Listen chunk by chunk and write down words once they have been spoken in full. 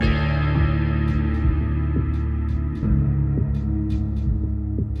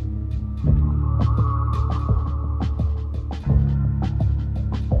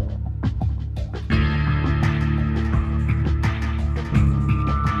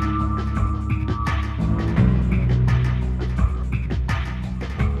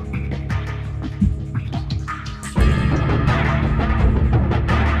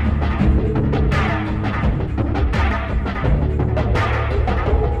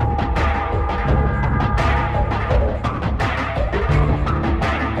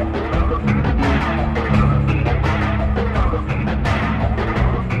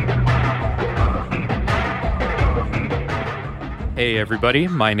Hey everybody,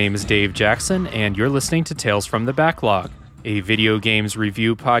 my name is Dave Jackson, and you're listening to Tales from the Backlog, a video games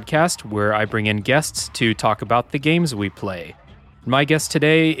review podcast where I bring in guests to talk about the games we play. My guest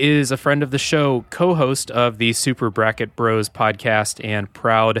today is a friend of the show, co-host of the Super Bracket Bros podcast, and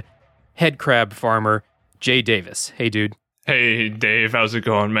proud head crab farmer, Jay Davis. Hey, dude. Hey, Dave. How's it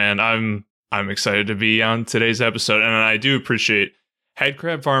going, man? I'm excited to be on today's episode, and I do appreciate Head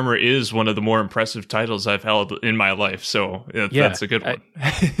Crab Farmer is one of the more impressive titles I've held in my life, so that's a good one.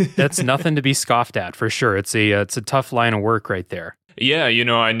 That's nothing to be scoffed at, for sure. It's a tough line of work right there. Yeah,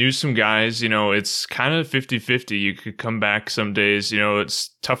 I knew some guys, it's kind of 50-50. You could come back some days,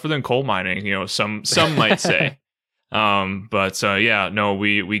 it's tougher than coal mining, some might say.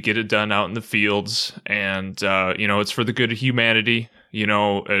 We get it done out in the fields, and, it's for the good of humanity.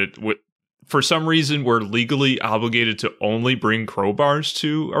 For some reason, we're legally obligated to only bring crowbars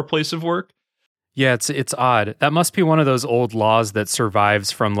to our place of work. Yeah, it's odd. That must be one of those old laws that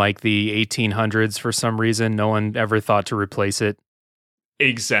survives from like the 1800s for some reason. No one ever thought to replace it.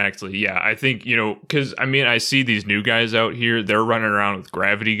 Exactly. Yeah, I think, because I see these new guys out here, they're running around with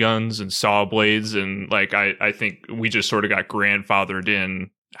gravity guns and saw blades. And I think we just sort of got grandfathered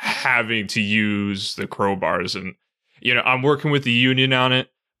in having to use the crowbars. And, I'm working with the union on it.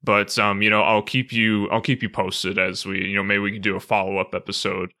 But I'll keep you posted as we maybe we can do a follow-up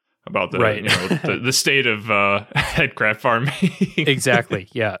episode about the the state of head crab farming. Exactly.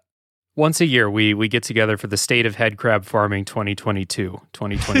 Yeah. Once a year we get together for the state of head crab farming 2022,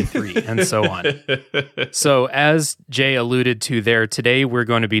 2023 and so on. So as Jay alluded to there, today we're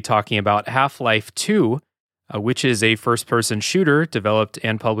going to be talking about Half-Life 2, which is a first-person shooter developed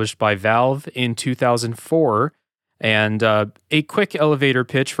and published by Valve in 2004. And a quick elevator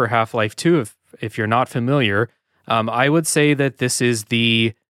pitch for Half-Life 2, if you're not familiar, I would say that this is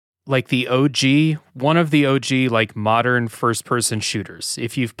the OG, one of the OG modern first-person shooters.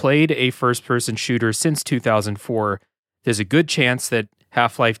 If you've played a first-person shooter since 2004, there's a good chance that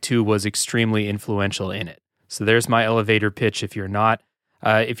Half-Life 2 was extremely influential in it. So there's my elevator pitch. If you're not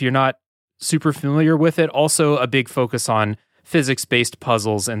super familiar with it, also a big focus on physics-based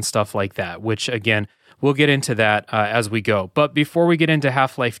puzzles and stuff like that, which again, we'll get into that as we go. But before we get into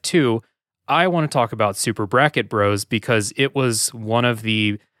Half-Life 2, I want to talk about Super Bracket Bros because it was one of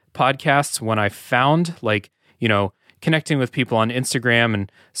the podcasts when I found, connecting with people on Instagram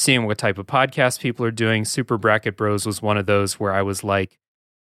and seeing what type of podcasts people are doing. Super Bracket Bros was one of those where I was like,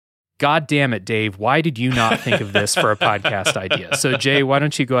 God damn it, Dave, why did you not think of this for a podcast idea? So, Jay, why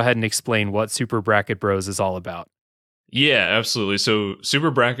don't you go ahead and explain what Super Bracket Bros is all about? Yeah, absolutely. So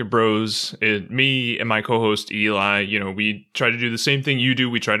Super Bracket Bros, me and my co-host Eli, we try to do the same thing you do.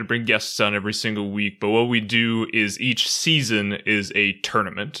 We try to bring guests on every single week. But what we do is each season is a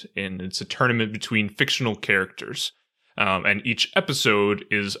tournament, and it's a tournament between fictional characters. And each episode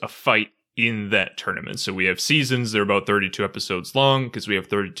is a fight in that tournament. So we have seasons. They're about 32 episodes long because we have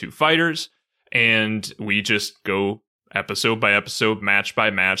 32 fighters. And we just go episode by episode, match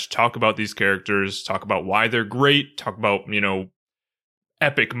by match, talk about these characters, talk about why they're great, talk about,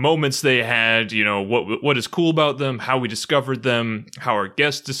 epic moments they had, what is cool about them, how we discovered them, how our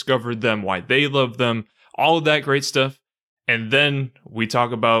guests discovered them, why they love them, all of that great stuff. And then we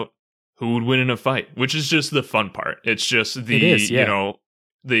talk about who would win in a fight, which is just the fun part. It's just we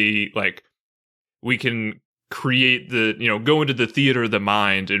can create go into the theater of the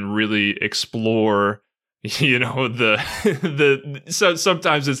mind and really explore so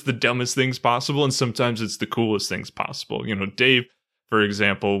sometimes it's the dumbest things possible and sometimes it's the coolest things possible. Dave, for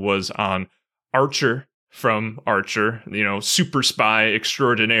example, was on Archer from Archer, super spy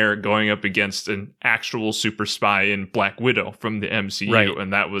extraordinaire going up against an actual super spy in Black Widow from the MCU. Right.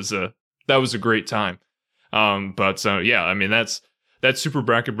 And that was a great time. That's Super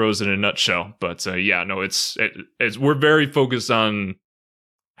Bracket Bros in a nutshell. But it's we're very focused on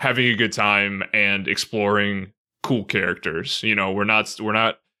having a good time and exploring cool characters. We're not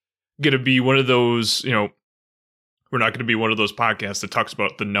going to be one of those, we're not going to be one of those podcasts that talks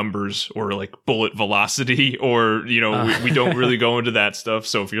about the numbers or bullet velocity or, we don't really go into that stuff.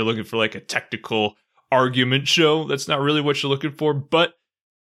 So if you're looking for a technical argument show, that's not really what you're looking for, but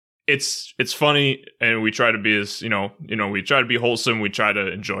it's funny, and we try to be as, we try to be wholesome. We try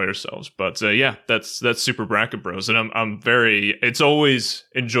to enjoy ourselves. But that's Super Bracket Bros. And it's always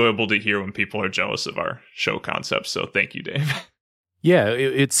enjoyable to hear when people are jealous of our show concepts. So thank you, Dave. Yeah,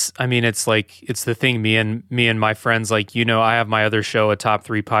 it's the thing. Me and my friends, I have my other show, a Top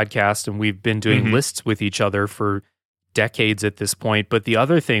 3 podcast, and we've been doing lists with each other for decades at this point. But the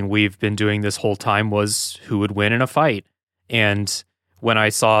other thing we've been doing this whole time was who would win in a fight. And when I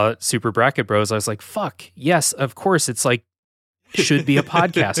saw Super Bracket Bros, I was like, fuck, yes, of course. It's should be a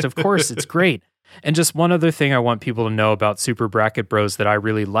podcast. Of course, it's great. And just one other thing I want people to know about Super Bracket Bros that I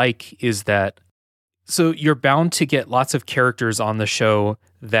really like is that, so you're bound to get lots of characters on the show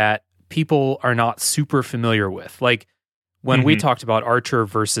that people are not super familiar with. Like when we talked about Archer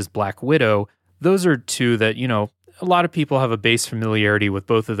versus Black Widow, those are two that, you know, a lot of people have a base familiarity with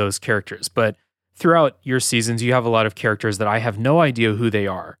both of those characters. But throughout your seasons, you have a lot of characters that I have no idea who they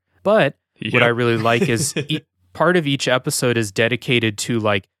are. But what I really like is part of each episode is dedicated to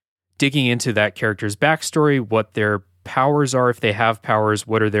like digging into that character's backstory, what their powers are, if they have powers,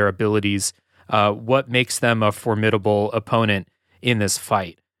 what are their abilities, what makes them a formidable opponent in this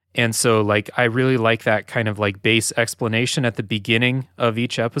fight. And so like I really like that kind of like base explanation at the beginning of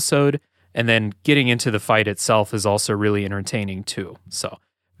each episode, and then getting into the fight itself is also really entertaining too. So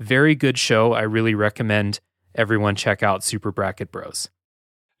very good show. I really recommend everyone check out Super Bracket Bros.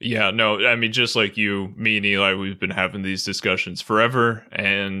 Yeah, no, I mean, just like you, me and Eli, we've been having these discussions forever,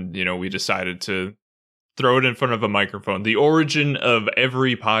 and, you know, we decided to throw it in front of a microphone. The origin of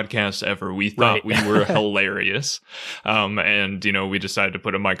every podcast ever. We thought we were hilarious. And, you know, we decided to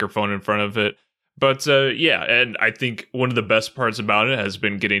put a microphone in front of it. But yeah, and I think one of the best parts about it has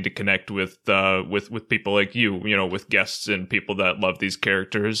been getting to connect with people like you know, with guests and people that love these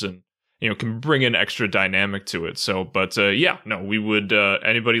characters and, you know, can bring an extra dynamic to it. So, but yeah, no, we would,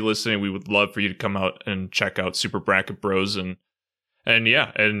 anybody listening, we would love for you to come out and check out Super Bracket Bros and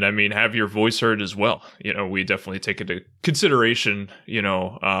yeah, and I mean, have your voice heard as well. You know, we definitely take it into consideration, you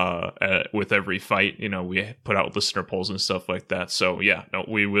know, with every fight, you know, we put out listener polls and stuff like that. So yeah, no,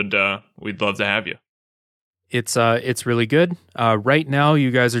 we would, we'd love to have you. It's really good. Right now,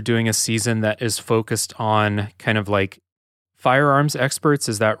 you guys are doing a season that is focused on kind of like firearms experts.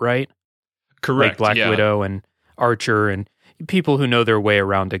 Is that right? Correct. Like Black Widow and Archer and people who know their way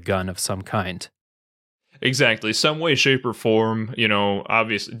around a gun of some kind. Exactly. Some way, shape, or form. You know,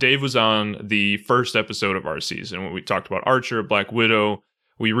 obviously, Dave was on the first episode of our season when we talked about Archer, Black Widow.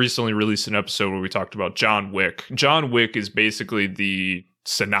 We recently released an episode where we talked about John Wick. John Wick is basically the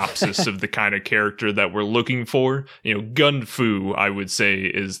synopsis of the kind of character that we're looking for. You know, gun fu, I would say,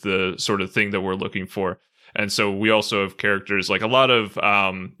 is the sort of thing that we're looking for. And so we also have characters like a lot of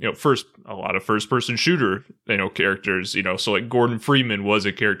first person shooter, you know, characters, you know, so like Gordon Freeman was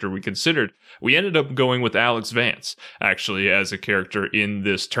a character we considered. We ended up going with Alex Vance actually as a character in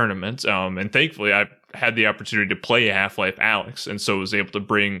this tournament. And thankfully I had the opportunity to play Half-Life Alex, and so was able to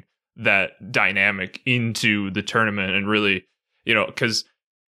bring that dynamic into the tournament and really, you know, because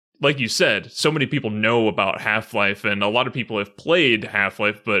like you said, so many people know about Half-Life and a lot of people have played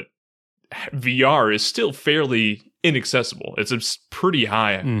Half-Life, but VR is still fairly inaccessible. It's a pretty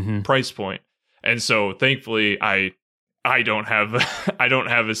high price point. And so thankfully I don't have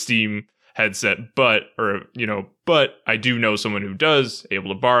a Steam headset, but I do know someone who does,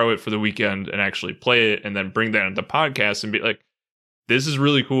 able to borrow it for the weekend and actually play it and then bring that into podcast and be like, this is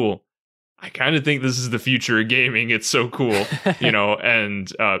really cool. I kind of think this is the future of gaming. It's so cool, you know,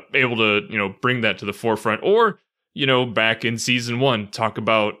 and able to, you know, bring that to the forefront. Or, you know, back in season 1, talk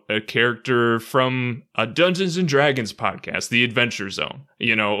about a character from a Dungeons and Dragons podcast, The Adventure Zone.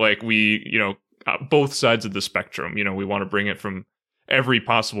 You know, like we, you know, both sides of the spectrum. You know, we want to bring it from every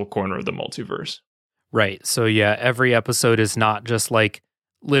possible corner of the multiverse. Right. So yeah, every episode is not just like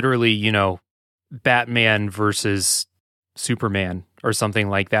literally, you know, Batman versus Superman or something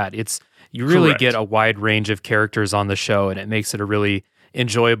like that. It's you really get a wide range of characters on the show, and it makes it a really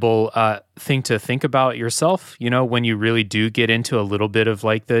enjoyable thing to think about yourself, you know, when you really do get into a little bit of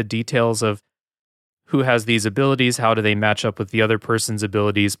like the details of who has these abilities, how do they match up with the other person's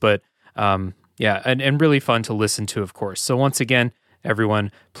abilities, but yeah, and really fun to listen to, of course. So once again,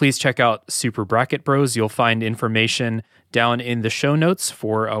 everyone, please check out Super Bracket Bros. You'll find information down in the show notes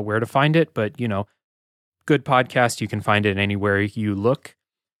for where to find it, but you know, good podcast, you can find it anywhere you look.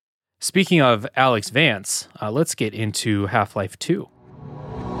 Speaking of Alex Vance, let's get into Half-Life 2.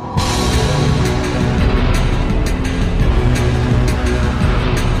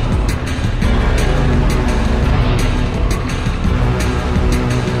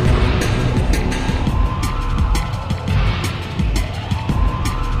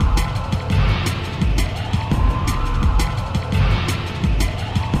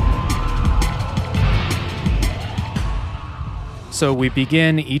 So we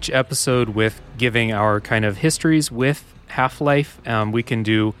begin each episode with giving our kind of histories with Half-Life. We can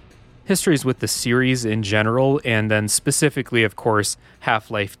do histories with the series in general, and then specifically, of course,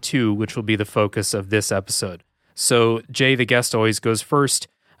 Half-Life 2, which will be the focus of this episode. So Jay, the guest, always goes first.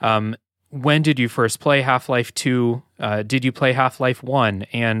 When did you first play Half-Life 2? Did you play Half-Life 1?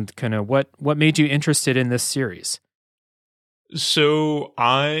 And kind of what made you interested in this series? So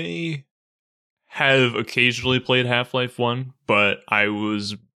I have occasionally played Half-Life 1, but I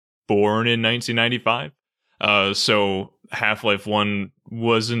was born in 1995. So Half-Life 1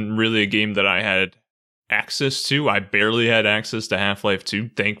 wasn't really a game that I had access to. I barely had access to Half-Life 2.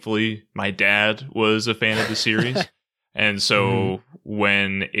 Thankfully, my dad was a fan of the series. And so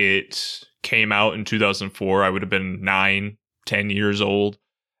when it came out in 2004, I would have been 10 years old.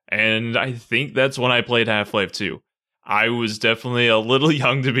 And I think that's when I played Half-Life 2. I was definitely a little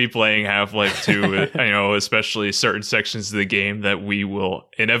young to be playing Half-Life 2, especially certain sections of the game that we will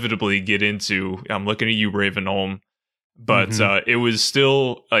inevitably get into. I'm looking at you, Ravenholm. But it was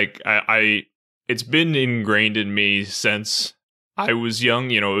still like it's been ingrained in me since I was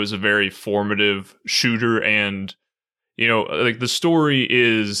young. It was a very formative shooter, and like the story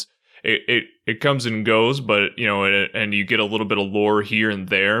is it comes and goes, but and you get a little bit of lore here and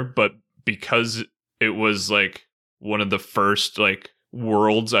there. But because it was like one of the first like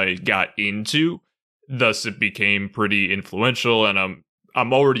worlds I got into, thus it became pretty influential, and I'm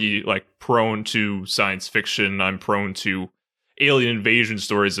already like prone to science fiction. I'm prone to alien invasion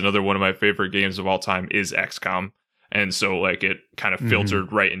stories. Another one of my favorite games of all time is XCOM. And so like it kind of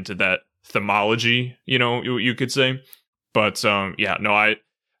filtered right into that themology, you could say. But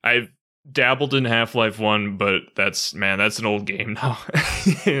I've dabbled in Half-Life 1, but that's an old game now.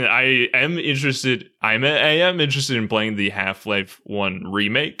 I am interested in playing the Half-Life 1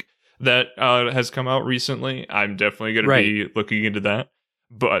 remake that has come out recently. I'm definitely going to be looking into that.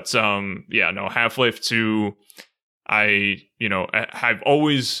 But Half-Life 2, I've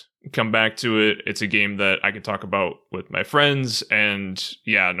always come back to it. It's a game that I can talk about with my friends, and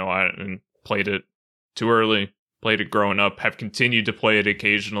I didn't played it too early. Played it growing up, have continued to play it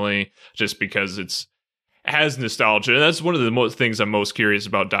occasionally just because it has nostalgia. And that's one of the things I'm most curious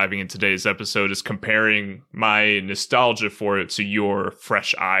about diving in today's episode, is comparing my nostalgia for it to your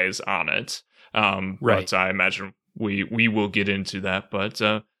fresh eyes on it. But I imagine we will get into that. But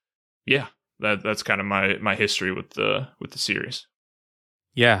that's kind of my history with the series.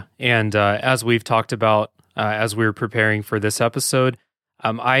 Yeah, and as we've talked about as we were preparing for this episode,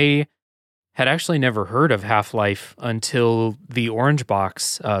 I had actually never heard of Half-Life until the Orange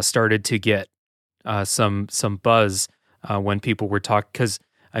Box started to get some buzz when people were talking. Because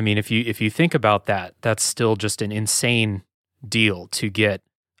I mean, if you think about that, that's still just an insane deal to get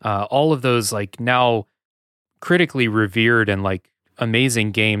all of those like now critically revered and like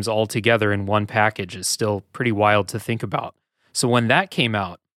amazing games all together in one package is still pretty wild to think about. So when that came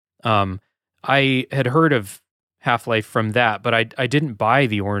out, I had heard of Half-Life from that, but I didn't buy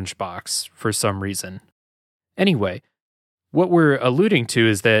the Orange Box for some reason. Anyway, what we're alluding to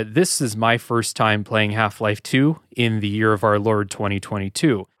is that this is my first time playing Half-Life 2 in the year of our Lord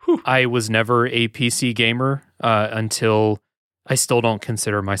 2022. Whew. I was never a PC gamer until I still don't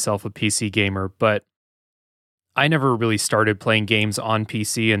consider myself a PC gamer, but I never really started playing games on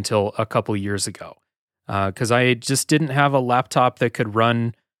PC until a couple years ago because I just didn't have a laptop that could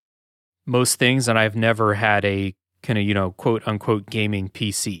run most things, and I've never had a kind of, quote unquote gaming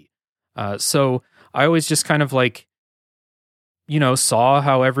PC. So I always just kind of like, saw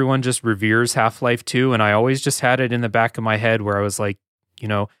how everyone just reveres Half-Life 2, and I always just had it in the back of my head where I was like,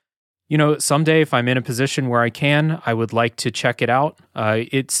 someday if I'm in a position where I can, I would like to check it out.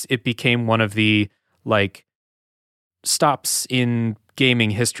 It became one of the like stops in gaming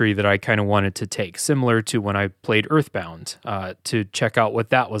history that I kind of wanted to take, similar to when I played Earthbound, to check out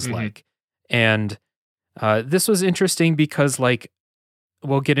what that was like. And this was interesting because, like,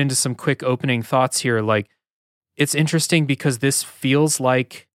 we'll get into some quick opening thoughts here. Like, it's interesting because this feels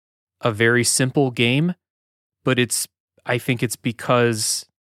like a very simple game, but I think it's because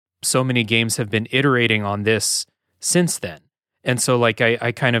so many games have been iterating on this since then. And so, like,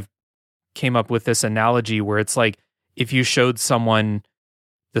 I kind of came up with this analogy where it's like, if you showed someone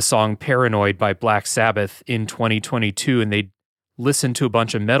the song Paranoid by Black Sabbath in 2022 and they listen to a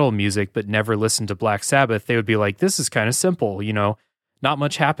bunch of metal music but never listen to Black Sabbath, they would be like, this is kind of simple, not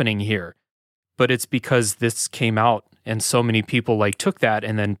much happening here. But it's because this came out and so many people like took that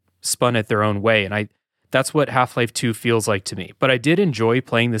and then spun it their own way. And that's what Half-Life 2 feels like to me. But I did enjoy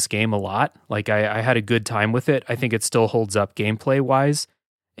playing this game a lot. Like I had a good time with it. I think it still holds up gameplay wise.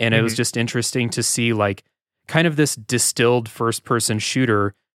 And it was just interesting to see like kind of this distilled first person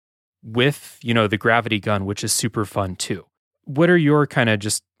shooter with, the gravity gun, which is super fun too. What are your kind of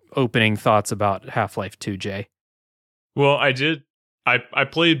just opening thoughts about Half-Life 2, Jay? Well, I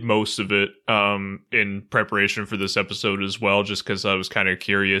played most of it in preparation for this episode as well, just because I was kind of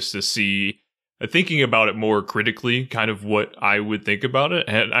curious to see, thinking about it more critically, kind of what I would think about it.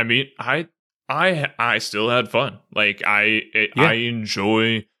 And I mean, I I still had fun. Like I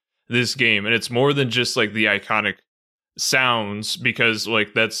enjoy this game, and it's more than just like the iconic sounds, because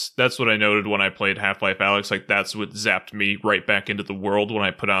like that's what I noted when I played Half-Life Alyx. Like that's what zapped me right back into the world when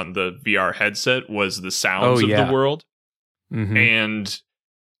I put on the VR headset, was the sounds of the world. Mm-hmm. And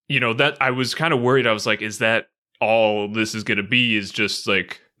that I was kind of worried. I was like, is that all this is going to be, is just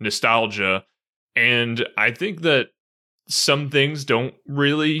like nostalgia? And I think that some things don't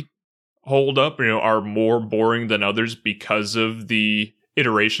really hold up, are more boring than others because of the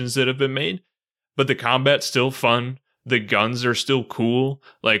iterations that have been made. But the combat's still fun. The guns are still cool.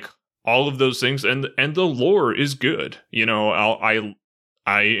 Like all of those things, and the lore is good. I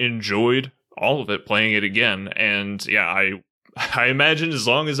enjoyed all of it playing it again, and yeah, I imagine as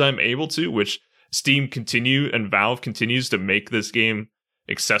long as I'm able to, which Steam and Valve continues to make this game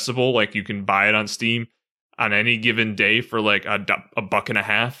accessible. Like you can buy it on Steam on any given day for like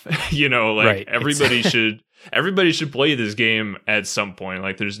 $1.50. Right. Everybody should play this game at some point.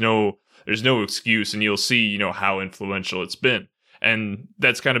 Like there's no excuse, and you'll see, how influential it's been. And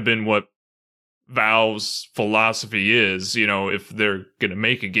that's kind of been what Valve's philosophy is. If they're going to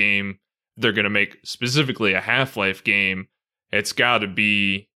make a game, they're going to make specifically a Half-Life game, it's got to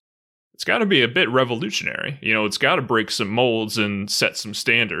be a bit revolutionary. It's got to break some molds and set some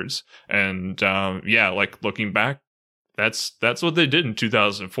standards. And like looking back, that's what they did in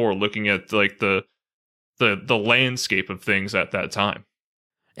 2004, looking at like the landscape of things at that time.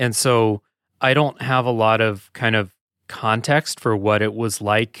 And so I don't have a lot of kind of context for what it was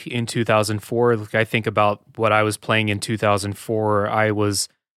like in 2004. Like I think about what I was playing in 2004. I was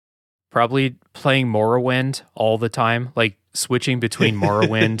probably playing Morrowind all the time, like switching between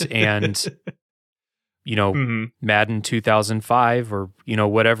Morrowind and, mm-hmm. Madden 2005 or,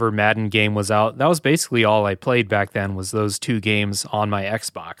 whatever Madden game was out. That was basically all I played back then, was those two games on my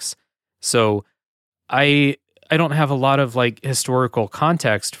Xbox. So I don't have a lot of like historical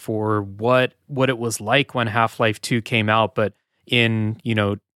context for what it was like when Half-Life 2 came out, but in,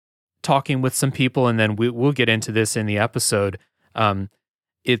 talking with some people, and then we'll get into this in the episode,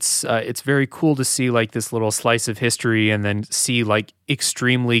 it's very cool to see like this little slice of history, and then see like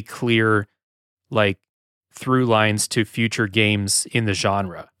extremely clear like through lines to future games in the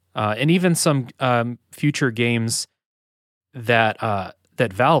genre, and even some future games that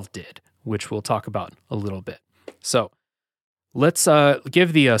Valve did, which we'll talk about a little bit. So let's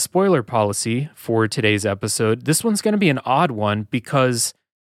give the spoiler policy for today's episode. This one's going to be an odd one because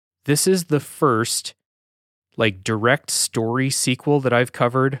this is the first like direct story sequel that I've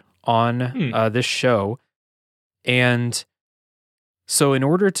covered on this show. And so in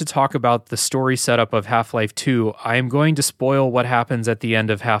order to talk about the story setup of Half-Life 2, I am going to spoil what happens at the end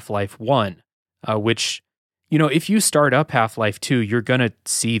of Half-Life 1, which, if you start up Half-Life 2, you're going to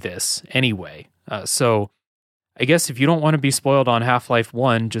see this anyway. So I guess if you don't want to be spoiled on Half-Life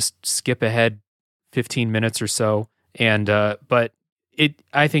 1, just skip ahead 15 minutes or so. And but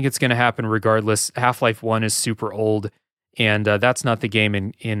I think it's going to happen regardless. Half-Life 1 is super old, and that's not the game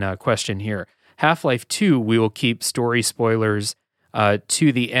in question here. Half-Life 2, we will keep story spoilers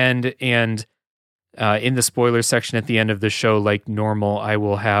to the end, and in the spoiler section at the end of the show, like normal, I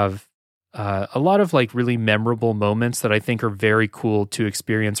will have a lot of like really memorable moments that I think are very cool to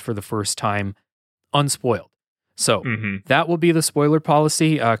experience for the first time, unspoiled. So that will be the spoiler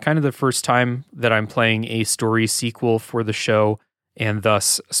policy, kind of the first time that I'm playing a story sequel for the show, and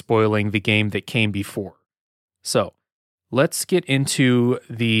thus spoiling the game that came before. So let's get into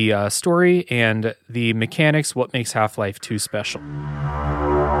the story and the mechanics, what makes Half-Life 2 special.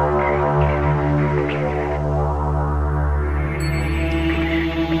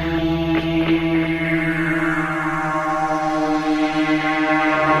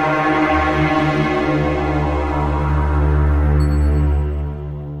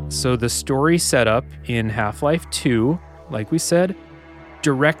 So the story setup in Half-Life 2, like we said,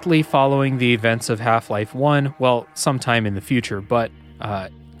 directly following the events of Half-Life 1, well, sometime in the future, but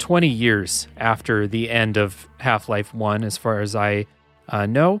 20 years after the end of Half-Life 1, as far as I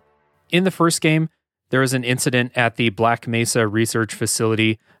know. In the first game, there was an incident at the Black Mesa Research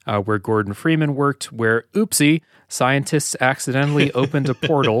Facility where Gordon Freeman worked, where, oopsie, scientists accidentally opened a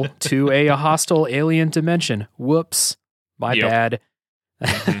portal to a hostile alien dimension. Whoops, my bad.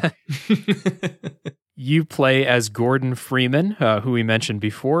 You play as Gordon Freeman, who we mentioned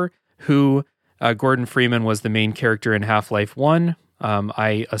before, Gordon Freeman was the main character in Half-Life 1,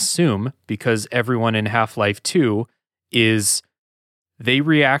 I assume, because everyone in Half-Life 2 they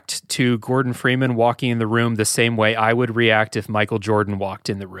react to Gordon Freeman walking in the room the same way I would react if Michael Jordan walked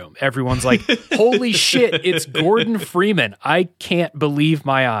in the room. Everyone's like, holy shit, it's Gordon Freeman. I can't believe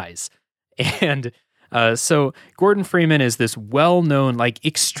my eyes. And so Gordon Freeman is this well-known, like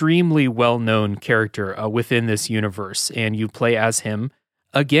extremely well-known character within this universe, and you play as him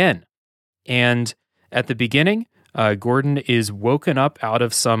again. And at the beginning, Gordon is woken up out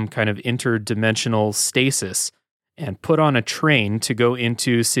of some kind of interdimensional stasis and put on a train to go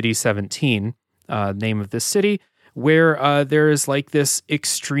into City 17, name of this city, where there is like this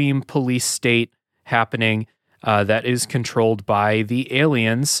extreme police state happening that is controlled by the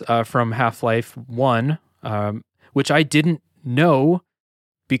aliens from Half-Life 1, which I didn't know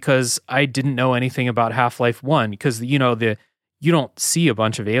because I didn't know anything about Half-Life 1, because, you don't see a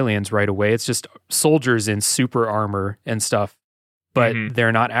bunch of aliens right away. It's just soldiers in super armor and stuff, but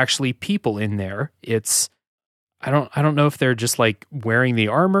they're not actually people in there. I don't know if they're just like wearing the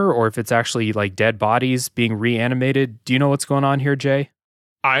armor or if it's actually like dead bodies being reanimated. Do you know what's going on here, Jay?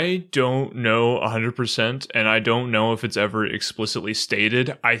 I don't know 100%, and I don't know if it's ever explicitly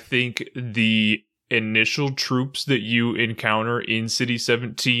stated. I think the initial troops that you encounter in City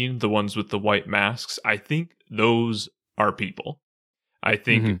 17, the ones with the white masks, I think those are people. I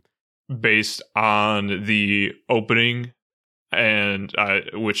think based on the opening, and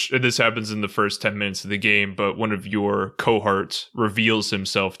which this happens in the first 10 minutes of the game, but one of your cohorts reveals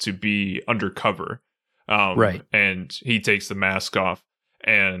himself to be undercover. Right. And he takes the mask off.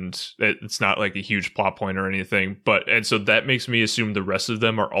 And it's not like a huge plot point or anything, and so that makes me assume the rest of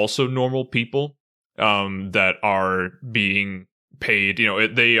them are also normal people that are being paid.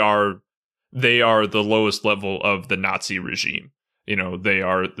 They are the lowest level of the Nazi regime. They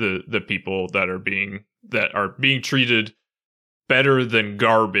are the people that are being treated better than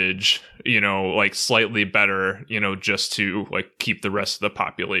garbage. Like slightly better. Just to like keep the rest of the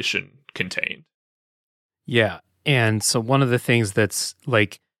population contained. Yeah. And so one of the things that's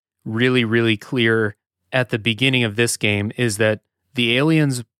like really, really clear at the beginning of this game is that the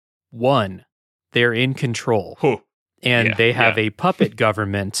aliens won. They're in control. And they have a puppet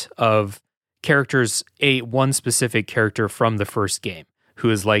government of characters, one specific character from the first game,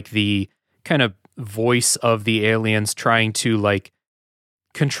 who is like the kind of voice of the aliens trying to like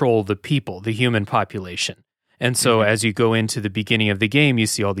control the people, the human population. And so as you go into the beginning of the game, you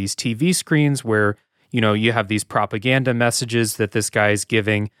see all these TV screens where you have these propaganda messages that this guy is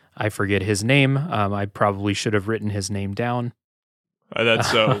giving. I forget his name. I probably should have written his name down.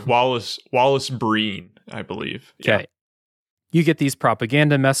 That's Wallace Breen, I believe. Okay. Yeah. You get these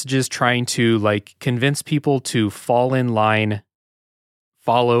propaganda messages trying to like convince people to fall in line,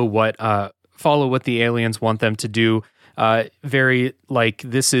 follow what the aliens want them to do. Very like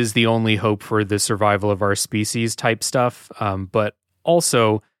this is the only hope for the survival of our species type stuff. But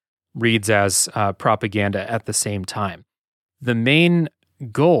also reads as propaganda at the same time. The main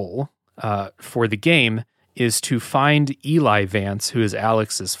goal for the game is to find Eli Vance, who is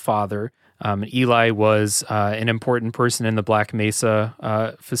Alex's father. Eli was an important person in the Black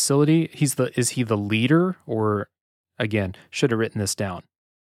Mesa facility. Is he the leader, or again, should have written this down?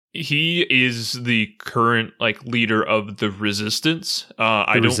 He is the current like leader of the Resistance.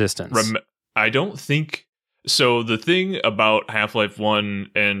 Resistance. I don't think. So the thing about Half-Life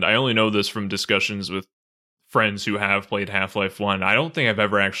 1, and I only know this from discussions with friends who have played Half-Life 1, I don't think I've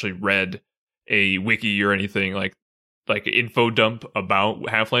ever actually read a wiki or anything like info dump about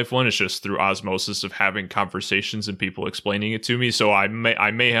Half-Life 1. It's just through osmosis of having conversations and people explaining it to me. So I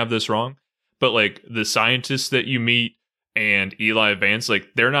may have this wrong, but like the scientists that you meet and Eli Vance, like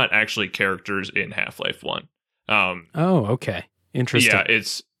they're not actually characters in Half-Life 1. Oh, okay. Interesting. Yeah,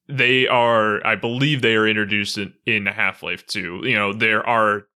 they are, I believe they are introduced in Half-Life 2. There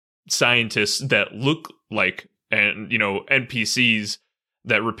are scientists that look like, and, NPCs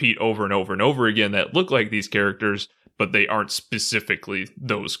that repeat over and over and over again that look like these characters, but they aren't specifically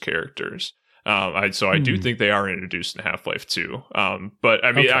those characters. I do think they are introduced in Half-Life 2. But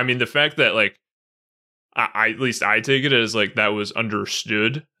I mean, the fact that like, at least I take it as like that was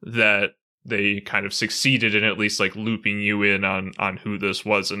understood that they kind of succeeded in at least like looping you in on who this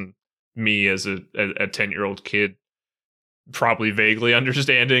was, and me as a 10-year-old kid probably vaguely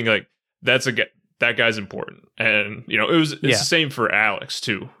understanding like that guy's important. And it's the same for Alex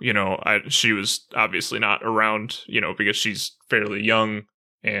too. She was obviously not around because she's fairly young,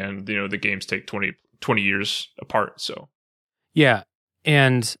 and the games take 20 years apart. So yeah,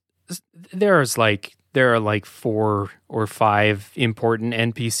 and there are like 4 or 5 important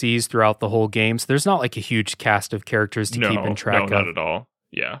NPCs throughout the whole game. So there's not like a huge cast of characters to keep in track of. No, not at all.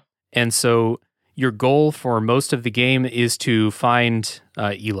 Yeah. And so your goal for most of the game is to find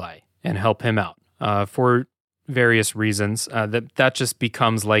Eli and help him out for various reasons. That just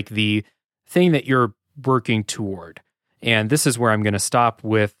becomes like the thing that you're working toward. And this is where I'm going to stop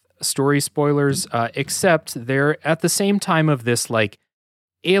with story spoilers, except they're at the same time of this like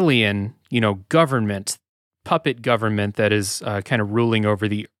alien, government, puppet government that is kind of ruling over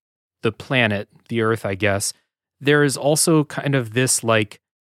the planet, the Earth, I guess. There is also kind of this like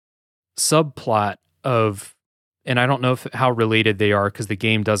subplot of, and I don't know how related they are because the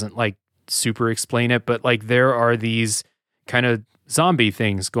game doesn't like super explain it, but like there are these kind of zombie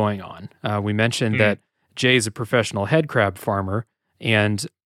things going on. We mentioned that Jay is a professional headcrab farmer, and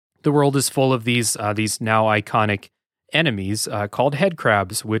the world is full of these now iconic enemies called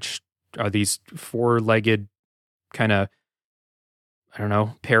headcrabs, which are these four-legged kind of, I don't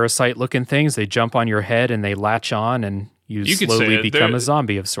know, parasite-looking things. They jump on your head and they latch on, and you slowly become a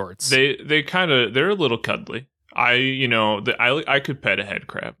zombie of sorts. They're a little cuddly. I could pet a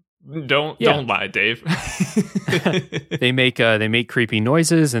headcrab. Don't lie, Dave. They make creepy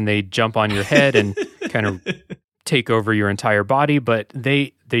noises and they jump on your head and kind of take over your entire body, but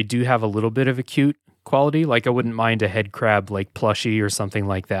they do have a little bit of a cute quality. Like I wouldn't mind a head crab like plushie or something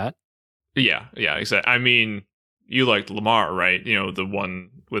like that. Yeah, exactly. I mean, you liked Lamar, right? The one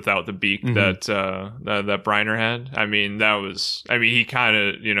without the beak that Briner had. I mean, he kind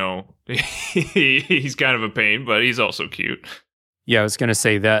of, he's kind of a pain, but he's also cute. Yeah, I was going to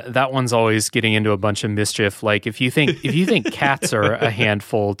say that one's always getting into a bunch of mischief. Like if you think cats are a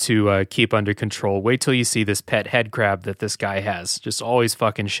handful to keep under control, wait till you see this pet head crab that this guy has. Just always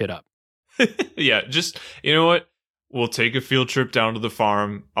fucking shit up. Yeah, just, you know what? We'll take a field trip down to the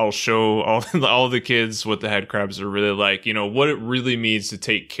farm. I'll show all the kids what the head crabs are really like. What it really means to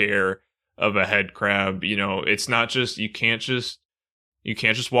take care of a head crab. It's not just you can't just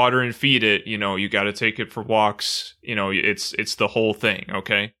water and feed it. You got to take it for walks. It's the whole thing.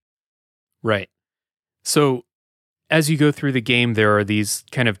 Okay. Right. So as you go through the game, there are these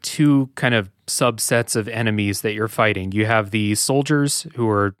kind of two kind of subsets of enemies that you're fighting. You have the soldiers who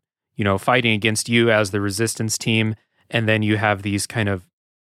are, fighting against you as the resistance team. And then you have these kind of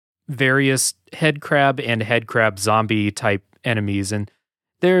various head crab and head crab zombie type enemies. And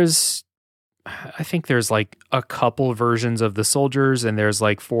I think there's like a couple versions of the soldiers, and there's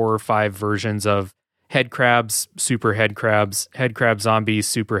like 4 or 5 versions of head crabs, super head crab zombie,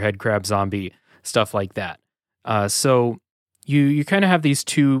 super head crab zombie, stuff like that. So you kind of have these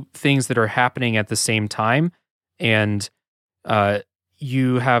two things that are happening at the same time, and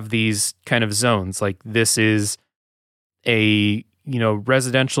you have these kind of zones. Like this is a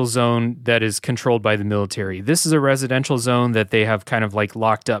residential zone that is controlled by the military. This is a residential zone that they have kind of like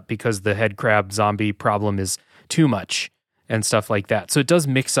locked up because the head crab zombie problem is too much and stuff like that. So it does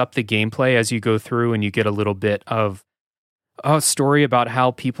mix up the gameplay as you go through, and you get a little bit of a story about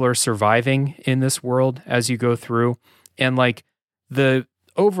how people are surviving in this world as you go through. And like the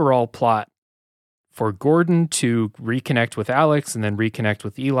overall plot for Gordon to reconnect with Alex and then reconnect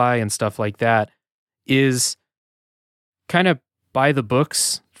with Eli and stuff like that is kind of by the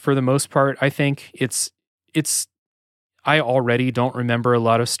books for the most part. I think it's I already don't remember a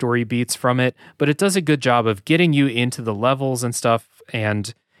lot of story beats from it, but it does a good job of getting you into the levels and stuff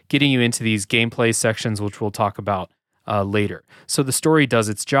and getting you into these gameplay sections, which we'll talk about later. So the story does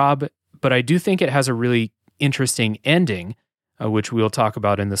its job, but I do think it has a really interesting ending, which we'll talk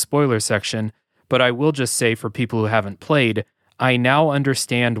about in the spoiler section. But I will just say, for people who haven't played, I now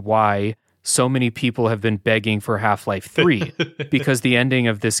understand why so many people have been begging for Half-Life 3, because the ending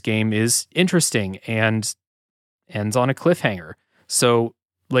of this game is interesting and ends on a cliffhanger. So,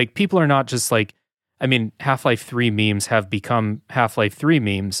 like, people are not just like, I mean, Half-Life 3 memes have become Half-Life 3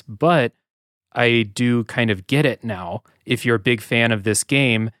 memes, but I do kind of get it now. If you're a big fan of this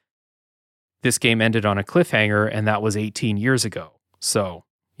game ended on a cliffhanger, and that was 18 years ago. So,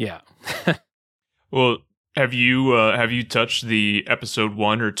 yeah. Well, have you touched the episode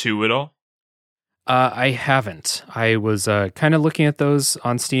 1 or 2 at all? I haven't. I was kind of looking at those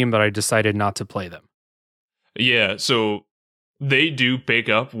on Steam, but I decided not to play them. Yeah, so they do pick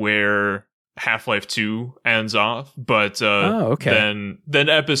up where Half-Life 2 ends off, but then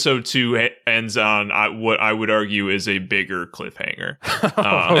episode 2 ends on what I would argue is a bigger cliffhanger.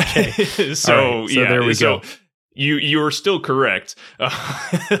 Okay. So there we go. You're still correct,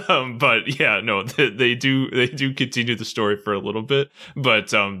 but yeah, no, they do continue the story for a little bit,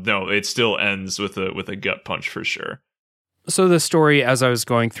 but no, it still ends with a gut punch for sure. So the story, as I was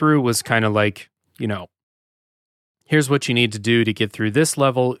going through, was kind of like, here's what you need to do to get through this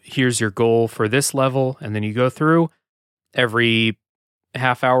level. Here's your goal for this level, and then you go through. Every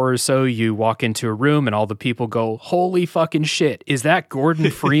half hour or so, you walk into a room and all the people go, holy fucking shit, is that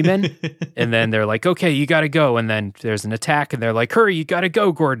Gordon Freeman? And then they're like, okay, you gotta go. And then there's an attack and they're like, hurry, you gotta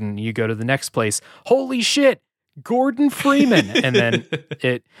go, Gordon. You go to the next place. Holy shit, Gordon Freeman. And then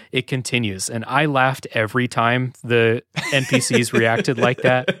it continues. And I laughed every time the NPCs reacted like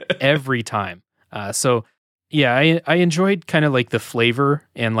that, every time. So yeah, I enjoyed kind of like the flavor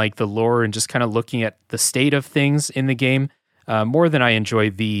and like the lore and just kind of looking at the state of things in the game more than I enjoy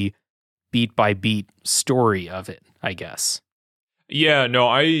the beat by beat story of it, I guess. Yeah, no,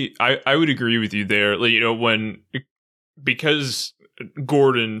 I would agree with you there. Like, because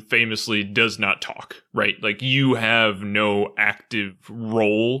Gordon famously does not talk, right? Like, you have no active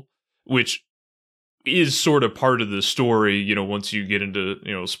role, which is sort of part of the story, once you get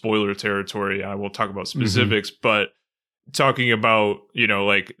into, spoiler territory. I will talk about specifics, but talking about,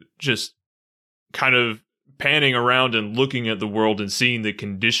 like, just kind of panning around and looking at the world and seeing the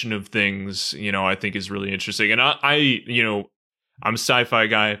condition of things, I think is really interesting. And I'm a sci-fi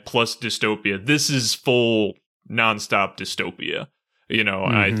guy plus dystopia. This is full nonstop dystopia.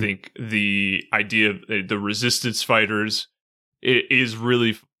 I think the idea of the resistance fighters is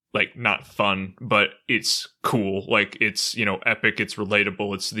really like not fun, but it's cool. Like it's, epic. It's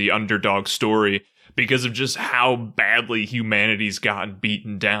relatable. It's the underdog story because of just how badly humanity's gotten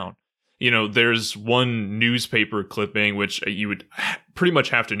beaten down. There's one newspaper clipping, which you would pretty much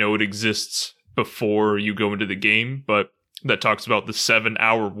have to know it exists before you go into the game, but that talks about the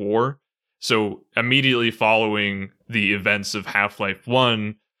 7-hour war. So immediately following the events of Half-Life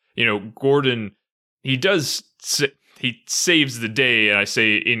 1, Gordon, he saves the day, and I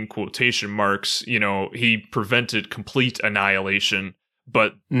say in quotation marks, he prevented complete annihilation,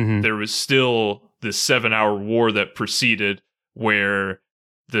 but there was still the 7-hour war that preceded where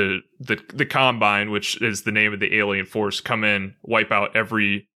the Combine, which is the name of the alien force, come in, wipe out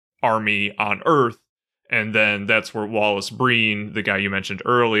every army on Earth, and then that's where Wallace Breen, the guy you mentioned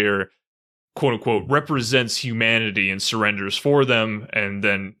earlier, quote unquote, represents humanity and surrenders for them, and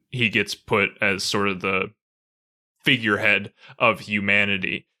then he gets put as sort of the figurehead of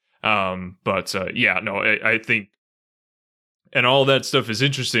humanity. I think, and all that stuff is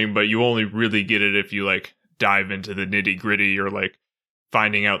interesting, but you only really get it if you like dive into the nitty gritty, or like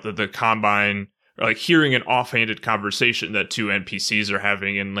finding out that the Combine, or like hearing an offhanded conversation that two NPCs are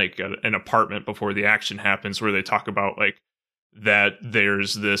having in like an apartment before the action happens, where they talk about like that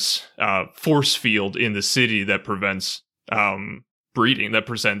there's this force field in the city that prevents breeding, that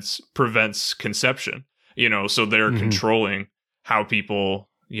prevents conception, so they're controlling how people,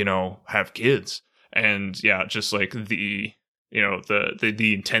 have kids. And yeah, just like the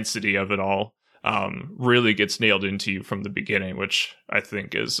intensity of it all really gets nailed into you from the beginning, which I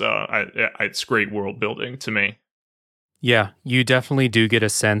think is it's great world building to me. Yeah, you definitely do get a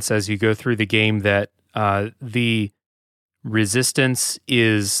sense as you go through the game that the resistance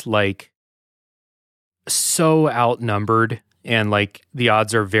is like so outnumbered, and like the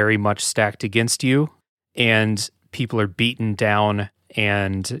odds are very much stacked against you, and people are beaten down,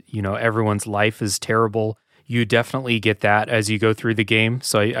 and everyone's life is terrible. You definitely get that as you go through the game.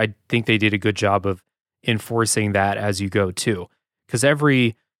 So I think they did a good job of enforcing that as you go too. Because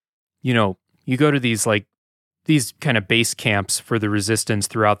every, you go to these kind of base camps for the resistance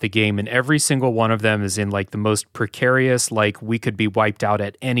throughout the game, and every single one of them is in like the most precarious, like we could be wiped out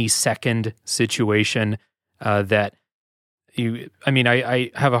at any second situation I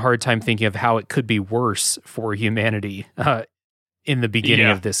have a hard time thinking of how it could be worse for humanity in the beginning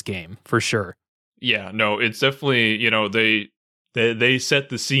of this game, for sure. Yeah, no, it's definitely, they set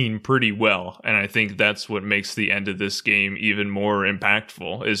the scene pretty well, and I think that's what makes the end of this game even more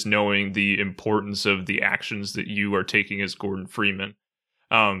impactful, is knowing the importance of the actions that you are taking as Gordon Freeman.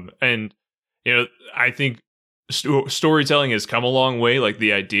 I think storytelling has come a long way. Like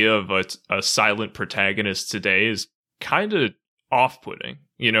the idea of a silent protagonist today is kind of off-putting.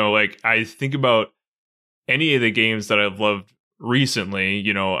 Like I think about any of the games that I've loved recently,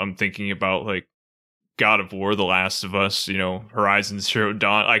 I'm thinking about like God of War, The Last of Us, Horizon Zero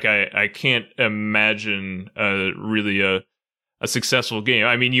Dawn. Like I can't imagine really a successful game.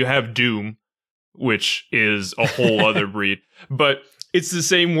 I mean, you have Doom, which is a whole other breed, but it's the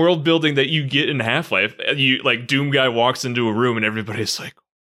same world building that you get in Half-Life. You like Doom guy walks into a room and everybody's like,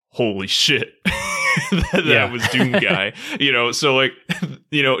 "Holy shit." that was Doom guy, so like,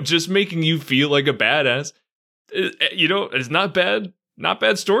 just making you feel like a badass, it's not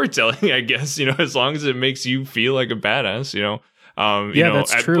bad storytelling, I guess, as long as it makes you feel like a badass,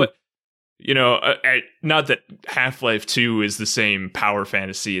 that's true. But, not that Half-Life 2 is the same power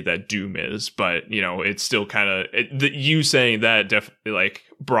fantasy that Doom is, but, it's still kind of, you saying that definitely like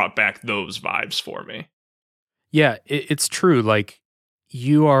brought back those vibes for me. Yeah, it's true. Like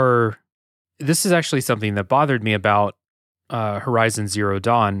this is actually something that bothered me about Horizon Zero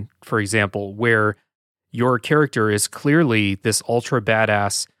Dawn, for example, where your character is clearly this ultra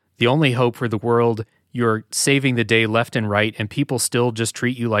badass, the only hope for the world. You're saving the day left and right, and people still just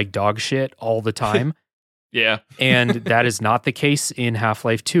treat you like dog shit all the time. Yeah. And that is not the case in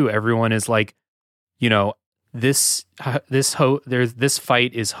Half-Life 2. Everyone is like, you know, this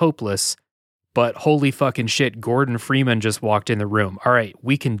fight is hopeless, but holy fucking shit, Gordon Freeman just walked in the room. All right,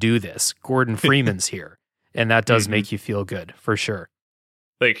 we can do this. Gordon Freeman's here. And that does make you feel good, for sure.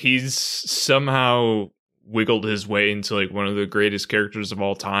 Like, he's somehow wiggled his way into like one of the greatest characters of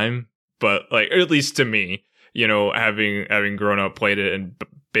all time. But like, at least to me, you know, having grown up, played it, and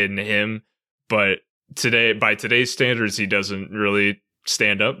been him. But today, by today's standards, he doesn't really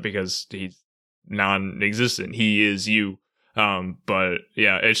stand up because he's non-existent. He is you. But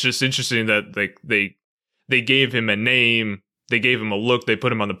yeah, it's just interesting that like they gave him a name, they gave him a look, they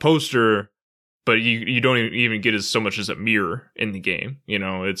put him on the poster, but you don't even get so much as a mirror in the game. You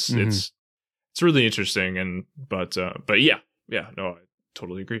know, it's really interesting. But yeah, no, I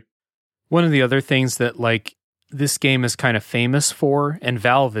totally agree. One of the other things that like this game is kind of famous for, and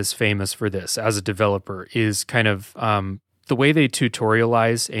Valve is famous for this as a developer, is kind of the way they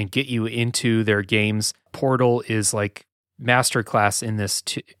tutorialize and get you into their games. Portal is like masterclass in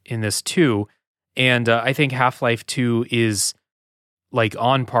this too, and I think Half-Life 2 is like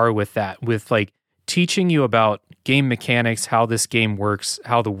on par with that, with like teaching you about game mechanics, how this game works,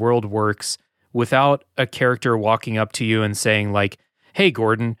 how the world works, without a character walking up to you and saying like, "Hey,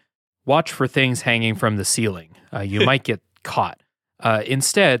 Gordon, watch for things hanging from the ceiling. You might get caught."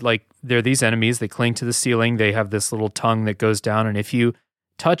 Instead, like, there are these enemies, they cling to the ceiling, they have this little tongue that goes down, and if you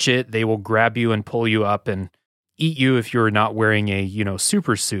touch it, they will grab you and pull you up and eat you if you're not wearing a, you know,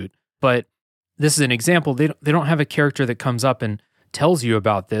 super suit. But this is an example. They don't have a character that comes up and tells you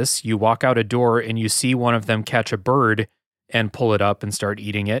about this. You walk out a door and you see one of them catch a bird and pull it up and start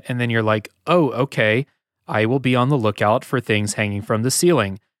eating it, and then you're like, oh, okay, I will be on the lookout for things hanging from the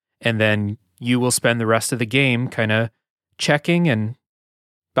ceiling. And then you will spend the rest of the game kind of checking, and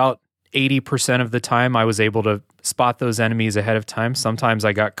about 80% of the time I was able to spot those enemies ahead of time. Sometimes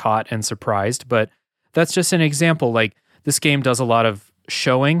I got caught and surprised, but that's just an example. Like, this game does a lot of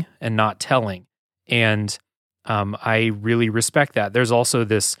showing and not telling, and I really respect that. There's also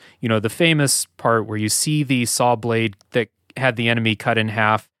this, you know, the famous part where you see the saw blade that had the enemy cut in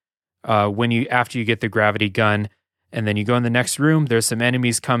half after you get the gravity gun. And then you go in the next room, there's some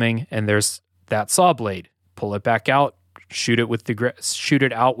enemies coming, and there's that saw blade. Pull it back out, shoot it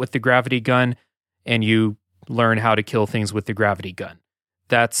out with the gravity gun, and you learn how to kill things with the gravity gun.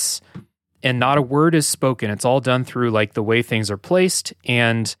 And not a word is spoken. It's all done through like the way things are placed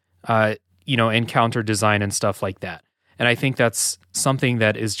and you know, encounter design and stuff like that. And I think that's something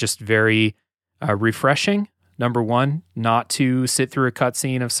that is just very refreshing. Number one, not to sit through a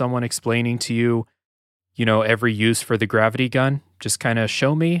cutscene of someone explaining to you, you know, every use for the gravity gun. Just kind of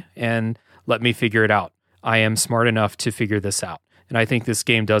show me and let me figure it out. I am smart enough to figure this out. And I think this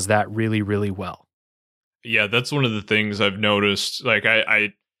game does that really, really well. Yeah, that's one of the things I've noticed. Like,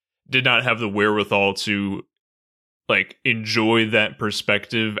 I did not have the wherewithal to like enjoy that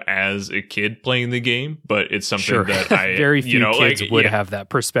perspective as a kid playing the game, but it's something that I very few kids like, would have that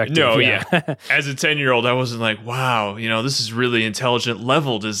perspective. No, yeah. As a 10-year-old, I wasn't like, wow, you know, this is really intelligent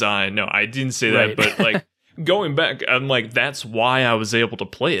level design. No, I didn't say that, but like going back, I'm like, that's why I was able to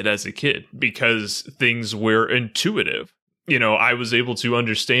play it as a kid, because things were intuitive. You know, I was able to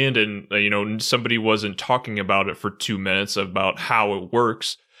understand, and you know, somebody wasn't talking about it for 2 minutes about how it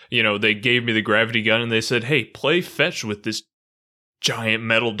works. You know, they gave me the gravity gun and they said, hey, play fetch with this giant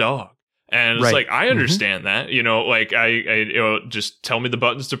metal dog. And it's like, I understand that, you know, like I you know, just tell me the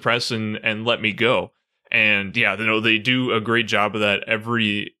buttons to press and let me go. And yeah, you know, they do a great job of that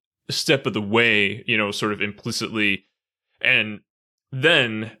every step of the way, you know, sort of implicitly. And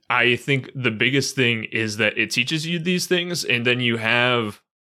then I think the biggest thing is that it teaches you these things, and then you have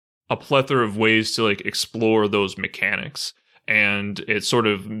a plethora of ways to like explore those mechanics. And it sort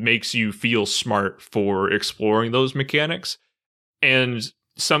of makes you feel smart for exploring those mechanics. And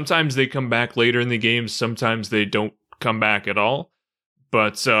sometimes they come back later in the game. Sometimes they don't come back at all.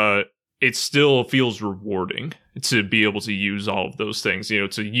 But it still feels rewarding to be able to use all of those things. You know,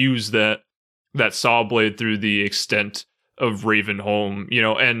 to use that saw blade through the extent of Ravenholm. You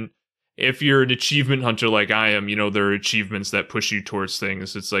know, and if you're an achievement hunter like I am, you know, there are achievements that push you towards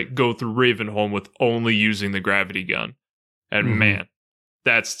things. It's like, go through Ravenholm with only using the gravity gun. And man,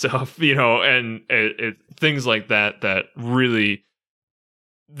 that's tough, you know, and things like that really,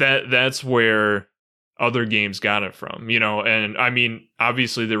 that's where other games got it from, you know. And I mean,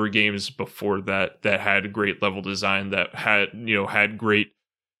 obviously there were games before that had great level design, that had, you know, had great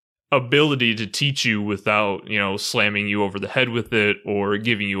ability to teach you without, slamming you over the head with it or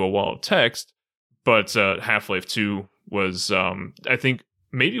giving you a wall of text. But Half-Life 2 was, I think,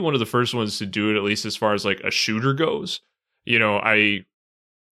 maybe one of the first ones to do it, at least as far as like a shooter goes.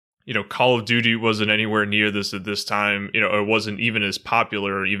 Call of Duty wasn't anywhere near this at this time. It wasn't even as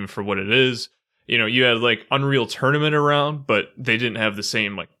popular, even for what it is. You had like Unreal Tournament around, but they didn't have the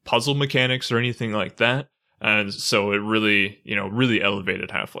same like puzzle mechanics or anything like that. And so it really, really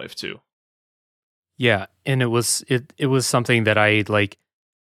elevated Half-Life 2. Yeah, and it was something that I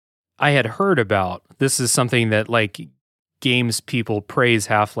had heard about. This is something that like games people praise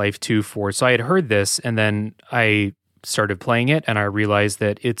Half-Life 2 for. So I had heard this, and then I started playing it, and I realized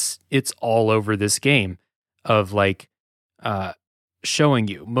that it's all over this game of like showing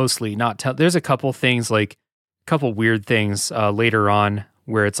you, mostly not there's a couple things, like a couple weird things later on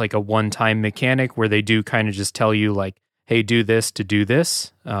where it's like a one-time mechanic where they do kind of just tell you like, hey, do this to do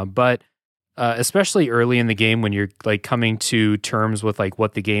this. But especially early in the game when you're like coming to terms with like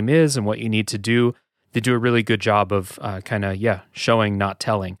what the game is and what you need to do, they do a really good job of showing, not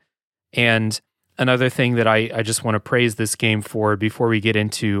telling. And another thing that I just want to praise this game for before we get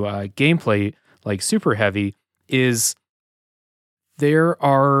into gameplay, like super heavy, is there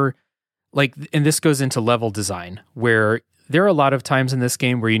are like, and this goes into level design, where there are a lot of times in this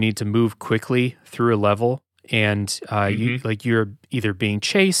game where you need to move quickly through a level, and you're either being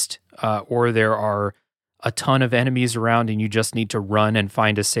chased or there are a ton of enemies around and you just need to run and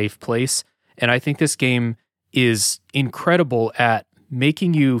find a safe place. And I think this game is incredible at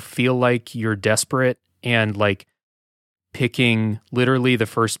making you feel like you're desperate and like picking literally the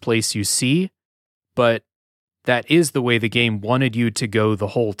first place you see, but that is the way the game wanted you to go the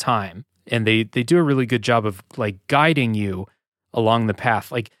whole time. And they do a really good job of like guiding you along the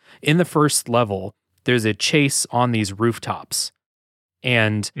path. Like in the first level, there's a chase on these rooftops,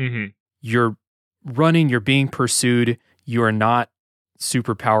 and you're running, you're being pursued, you are not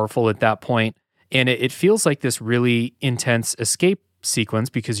super powerful at that point, and it feels like this really intense escape sequence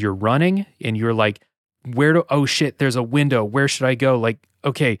because you're running and you're like, oh shit, there's a window, where should I go? Like,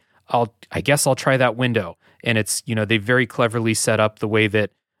 okay, I guess I'll try that window. And it's, they very cleverly set up the way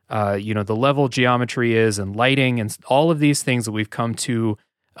that the level geometry is, and lighting, and all of these things that we've come to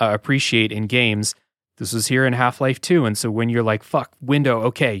appreciate in games. This was here in Half-Life 2, and so when you're like, fuck, window,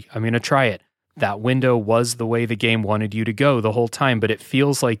 okay, I'm going to try it. That window was the way the game wanted you to go the whole time, but it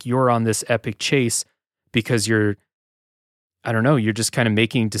feels like you're on this epic chase because you're just kind of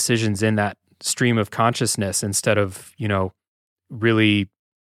making decisions in that stream of consciousness instead of, really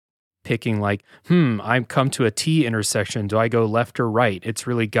picking like, I've come to a T intersection. Do I go left or right? It's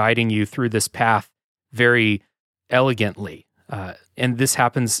really guiding you through this path very elegantly. And this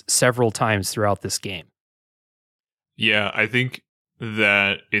happens several times throughout this game. Yeah, I think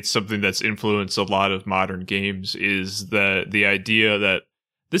that it's something that's influenced a lot of modern games, is the idea that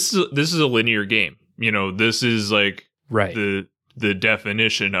this is a linear game. This is like right. the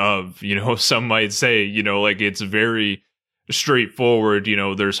definition of, some might say, like it's very straightforward.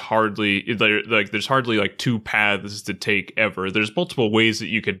 There's hardly like two paths to take ever. There's multiple ways that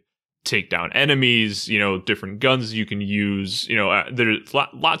you could take down enemies, different guns you can use, there's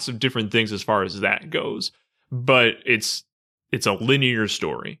lots of different things as far as that goes, but it's a linear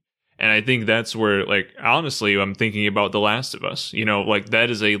story. And I think that's where, like, honestly, I'm thinking about The Last of Us, like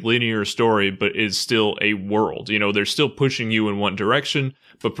that is a linear story, but is still a world. They're still pushing you in one direction,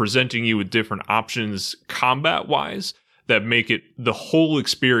 but presenting you with different options combat wise that make it the whole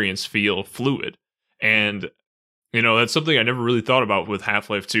experience feel fluid. And that's something I never really thought about with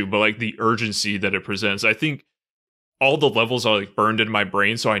Half-Life 2, but like the urgency that it presents. I think all the levels are like burned in my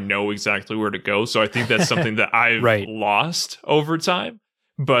brain, so I know exactly where to go. So I think that's something that I've lost over time.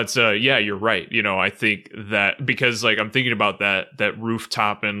 But yeah, you're right. I think that because like I'm thinking about that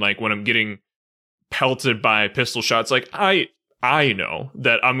rooftop, and like when I'm getting pelted by pistol shots, like I know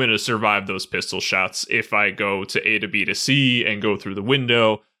that I'm going to survive those pistol shots if I go to A to B to C and go through the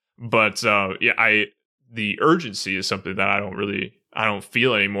window. But the urgency is something that I don't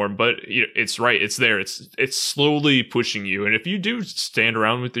feel anymore, but it's right. It's there. It's slowly pushing you. And if you do stand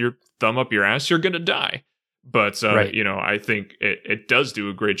around with your thumb up your ass, you're going to die. But, I think it does do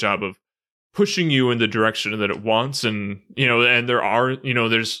a great job of pushing you in the direction that it wants. And, and there are,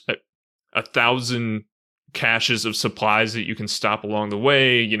 there's 1,000 caches of supplies that you can stop along the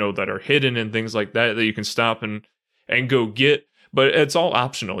way, that are hidden and things like that you can stop and go get. But it's all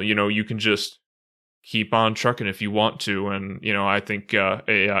optional. You can just keep on trucking if you want to. And, I think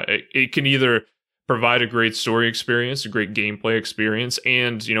it can either provide a great story experience, a great gameplay experience,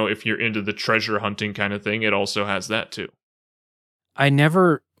 and, if you're into the treasure hunting kind of thing, it also has that too.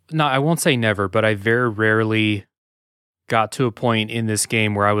 no, I won't say never, but I very rarely got to a point in this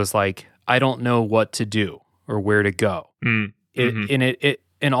game where I was like, I don't know what to do or where to go.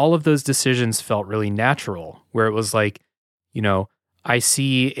 And all of those decisions felt really natural, where it was like, I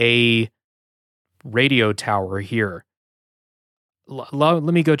see a radio tower here. Let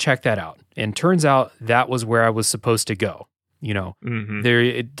me go check that out. And turns out that was where I was supposed to go. There,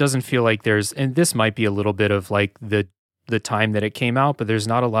 it doesn't feel like and this might be a little bit of like the time that it came out, but there's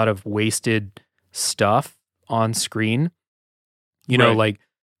not a lot of wasted stuff on screen. Like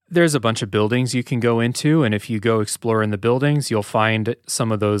there's a bunch of buildings you can go into, and if you go explore in the buildings, you'll find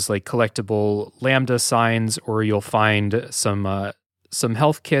some of those like collectible Lambda signs, or you'll find some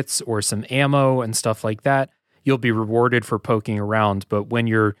health kits or some ammo and stuff like that. You'll be rewarded for poking around, but when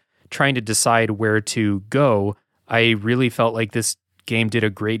you're trying to decide where to go, I really felt like this game did a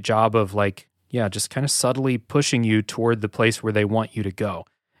great job of like, just kind of subtly pushing you toward the place where they want you to go.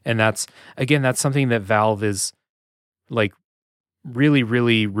 And that's something that Valve is like really,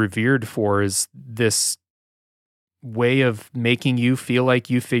 really revered for, is this way of making you feel like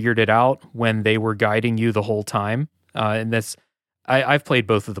you figured it out when they were guiding you the whole time. And that's, I've played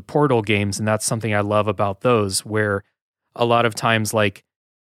both of the Portal games, and that's something I love about those, where a lot of times, like,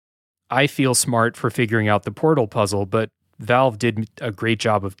 I feel smart for figuring out the Portal puzzle, but Valve did a great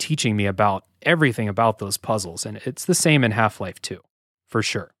job of teaching me about everything about those puzzles. And it's the same in Half-Life 2, for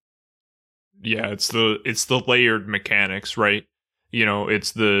sure. Yeah, it's the layered mechanics, right?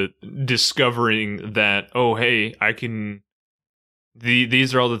 It's the discovering that, oh, hey, I can...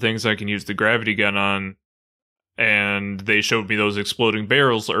 these are all the things I can use the gravity gun on, and they showed me those exploding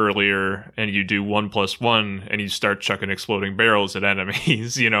barrels earlier, and you do 1 + 1, and you start chucking exploding barrels at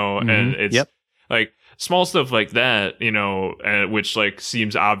enemies, and it's like small stuff like that, which like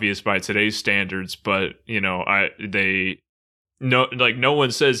seems obvious by today's standards, but no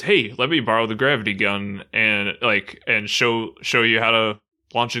one says, hey, let me borrow the gravity gun and show you how to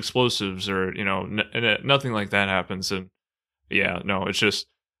launch explosives, or nothing like that happens. And it's just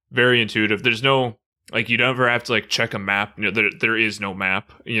very intuitive. There's no, like, you never have to like check a map. There is no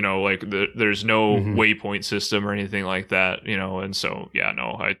map, there's no waypoint system or anything like that, and so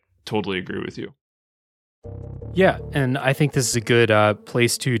I totally agree with you. Yeah, and I think this is a good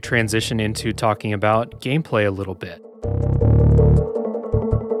place to transition into talking about gameplay a little bit.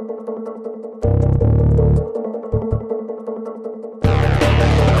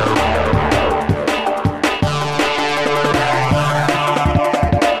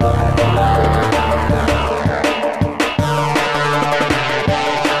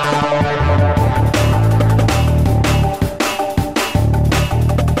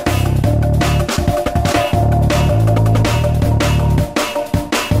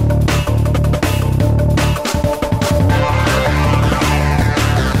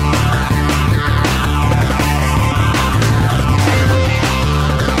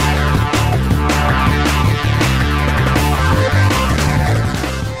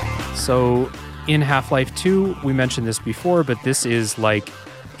 So in Half-Life 2, we mentioned this before, but this is like,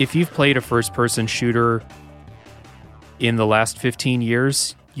 if you've played a first-person shooter in the last 15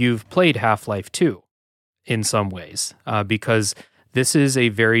 years, you've played Half-Life 2 in some ways, because this is a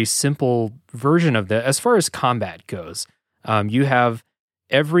very simple version of that. As far as combat goes, you have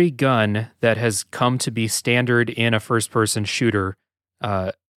every gun that has come to be standard in a first-person shooter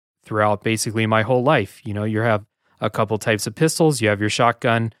throughout basically my whole life. You have a couple types of pistols, you have your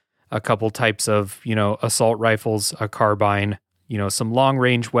shotgun, a couple types of, assault rifles, a carbine, some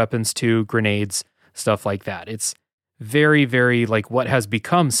long-range weapons too, grenades, stuff like that. It's very, very like what has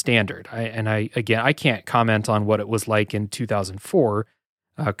become standard. I can't comment on what it was like in 2004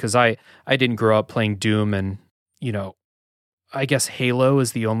 because I didn't grow up playing Doom, and, I guess Halo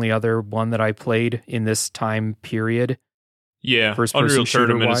is the only other one that I played in this time period. Yeah, Unreal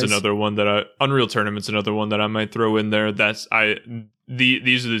Tournament's another one that I might throw in there.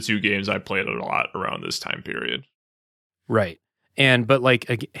 These are the two games I played a lot around this time period. Right. But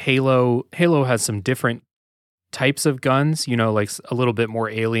like Halo has some different types of guns, like a little bit more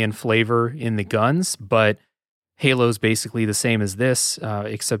alien flavor in the guns, but Halo's basically the same as this,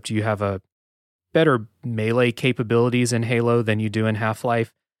 except you have a better melee capabilities in Halo than you do in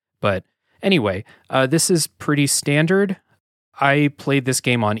Half-Life. But anyway, this is pretty standard. I played this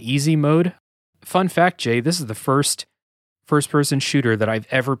game on easy mode. Fun fact, Jay, this is the first-person shooter that I've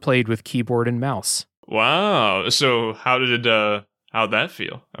ever played with keyboard and mouse. Wow. So how'd that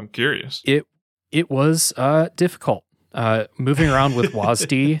feel? I'm curious. It was difficult. Moving around with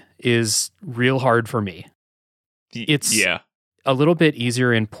WASD is real hard for me. a little bit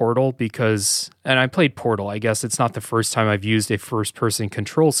easier in Portal because, and I played Portal, I guess it's not the first time I've used a first-person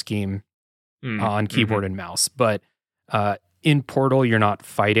control scheme on keyboard and mouse, but in Portal, you're not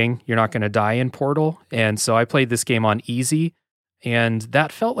fighting. You're not going to die in Portal. And so I played this game on easy, and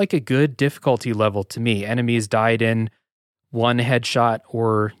that felt like a good difficulty level to me. Enemies died in one headshot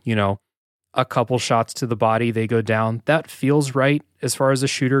or, a couple shots to the body, they go down. That feels right as far as a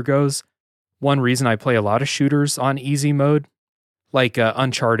shooter goes. One reason I play a lot of shooters on easy mode, like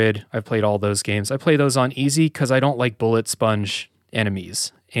Uncharted, I've played all those games. I play those on easy because I don't like bullet sponge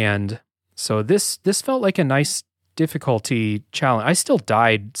enemies. And so this felt like a nice difficulty challenge. I still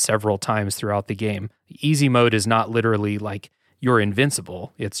died several times throughout the game. Easy mode is not literally like you're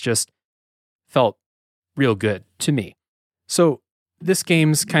invincible. It's just felt real good to me. So this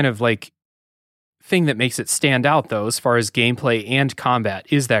game's kind of like thing that makes it stand out, though, as far as gameplay and combat,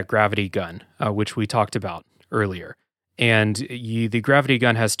 is that gravity gun, which we talked about earlier. And the gravity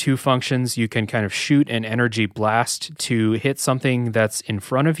gun has two functions. You can kind of shoot an energy blast to hit something that's in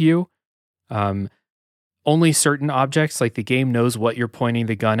front of you. Only certain objects, like the game knows what you're pointing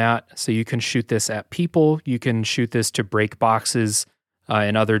the gun at. So you can shoot this at people. You can shoot this to break boxes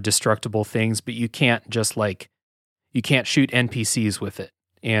and other destructible things, but you can't just you can't shoot NPCs with it.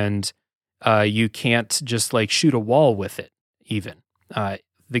 And you can't just shoot a wall with it even.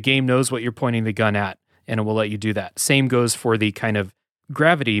 The game knows what you're pointing the gun at, and it will let you do that. Same goes for the kind of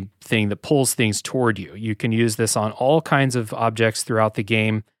gravity thing that pulls things toward you. You can use this on all kinds of objects throughout the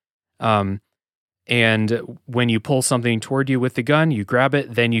game. And when you pull something toward you with the gun, you grab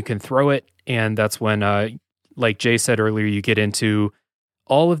it, then you can throw it. And that's when, like Jay said earlier, you get into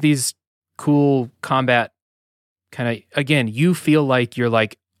all of these cool combat kind of, again, you feel like you're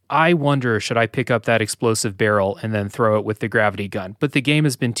like, I wonder, should I pick up that explosive barrel and then throw it with the gravity gun? But the game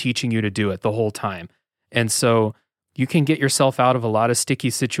has been teaching you to do it the whole time. And so you can get yourself out of a lot of sticky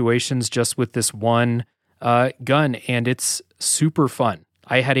situations just with this one gun, and it's super fun.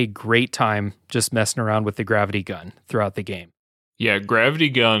 I had a great time just messing around with the gravity gun throughout the game. Yeah, gravity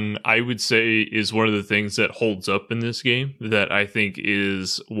gun, I would say, is one of the things that holds up in this game that I think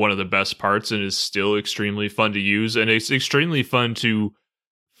is one of the best parts and is still extremely fun to use. And it's extremely fun to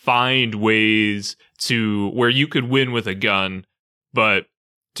find ways to where you could win with a gun, but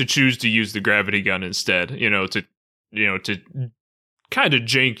to choose to use the gravity gun instead, to kind of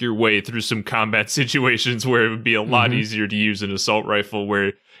jank your way through some combat situations where it would be a lot easier to use an assault rifle,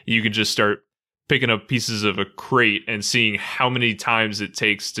 where you could just start picking up pieces of a crate and seeing how many times it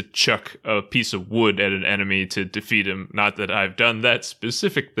takes to chuck a piece of wood at an enemy to defeat him. Not that I've done that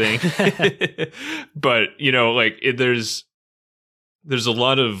specific thing, but there's a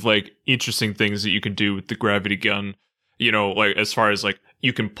lot of interesting things that you can do with the gravity gun, as far as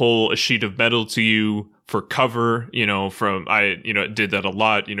you can pull a sheet of metal to you for cover, I did that a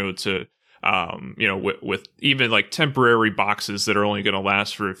lot, to, with even temporary boxes that are only going to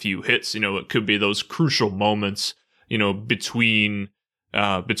last for a few hits, it could be those crucial moments, between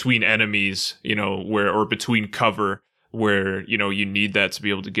enemies, or between cover where, you need that to be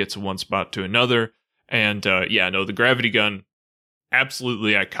able to get to one spot to another. And, the gravity gun,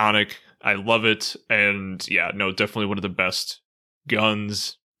 absolutely iconic. I love it. And definitely one of the best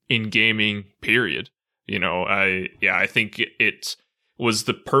guns in gaming, period. I think it was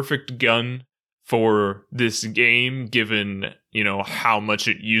the perfect gun for this game, given, how much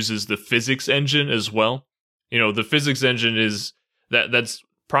it uses the physics engine as well. The physics engine is that's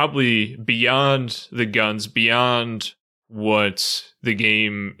probably beyond the guns, beyond what the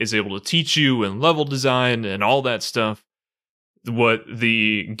game is able to teach you and level design and all that stuff. What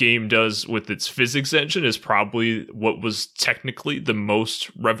the game does with its physics engine is probably what was technically the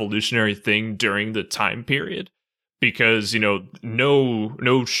most revolutionary thing during the time period, because,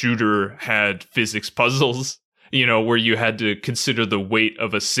 no shooter had physics puzzles, where you had to consider the weight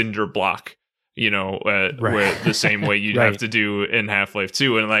of a cinder block, where the same way you'd have to do in Half-Life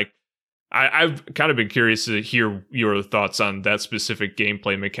 2. And I've kind of been curious to hear your thoughts on that specific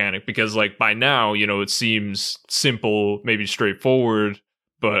gameplay mechanic, because by now, it seems simple, maybe straightforward,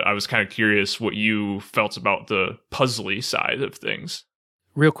 but I was kind of curious what you felt about the puzzly side of things.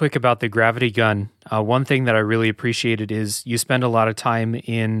 Real quick about the gravity gun. One thing that I really appreciated is you spend a lot of time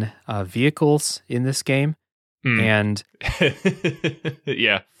in vehicles in this game. And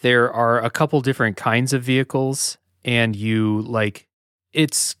there are a couple different kinds of vehicles, and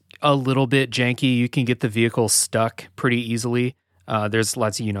it's a little bit janky. You can get the vehicle stuck pretty easily. There's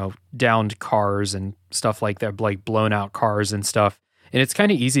lots of, downed cars and stuff like that, blown out cars and stuff. And it's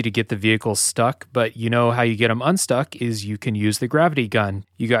kind of easy to get the vehicle stuck, but how you get them unstuck is you can use the gravity gun.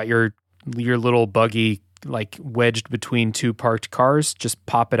 You got your little buggy like wedged between two parked cars, just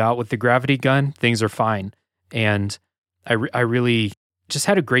pop it out with the gravity gun, things are fine. And I really just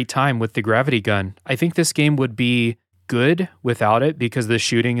had a great time with the gravity gun. I think this game would be good without it because the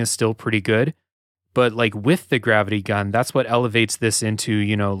shooting is still pretty good. But like with the gravity gun, that's what elevates this into,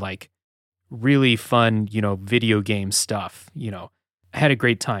 like really fun, video game stuff. I had a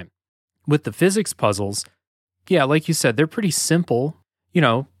great time. With the physics puzzles, yeah, like you said, they're pretty simple.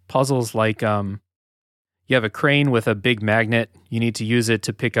 Puzzles like you have a crane with a big magnet. You need to use it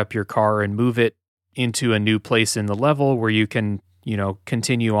to pick up your car and move it into a new place in the level where you can,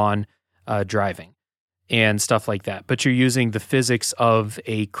 continue on driving and stuff like that. But you're using the physics of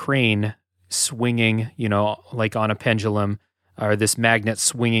a crane swinging, like on a pendulum, or this magnet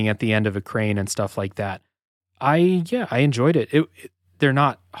swinging at the end of a crane and stuff like that. I enjoyed it. They're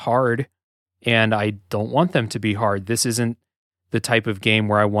not hard, and I don't want them to be hard. This isn't the type of game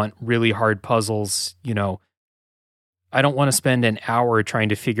where I want really hard puzzles. I don't want to spend an hour trying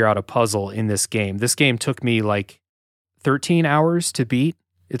to figure out a puzzle in this game. This game took me like 13 hours to beat.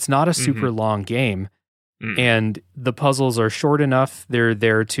 It's not a super long game. And the puzzles are short enough. They're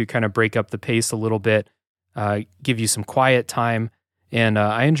there to kind of break up the pace a little bit, give you some quiet time, and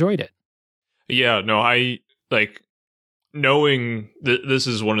I enjoyed it. Yeah, no, I like knowing that this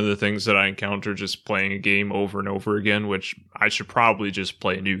is one of the things that I encounter just playing a game over and over again, which I should probably just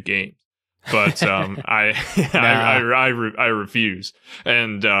play a new game. But I refuse.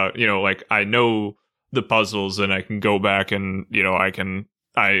 And like I know the puzzles and I can go back and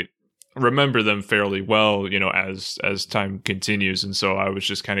I remember them fairly well, as time continues. And so I was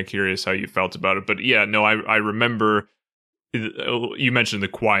just kind of curious how you felt about it. But yeah, no, I remember you mentioned the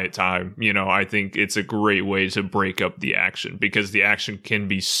quiet time. I think it's a great way to break up the action because the action can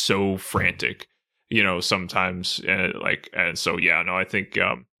be so frantic, sometimes. And so, yeah, no, I think,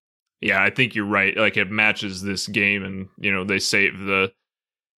 I think you're right. Like it matches this game and, they save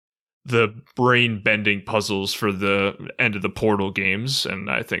the brain bending puzzles for the end of the Portal games.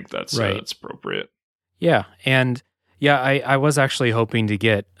 And I think that's appropriate. Yeah. And yeah, I was actually hoping to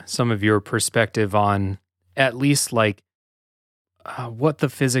get some of your perspective on at least like what the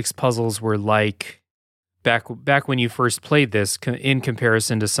physics puzzles were like back when you first played this in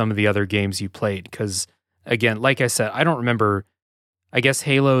comparison to some of the other games you played. Because again, like I said, I don't remember, I guess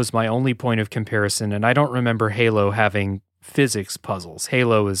Halo is my only point of comparison. And I don't remember Halo having physics puzzles.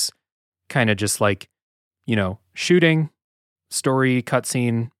 Halo is kind of just like, shooting, story,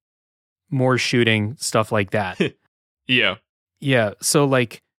 cutscene, more shooting, stuff like that. Yeah. Yeah. So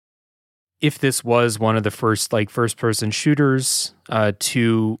like, if this was one of the first like first person shooters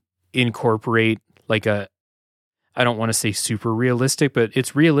to incorporate like I don't want to say super realistic, but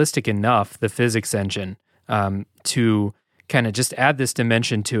it's realistic enough, the physics engine, to kind of just add this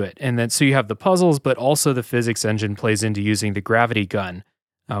dimension to it. And then so you have the puzzles, but also the physics engine plays into using the gravity gun,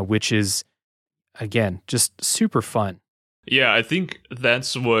 which is, again, just super fun. Yeah, I think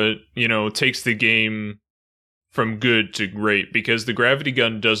that's what, takes the game from good to great, because the gravity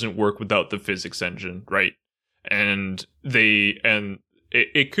gun doesn't work without the physics engine, right? And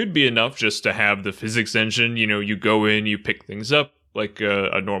it could be enough just to have the physics engine, you go in, you pick things up like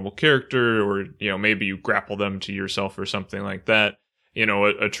a normal character, or, maybe you grapple them to yourself or something like that,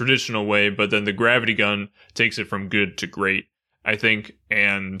 a traditional way, but then the gravity gun takes it from good to great, I think.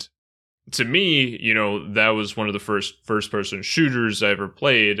 And to me, that was one of the first person shooters I ever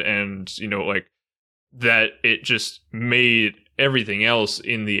played, and, like, that it just made everything else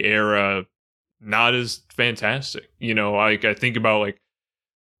in the era not as fantastic. Like I think about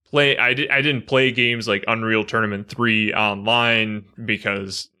like I didn't play games like Unreal Tournament 3 online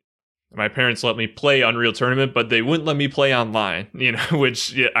because my parents let me play Unreal Tournament, but they wouldn't let me play online,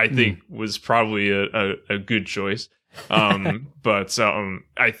 which I think was probably a good choice. But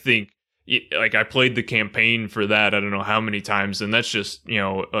I think like I played the campaign for that I don't know how many times, and that's just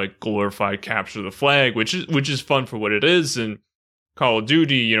like glorified capture the flag, which is fun for what it is. And Call of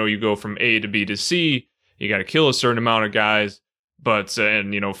Duty, you go from A to B to C, you got to kill a certain amount of guys, but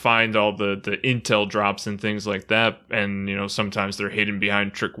and find all the intel drops and things like that, and sometimes they're hidden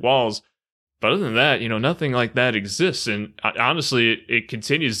behind trick walls. But other than that, nothing like that exists. And honestly, it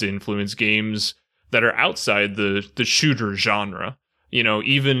continues to influence games that are outside the shooter genre.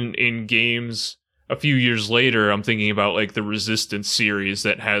 Even in games a few years later, I'm thinking about like the Resistance series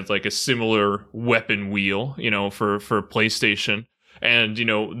that had like a similar weapon wheel, for PlayStation. And,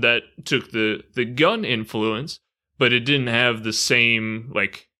 that took the gun influence, but it didn't have the same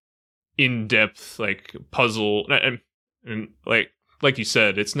like in-depth like puzzle. And like you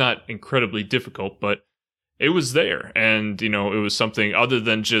said, it's not incredibly difficult, but it was there. And, it was something other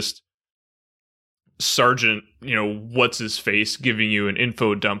than just Sergeant, what's his face giving you an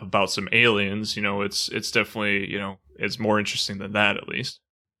info dump about some aliens, it's definitely, it's more interesting than that, at least.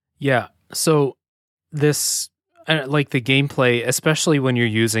 Yeah. So this, like the gameplay, especially when you're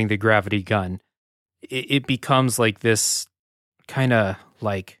using the gravity gun, it becomes like this kind of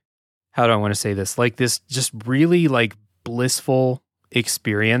like, how do I want to say this? Like this just really like blissful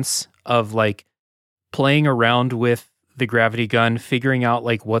experience of like playing around with the gravity gun, figuring out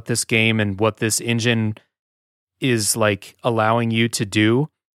like what this game and what this engine is like allowing you to do.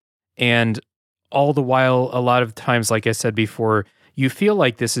 And all the while, a lot of times, like I said before, you feel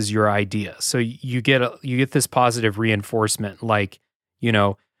like this is your idea. So you get this positive reinforcement. Like,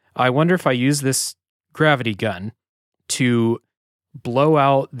 I wonder if I use this gravity gun to blow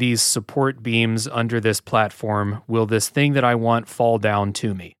out these support beams under this platform, will this thing that I want fall down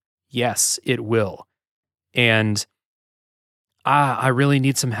to me? Yes, it will. And I really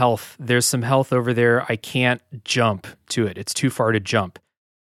need some health. There's some health over there. I can't jump to it. It's too far to jump.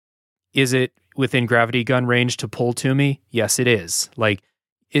 Is it within gravity gun range to pull to me? Yes, it is. Like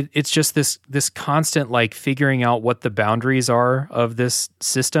it's just this constant like figuring out what the boundaries are of this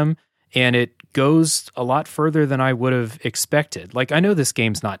system, and it goes a lot further than I would have expected. Like I know this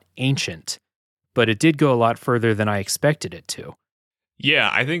game's not ancient, but it did go a lot further than I expected it to.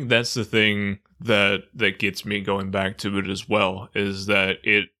 Yeah, I think that's the thing that gets me going back to it as well, is that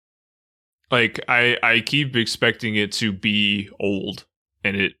it, like, I keep expecting it to be old,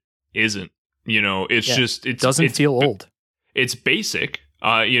 and it isn't. It's just it doesn't feel old. It's basic.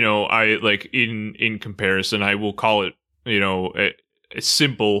 I like in comparison, I will call it it's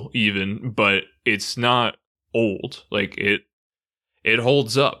simple even, but it's not old. Like it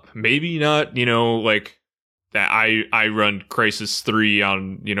holds up. Maybe not like that. I run Crysis 3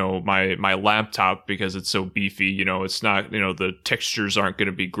 on my laptop because it's so beefy. It's not the textures aren't going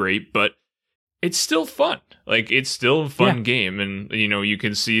to be great, but it's still fun. Like it's still a fun game, and you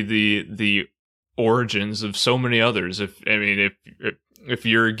can see the origins of so many others. If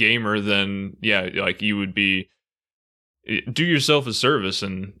you're a gamer, then like you would be, do yourself a service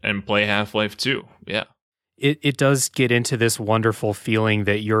and play Half-Life 2. Yeah. It does get into this wonderful feeling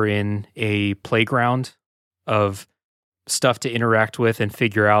that you're in a playground of stuff to interact with and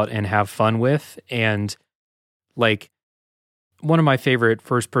figure out and have fun with. And like one of my favorite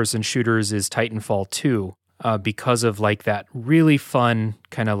first-person shooters is Titanfall 2, because of like that really fun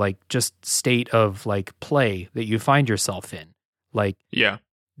kind of like just state of like play that you find yourself in. Like,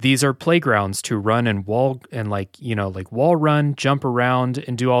 these are playgrounds to run and wall and like wall run, jump around,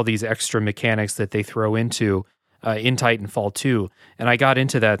 and do all these extra mechanics that they throw into in Titanfall 2. And I got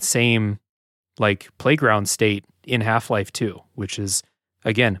into that same like playground state in Half-Life 2, which is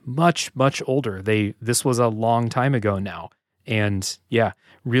again much, much older. This was a long time ago now. And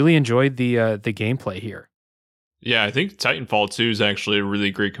really enjoyed the gameplay here. Yeah, I think Titanfall 2 is actually a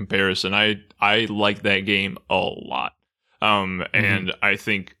really great comparison. I like that game a lot. And I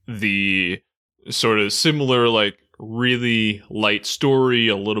think the sort of similar, like really light story,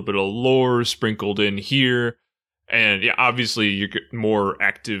 a little bit of lore sprinkled in here. And obviously you get more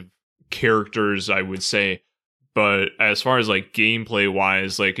active characters, I would say. But as far as like gameplay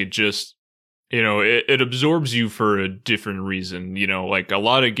wise, like it just, it absorbs you for a different reason. Like a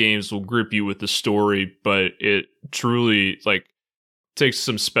lot of games will grip you with the story, but it truly like takes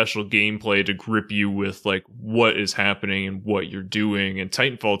some special gameplay to grip you with like what is happening and what you're doing. And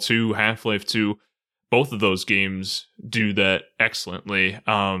Titanfall 2, Half-Life 2, both of those games do that excellently.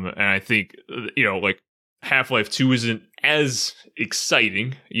 And I think like Half-Life 2 isn't as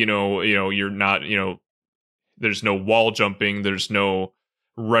exciting. You're not, there's no wall jumping, there's no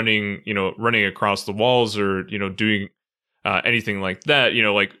running across the walls or doing anything like that.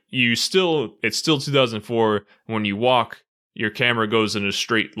 Like it's still 2004. When you walk, your camera goes in a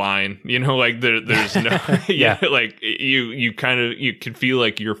straight line, like there's no, like you can feel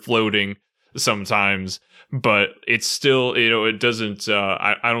like you're floating sometimes, but it's still, it doesn't,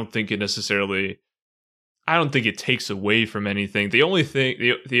 I don't think it takes away from anything. The only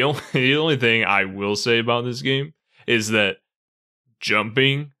thing I will say about this game is that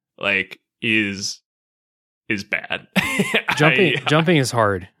jumping like is bad. Jumping is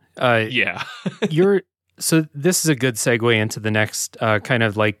hard. So this is a good segue into the next kind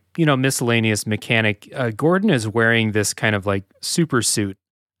of like, miscellaneous mechanic. Gordon is wearing this kind of like super suit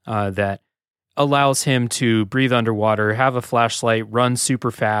that allows him to breathe underwater, have a flashlight, run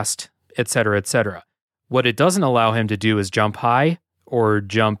super fast, etc., etc. What it doesn't allow him to do is jump high or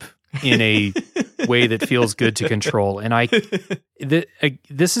jump in a way that feels good to control. And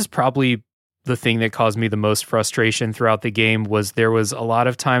this is probably the thing that caused me the most frustration throughout the game. Was there was a lot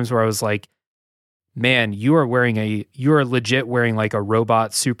of times where I was like, man, you are legit wearing like a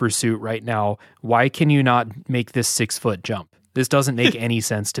robot super suit right now. Why can you not make this 6-foot jump? This doesn't make any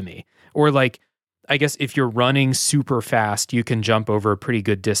sense to me. Or like, I guess if you're running super fast, you can jump over a pretty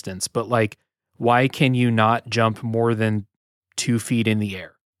good distance, but like, why can you not jump more than 2 feet in the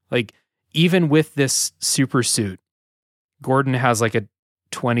air? Like, even with this super suit, Gordon has like a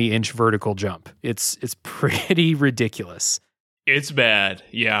 20-inch vertical jump. It's pretty ridiculous. It's bad.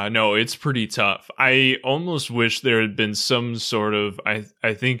 Yeah, no, it's pretty tough. I almost wish there had been some sort of,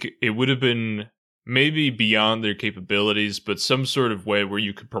 I think it would have been maybe beyond their capabilities, but some sort of way where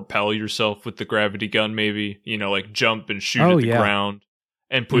you could propel yourself with the gravity gun, maybe, like jump and shoot at the ground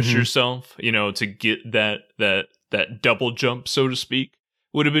and push yourself, to get that double jump, so to speak,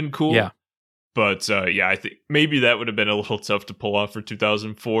 would have been cool. Yeah. But I think maybe that would have been a little tough to pull off for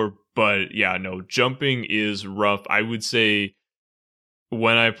 2004. But yeah, no, jumping is rough. I would say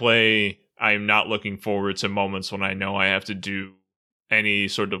when I play, I'm not looking forward to moments when I know I have to do any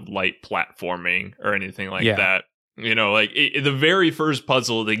sort of light platforming or anything like that. Like the very first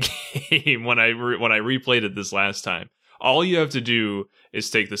puzzle of the game, when I replayed it this last time, all you have to do is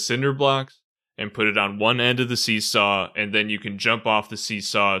take the cinder blocks and put it on one end of the seesaw, and then you can jump off the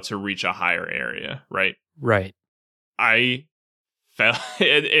seesaw to reach a higher area, right? Right. I fell,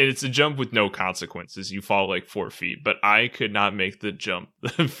 and it's a jump with no consequences. You fall like 4 feet, but I could not make the jump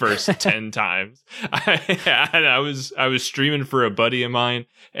the first 10 times. I was streaming for a buddy of mine,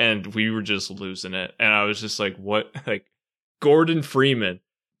 and we were just losing it. And I was just like, what? Like, Gordon Freeman,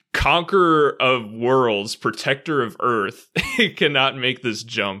 conqueror of worlds, protector of Earth, cannot make this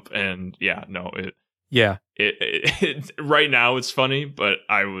jump. And it right now it's funny, but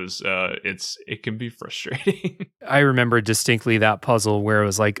it can be frustrating. I remember distinctly that puzzle where it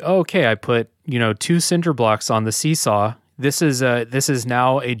was like, okay, I put 2 cinder blocks on the seesaw. This is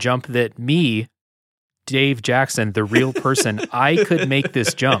now a jump that me, Dave Jackson, the real person, I could make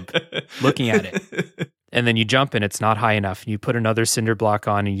this jump looking at it. And then you jump and it's not high enough. And you put another cinder block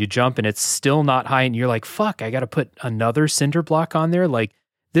on and you jump and it's still not high. And you're like, fuck, I got to put another cinder block on there. Like,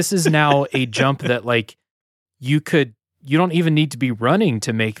 this is now a jump that like you don't even need to be running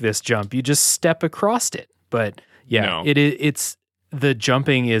to make this jump. You just step across it. But yeah, it's the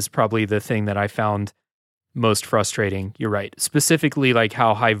jumping is probably the thing that I found most frustrating. You're right. Specifically like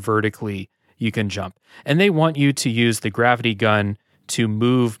how high vertically you can jump. And they want you to use the gravity gun to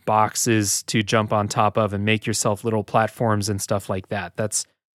move boxes to jump on top of and make yourself little platforms and stuff like that. That's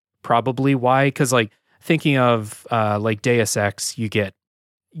probably why, because like thinking of like Deus Ex,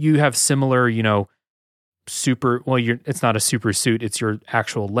 you have similar, it's not a super suit, it's your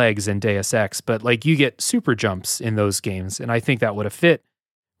actual legs in Deus Ex, but like you get super jumps in those games. And I think that would have fit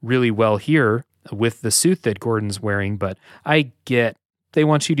really well here with the suit that Gordon's wearing. But I get they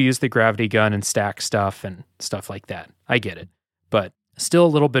want you to use the gravity gun and stack stuff and stuff like that. I get it. But still a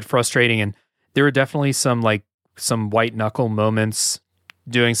little bit frustrating. And there were definitely some white knuckle moments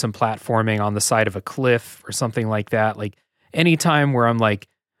doing some platforming on the side of a cliff or something like that. Like any time where I'm like,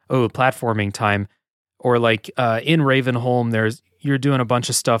 oh, platforming time. Or like in Ravenholm, you're doing a bunch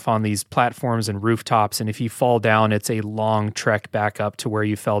of stuff on these platforms and rooftops. And if you fall down, it's a long trek back up to where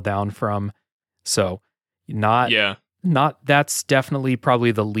you fell down from. So that's definitely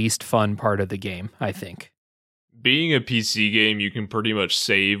probably the least fun part of the game, I think. Being a PC game, you can pretty much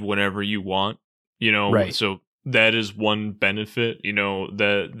save whenever you want, right. So that is one benefit,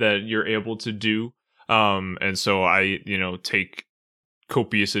 that you're able to do. And so I, take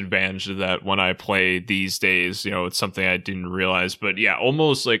copious advantage of that when I play these days. It's something I didn't realize, but yeah,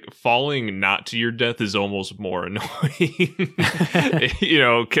 almost like falling not to your death is almost more annoying,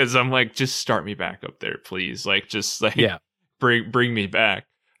 because I'm like, just start me back up there, please. Like, just like, bring me back.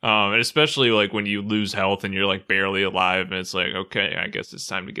 And especially like when you lose health and you're like barely alive and it's like, okay, I guess it's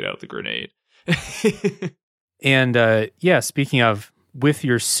time to get out the grenade. And speaking of with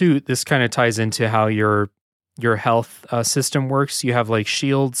your suit, this kind of ties into how your health system works. You have like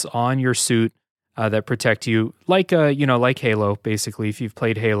shields on your suit that protect you, like Halo. Basically, if you've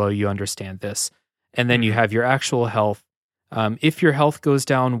played Halo, you understand this. And then you have your actual health. If your health goes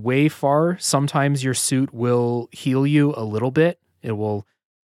down way far, sometimes your suit will heal you a little bit. It will.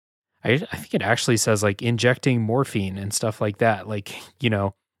 I think it actually says like injecting morphine and stuff like that. Like,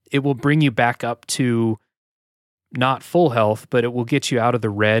 it will bring you back up to not full health, but it will get you out of the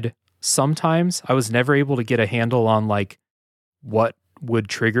red. Sometimes I was never able to get a handle on like what would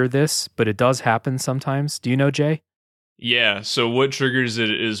trigger this, but it does happen sometimes. Do you know, Jay? Yeah. So what triggers it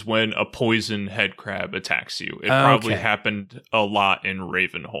is when a poison head crab attacks you. It probably happened a lot in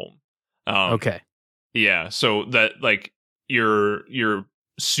Ravenholm. Okay. Yeah. So that like your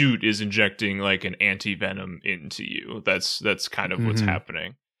suit is injecting like an anti-venom into you. That's kind of what's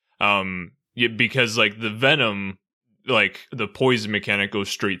happening. Yeah, because like the venom, like the poison mechanic goes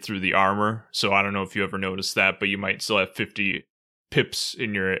straight through the armor. So I don't know if you ever noticed that, but you might still have 50 pips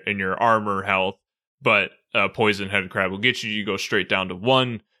in your armor health, but poison head crab will get you. You go straight down to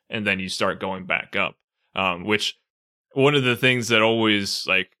 1, and then you start going back up. Which one of the things that always,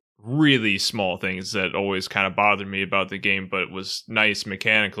 like, really small things that always kind of bothered me about the game, but was nice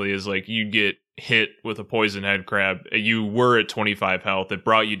mechanically, is like you get hit with a poison head crab. You were at 25 health. It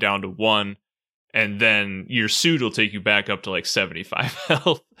brought you down to 1. And then your suit will take you back up to like 75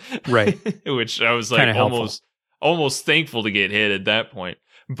 health. Right. Which I was like almost thankful to get hit at that point.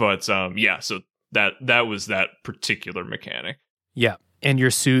 But yeah, so that was that particular mechanic. Yeah. And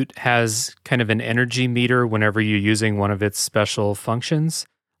your suit has kind of an energy meter whenever you're using one of its special functions,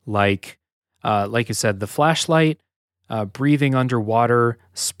 like you said, the flashlight, breathing underwater,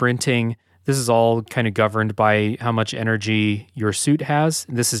 sprinting. This is all kind of governed by how much energy your suit has.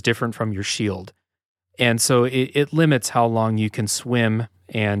 This is different from your shield. And so it limits how long you can swim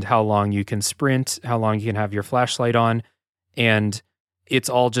and how long you can sprint, how long you can have your flashlight on. And it's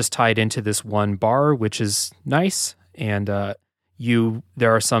all just tied into this one bar, which is nice. And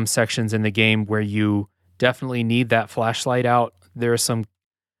there are some sections in the game where you definitely need that flashlight out. There are some,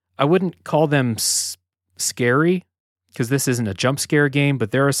 I wouldn't call them scary, because this isn't a jump scare game,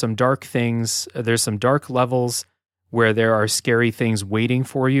 but there are some dark things. There's some dark levels where there are scary things waiting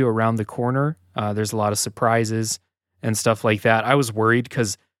for you around the corner. There's a lot of surprises and stuff like that. I was worried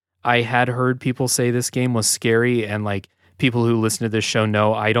because I had heard people say this game was scary, and like people who listen to this show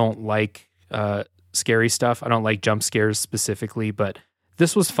know I don't like scary stuff. I don't like jump scares specifically, but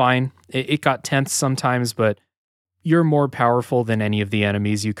this was fine. It got tense sometimes, but you're more powerful than any of the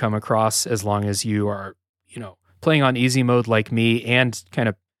enemies you come across as long as you are, playing on easy mode like me and kind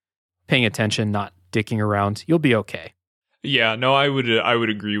of paying attention, not dicking around. You'll be okay. Yeah, no, I would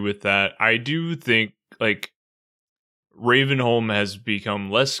agree with that. I do think like Ravenholm has become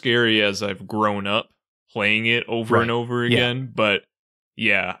less scary as I've grown up playing it over and over again. Yeah. But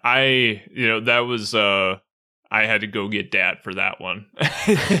yeah, that was I had to go get Dad for that one.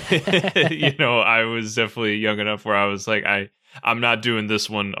 I was definitely young enough where I was like, I'm not doing this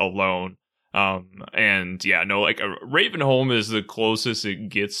one alone. And yeah, no, like Ravenholm is the closest it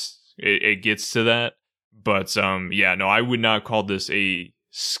gets to that. But yeah, no, I would not call this a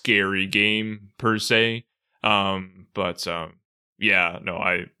scary game per se. But yeah, no,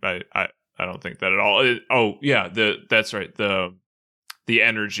 I don't think that at all. That's right. The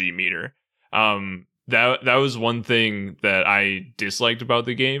energy meter. That was one thing that I disliked about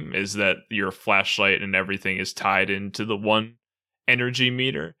the game, is that your flashlight and everything is tied into the one energy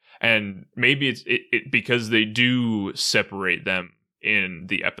meter. And maybe it's because they do separate them in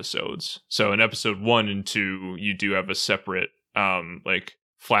the episodes. So in episode 1 and 2, you do have a separate like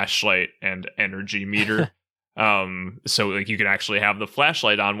flashlight and energy meter. So like you can actually have the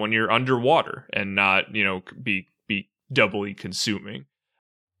flashlight on when you're underwater and not, be doubly consuming.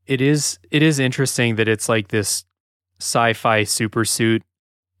 It is interesting that it's like this sci-fi super suit,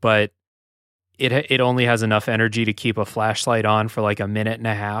 but it only has enough energy to keep a flashlight on for like a minute and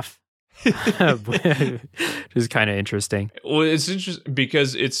a half. Which is kind of interesting. Well, it's interesting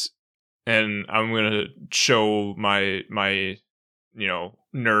because and I'm going to show my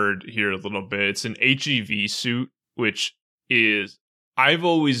nerd here a little bit. It's an HEV suit, which is, I've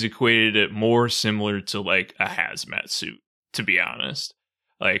always equated it more similar to like a hazmat suit, to be honest.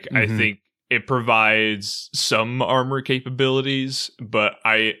 Like, I think it provides some armor capabilities, but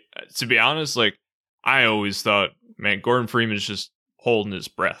to be honest, like, I always thought, man, Gordon Freeman's just holding his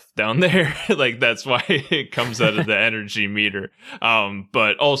breath down there. Like, that's why it comes out of the energy meter.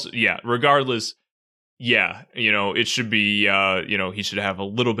 But also, yeah, regardless, yeah, it should be, he should have a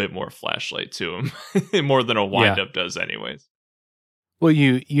little bit more flashlight to him, more than a wind-up does anyways. Well,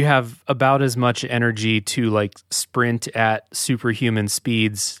 you have about as much energy to like sprint at superhuman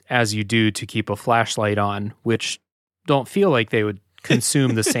speeds as you do to keep a flashlight on, which don't feel like they would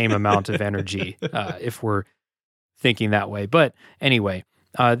consume the same amount of energy if we're thinking that way. But anyway,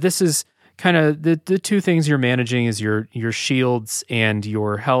 this is kind of the two things you're managing is your shields and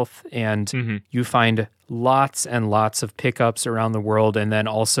your health, and you find lots and lots of pickups around the world, and then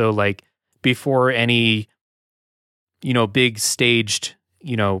also like before any big staged,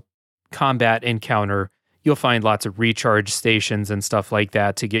 combat encounter, you'll find lots of recharge stations and stuff like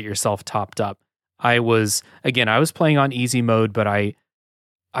that to get yourself topped up. I was playing on easy mode, but I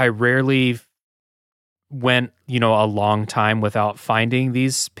rarely went, a long time without finding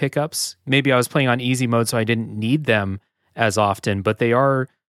these pickups. Maybe I was playing on easy mode, so I didn't need them as often, but they are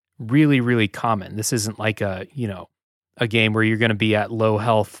really, really common. This isn't like a game where you're going to be at low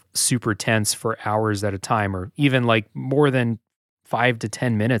health, super tense for hours at a time, or even like more than 5 to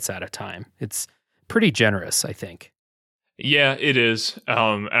 10 minutes at a time. It's pretty generous, I think. Yeah, it is.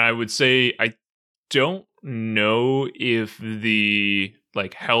 And I would say I don't know if the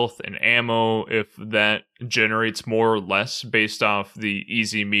like health and ammo, if that generates more or less based off the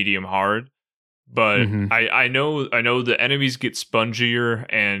easy, medium, hard. But I know the enemies get spongier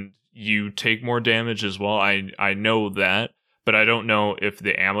and you take more damage as well. I know that, but I don't know if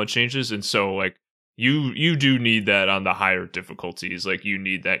the ammo changes. And so like you do need that on the higher difficulties. Like you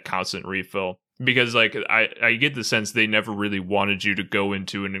need that constant refill. Because like I get the sense they never really wanted you to go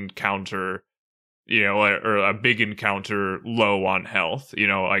into an encounter, or a big encounter low on health,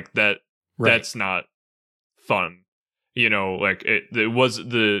 like that. Right. That's not fun, like it was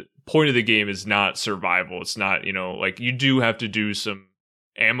the point of the game is not survival. It's not, like you do have to do some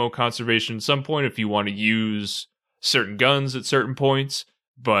ammo conservation at some point if you want to use certain guns at certain points.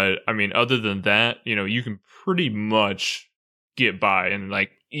 But I mean, other than that, you can pretty much get by, and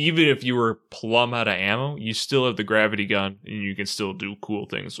like even if you were plumb out of ammo, you still have the gravity gun and you can still do cool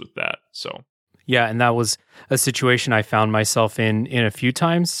things with that. So yeah, and that was a situation I found myself in a few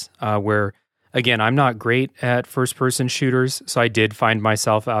times where, again, I'm not great at first-person shooters, so I did find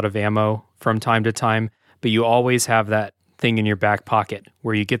myself out of ammo from time to time, but you always have that thing in your back pocket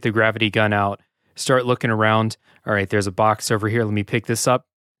where you get the gravity gun out, start looking around, all right, there's a box over here, let me pick this up,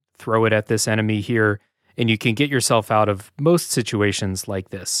 throw it at this enemy here, and you can get yourself out of most situations like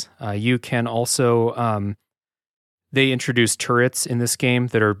this. You can also, they introduced turrets in this game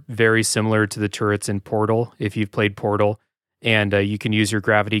that are very similar to the turrets in Portal, if you've played Portal, and you can use your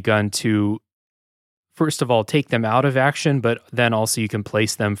gravity gun to, first of all, take them out of action, but then also you can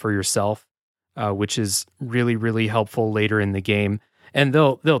place them for yourself, which is really, really helpful later in the game. And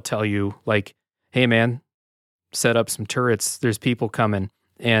they'll tell you, like, hey, man, set up some turrets, there's people coming,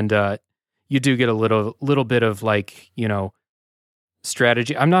 and you do get a little bit of like,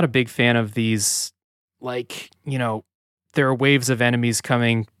 strategy. I'm not a big fan of these, like, there are waves of enemies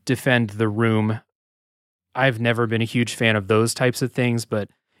coming, defend the room. I've never been a huge fan of those types of things, but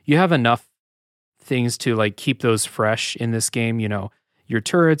you have enough things to like keep those fresh in this game, your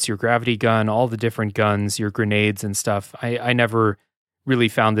turrets, your gravity gun, all the different guns, your grenades and stuff. I never really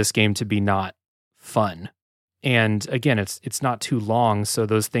found this game to be not fun. And again, it's not too long, so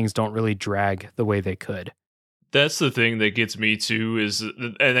those things don't really drag the way they could. That's the thing that gets me too,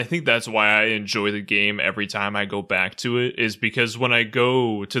 and I think that's why I enjoy the game every time I go back to it, is because when I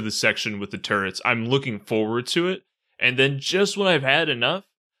go to the section with the turrets, I'm looking forward to it, and then just when I've had enough,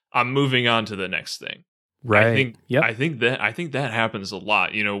 I'm moving on to the next thing. Right. I think that happens a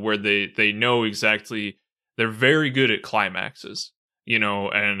lot, where they know exactly, they're very good at climaxes,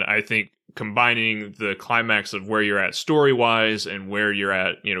 and I think combining the climax of where you're at story-wise and where you're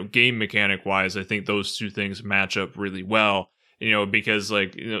at, game mechanic-wise, I think those two things match up really well, because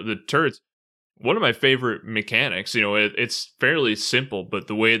like, the turrets, one of my favorite mechanics, it's fairly simple, but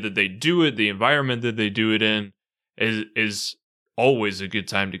the way that they do it, the environment that they do it in is always a good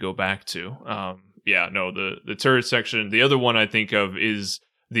time to go back to. The turret section, the other one I think of is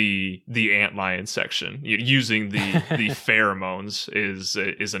the antlion section. Using the pheromones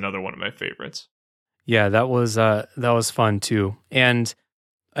is another one of my favorites. Yeah, that was fun too. And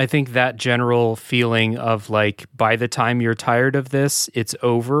I think that general feeling of like, by the time you're tired of this, it's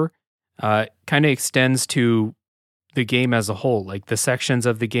over, kind of extends to the game as a whole. Like the sections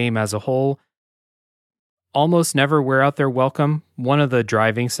of the game as a whole almost never wear out their welcome. One of the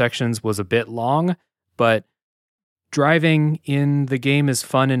driving sections was a bit long, but driving in the game is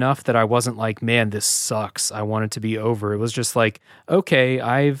fun enough that I wasn't like, man, this sucks, I want it to be over. It was just like, okay,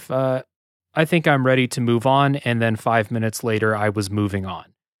 I think I'm ready to move on. And then 5 minutes later, I was moving on.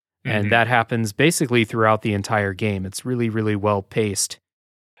 Mm-hmm. And that happens basically throughout the entire game. It's really, really well paced.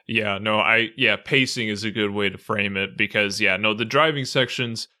 Yeah, pacing is a good way to frame it, because the driving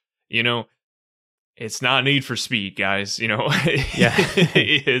sections, it's not Need for Speed, guys. Yeah,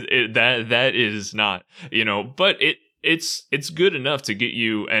 that is not. But it's good enough to get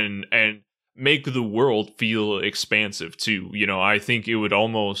you and make the world feel expansive too. I think it would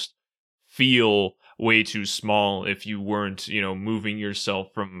almost feel way too small if you weren't, moving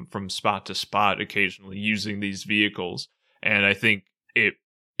yourself from spot to spot occasionally using these vehicles. And I think it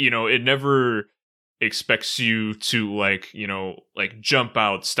never expects you to like jump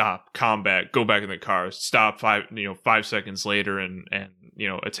out, stop, combat, go back in the car, stop 5 seconds later and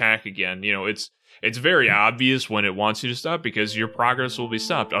attack again. It's very obvious when it wants you to stop, because your progress will be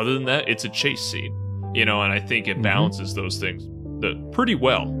stopped. Other than that, it's a chase scene. and I think it balances those things pretty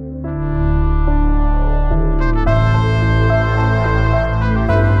well.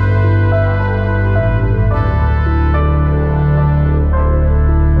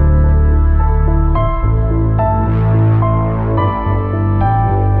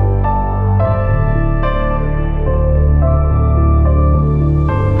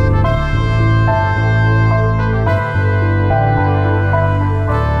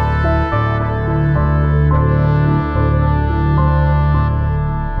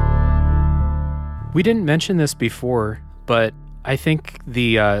 We didn't mention this before, but I think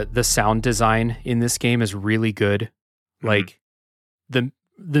the sound design in this game is really good. Like the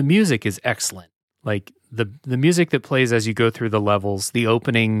music is excellent. Like the music that plays as you go through the levels, the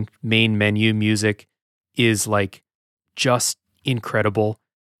opening main menu music is like just incredible.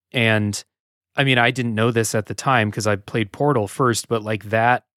 And I mean, I didn't know this at the time because I played Portal first, but like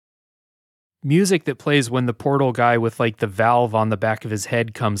that music that plays when the Portal guy with like the valve on the back of his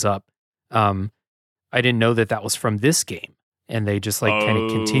head comes up, I didn't know that was from this game, and they just like kind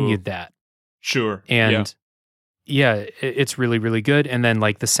of continued that. Sure. And yeah, it's really, really good. And then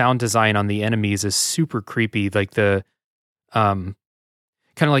like the sound design on the enemies is super creepy. Like the, kind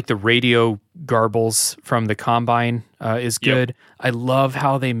of like the radio garbles from the Combine is good. Yep. I love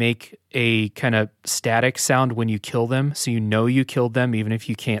how they make a kind of static sound when you kill them. So you killed them even if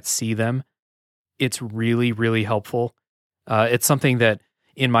you can't see them. It's really, really helpful. It's something that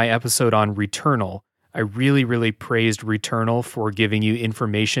in my episode on Returnal, I really, really praised Returnal for giving you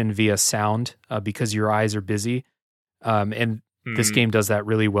information via sound because your eyes are busy. And this game does that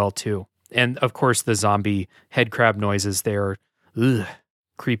really well too. And of course, the zombie head crab noises, they're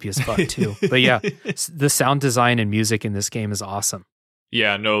creepy as fuck too. But yeah, the sound design and music in this game is awesome.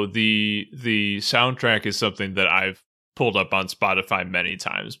 Yeah, no, the soundtrack is something that I've pulled up on Spotify many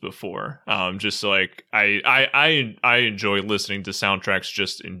times before. Just like I enjoy listening to soundtracks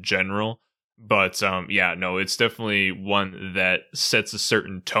just in general. But it's definitely one that sets a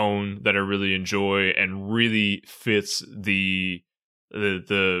certain tone that I really enjoy and really fits the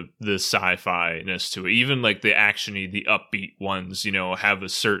sci-fi-ness to it. Even like the actiony, the upbeat ones, have a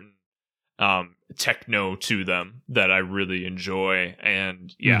certain techno to them that I really enjoy.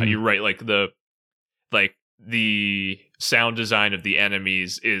 And you're right. Like the sound design of the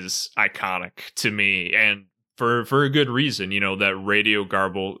enemies is iconic to me, and for a good reason. That radio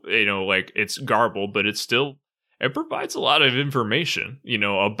garble, like it's garble, but it provides a lot of information,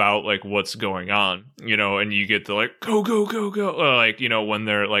 about like what's going on, and you get the like go go go go, like when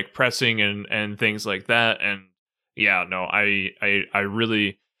they're like pressing and things like that. And I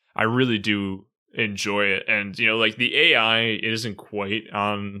really do enjoy it. And like the AI isn't quite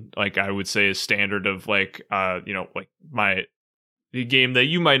on, like, I would say a standard of like like the game that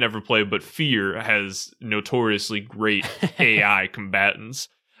you might never play, but Fear has notoriously great AI combatants.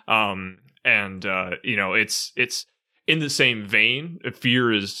 It's in the same vein.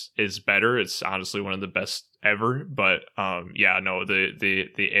 Fear is better. It's honestly one of the best ever. But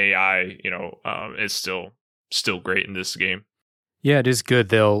the AI, is still great in this game. Yeah, it is good.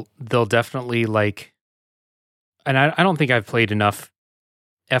 They'll definitely like, and I don't think I've played enough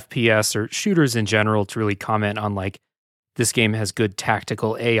FPS or shooters in general to really comment on like this game has good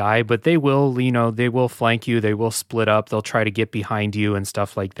tactical AI, but they will flank you, they will split up, they'll try to get behind you and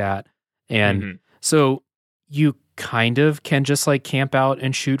stuff like that. And so you kind of can just like camp out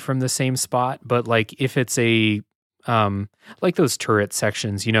and shoot from the same spot, but like if it's a like those turret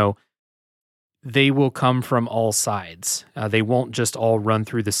sections, they will come from all sides. They won't just all run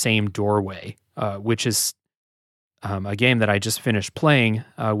through the same doorway, which is a game that I just finished playing,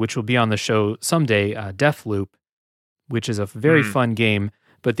 which will be on the show someday, Deathloop, which is a very fun game,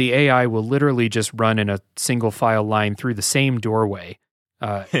 but the AI will literally just run in a single file line through the same doorway.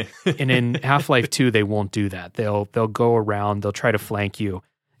 And in Half-Life 2, they won't do that. They'll go around, they'll try to flank you,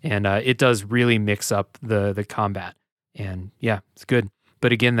 and it does really mix up the combat. And yeah, it's good.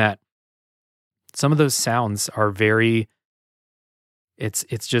 But again, some of those sounds are very,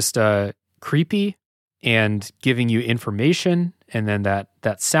 it's just creepy and giving you information, and then that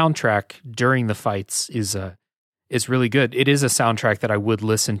soundtrack during the fights is really good. It is a soundtrack that I would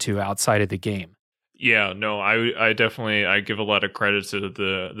listen to outside of the game. Yeah, no, I definitely give a lot of credit to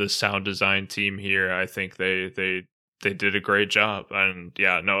the sound design team here. I think they did a great job. And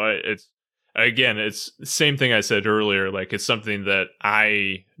it's the same thing I said earlier. Like, it's something that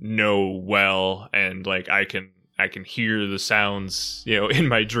I know well, and like I can hear the sounds, in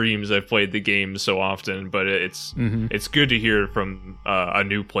my dreams. I've played the game so often, but it's good to hear from a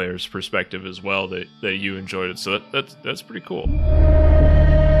new player's perspective as well that you enjoyed it. So that's pretty cool.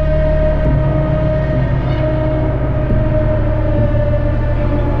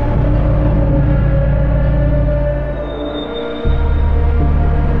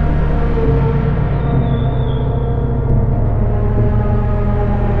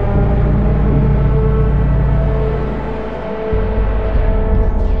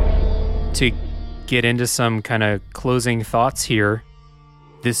 get into some kind of closing thoughts here,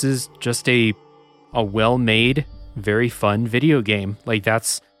 this is just a well-made, very fun video game. Like,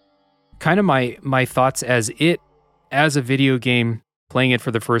 that's kind of my thoughts as a video game, playing it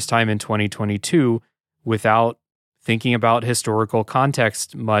for the first time in 2022 without thinking about historical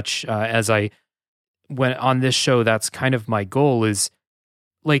context much. As I went on this show, that's kind of my goal, is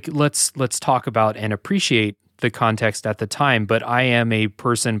like, let's talk about and appreciate the context at the time, but I am a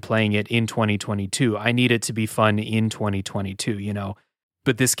person playing it in 2022. I need it to be fun in 2022, you know.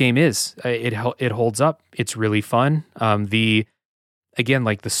 But this game it holds up. It's really fun. The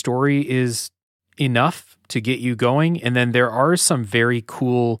story is enough to get you going, and then there are some very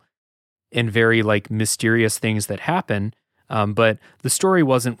cool and very like mysterious things that happen. But the story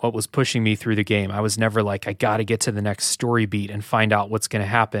wasn't what was pushing me through the game. I was never like, I got to get to the next story beat and find out what's going to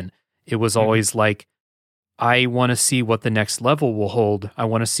happen. It was always like, I want to see what the next level will hold. I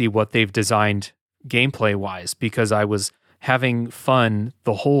want to see what they've designed gameplay wise, because I was having fun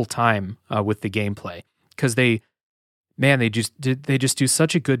the whole time with the gameplay. Because they just do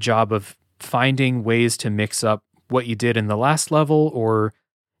such a good job of finding ways to mix up what you did in the last level, or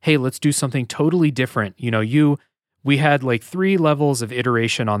hey, let's do something totally different. You know, we had like 3 levels of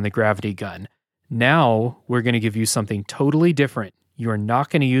iteration on the gravity gun. Now we're going to give you something totally different. You are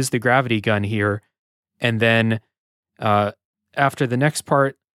not going to use the gravity gun here. And then after the next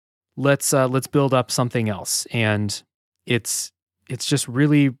part, let's build up something else. And it's just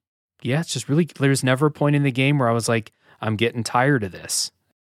really, there's never a point in the game where I was like, I'm getting tired of this.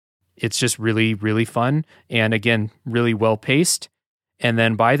 It's just really, really fun. And again, really well paced. And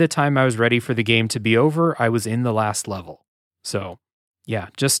then by the time I was ready for the game to be over, I was in the last level. So yeah,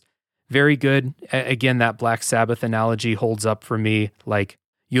 just very good. Again, that Black Sabbath analogy holds up for me. Like,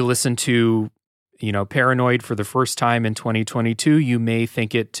 you listen to, you know, Paranoid for the first time in 2022, you may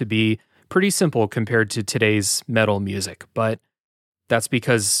think it to be pretty simple compared to today's metal music, but that's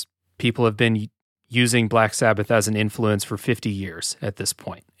because people have been using Black Sabbath as an influence for 50 years at this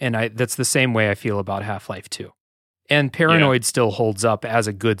point. And that's the same way I feel about Half-Life 2. And Paranoid still holds up as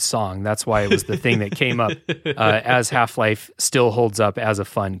a good song. That's why it was the thing that came up, as Half-Life still holds up as a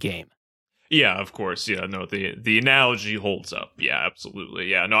fun game. Yeah, of course. Yeah, no, the analogy holds up. Yeah, absolutely.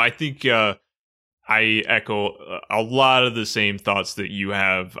 Yeah, no, I think I echo a lot of the same thoughts that you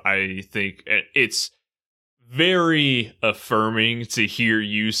have. I think it's very affirming to hear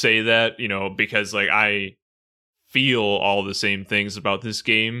you say that, you know, because like I feel all the same things about this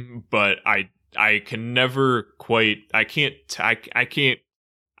game, but I can never quite, I can't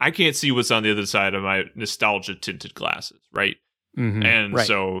see what's on the other side of my nostalgia tinted glasses, right? Mm-hmm, and right.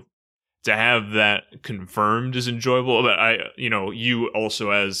 So to have that confirmed is enjoyable, but you also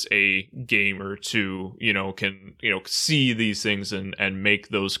as a gamer too, can, see these things and make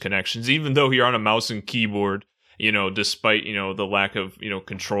those connections, even though you're on a mouse and keyboard, despite, the lack of,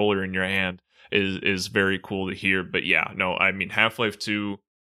 controller in your hand is very cool to hear. But yeah, no, I mean, Half-Life 2,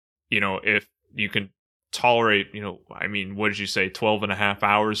 if you can tolerate, what did you say? 12 and a half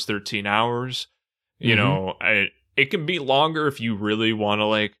hours, 13 hours, it can be longer if you really want to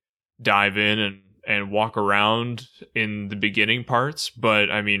like dive in and walk around in the beginning parts.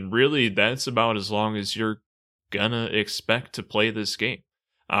 But I mean, really, that's about as long as you're gonna expect to play this game.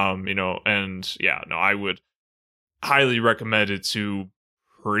 And yeah, no, I would highly recommend it to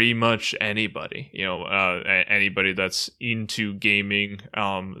pretty much anybody, anybody that's into gaming,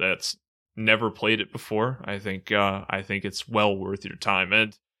 that's never played it before. I think it's well worth your time,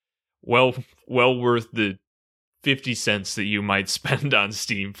 and well worth the 50 cents that you might spend on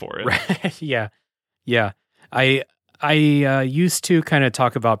Steam for it. Right. Yeah. I used to kind of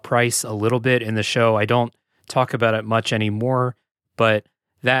talk about price a little bit in the show. I don't talk about it much anymore, but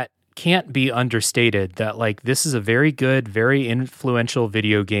that can't be understated, that like this is a very good, very influential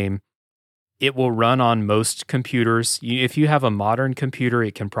video game. It will run on most computers. If you have a modern computer,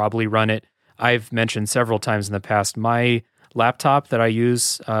 it can probably run it. I've mentioned several times in the past, my laptop that I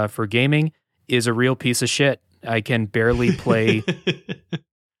use for gaming is a real piece of shit. I can barely play.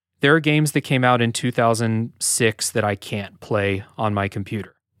 There are games that came out in 2006 that I can't play on my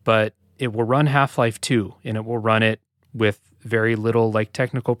computer, but it will run Half-Life 2, and it will run it with very little like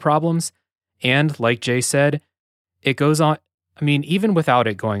technical problems. And like Jay said, it goes on. I mean, even without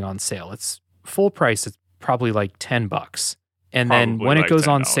it going on sale, it's full price. It's probably like $10. And then when it goes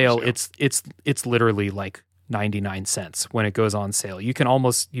on sale, yeah. it's literally like 99 cents when it goes on sale. You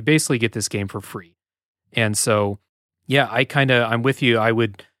basically get this game for free. And so, yeah, I'm with you. I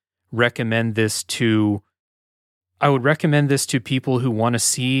would recommend this to people who want to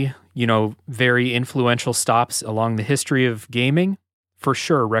see, very influential stops along the history of gaming for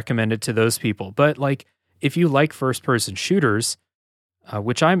sure recommend it to those people. But like, if you like first-person shooters,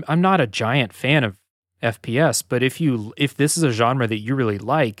 which I'm not a giant fan of FPS, but if this is a genre that you really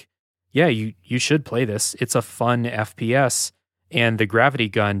like, yeah, you should play this. It's a fun FPS, and the gravity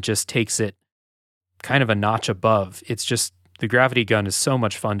gun just takes it kind of a notch above. It's just, the gravity gun is so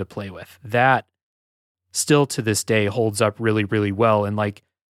much fun to play with. That still to this day holds up really, really well, and like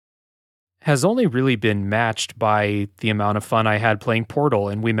has only really been matched by the amount of fun I had playing Portal,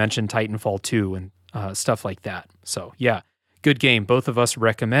 and we mentioned Titanfall 2 and stuff like that. So yeah, good game. Both of us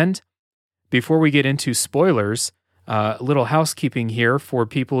recommend. Before we get into spoilers, a little housekeeping here for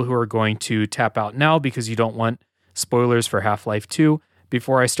people who are going to tap out now because you don't want spoilers for Half-Life 2.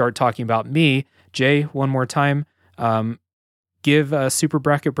 Before I start talking about me, Jay, one more time, give Super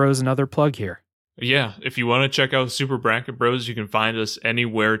Bracket Bros another plug here. Yeah, if you want to check out Super Bracket Bros, you can find us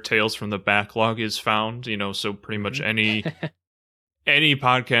anywhere Tales from the Backlog is found. So pretty much any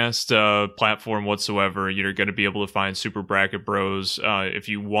podcast platform whatsoever, you're going to be able to find Super Bracket Bros. If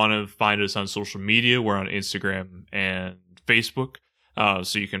you want to find us on social media, we're on Instagram and Facebook.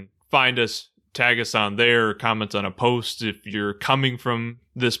 So you can find us, tag us on there, comment on a post. If you're coming from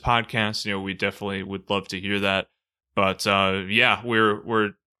this podcast, we definitely would love to hear that. But yeah,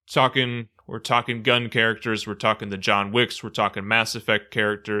 we're talking gun characters, we're talking the John Wicks, we're talking Mass Effect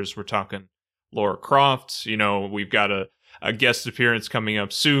characters, we're talking Lara Croft. We've got a guest appearance coming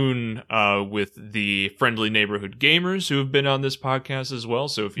up soon with the Friendly Neighborhood Gamers who have been on this podcast as well.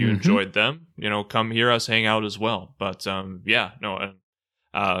 So if you enjoyed them, come hear us hang out as well. But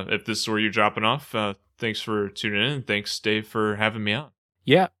if this is where you're dropping off, thanks for tuning in. Thanks, Dave, for having me on.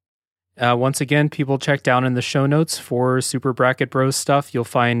 Yeah. Once again, people check down in the show notes for Super Bracket Bros stuff. You'll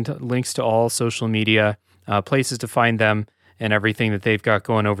find links to all social media, places to find them, and everything that they've got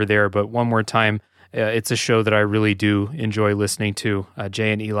going over there. But one more time, it's a show that I really do enjoy listening to.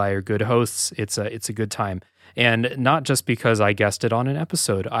 Jay and Eli are good hosts. It's a good time. And not just because I guested on an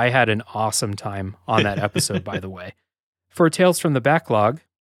episode. I had an awesome time on that episode, by the way. For Tales from the Backlog,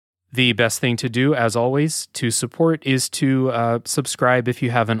 the best thing to do, as always, to support is to subscribe if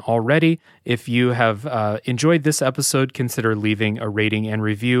you haven't already. If you have enjoyed this episode, consider leaving a rating and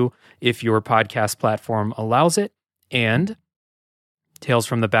review if your podcast platform allows it. And Tales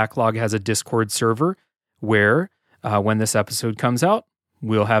from the Backlog has a Discord server where, when this episode comes out,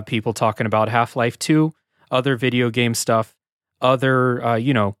 we'll have people talking about Half-Life 2, other video game stuff, other,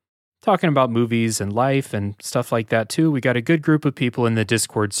 talking about movies and life and stuff like that too. We got a good group of people in the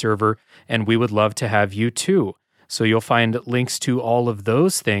Discord server, and we would love to have you too. So you'll find links to all of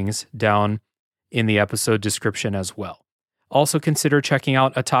those things down in the episode description as well. Also consider checking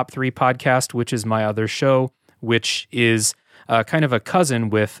out A Top 3 Podcast, which is my other show, which is kind of a cousin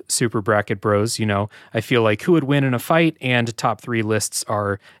with Super Bracket Bros. I feel like who would win in a fight, and top 3 lists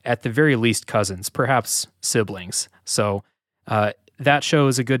are at the very least cousins, perhaps siblings. So that show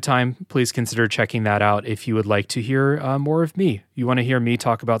is a good time. Please consider checking that out if you would like to hear more of me. You want to hear me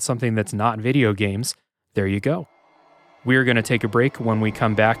talk about something that's not video games, there you go. We're going to take a break. When we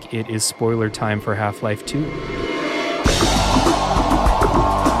come back, it is spoiler time for Half-Life 2.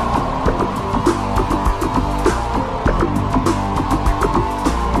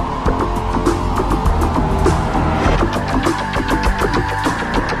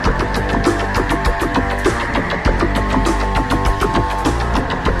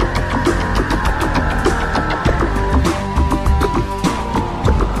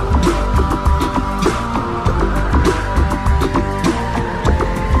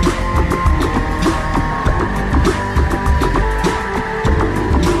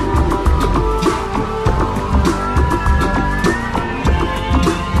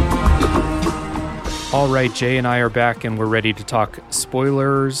 All right, Jay and I are back, and we're ready to talk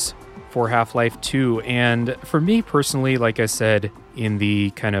spoilers for Half-Life 2. And for me personally, like I said in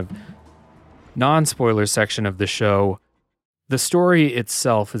the kind of non-spoiler section of the show, the story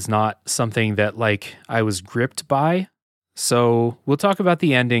itself is not something that I was gripped by. So we'll talk about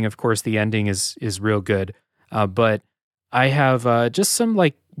the ending. Of course, the ending is real good. But I have just some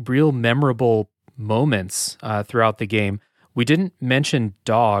real memorable moments throughout the game. We didn't mention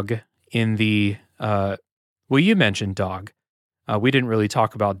Dog in the you mentioned Dog. We didn't really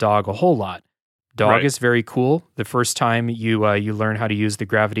talk about Dog a whole lot. Dog is very cool. The first time you learn how to use the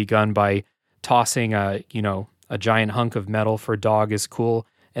gravity gun by tossing a giant hunk of metal for Dog is cool.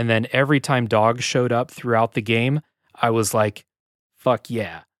 And then every time Dog showed up throughout the game, I was like, fuck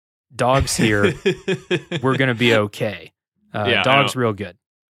yeah, Dog's here. We're going to be okay. Dog's real good.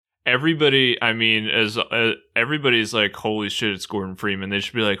 Everybody, everybody's like, holy shit, it's Gordon Freeman. They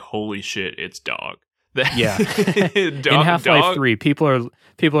should be like, holy shit, it's Dog. Yeah. In Half-Life 3, people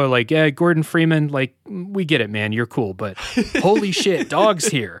are like, yeah, Gordon Freeman, like, we get it, man, you're cool, but holy shit, Dog's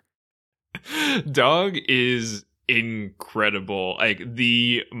here. Dog is incredible. Like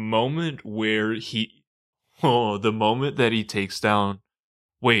the moment that he takes down.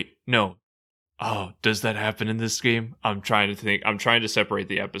 Wait, no. Oh, does that happen in this game? I'm trying to think. I'm trying to separate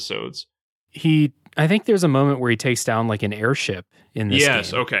the episodes. I think there's a moment where he takes down like an airship in this game.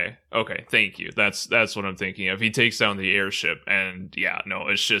 Yes, okay. Thank you. That's what I'm thinking of. He takes down the airship, and yeah, no,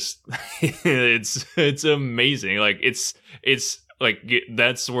 it's just it's amazing. Like it's like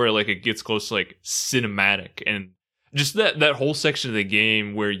that's where like it gets close to like cinematic, and just that whole section of the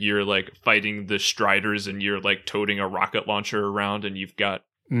game where you're like fighting the Striders and you're like toting a rocket launcher around and you've got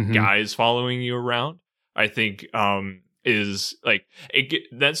guys following you around. I think is like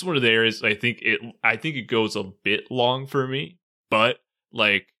that's one of the areas I think it goes a bit long for me, but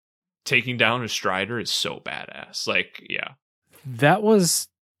like taking down a Strider is so badass. Like, yeah, that was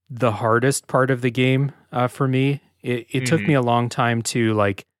the hardest part of the game for me. It took me a long time to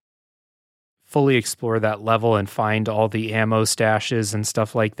like fully explore that level and find all the ammo stashes and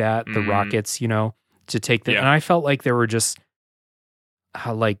stuff like that, the rockets, to take them. And I felt like there were just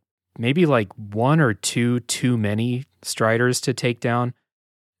like maybe like one or two too many Striders to take down.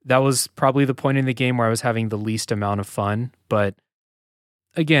 That was probably the point in the game where I was having the least amount of fun. But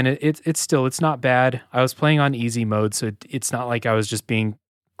again, it's not bad. I was playing on easy mode, so it's not like I was just being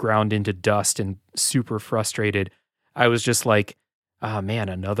ground into dust and super frustrated. I was just like, oh man,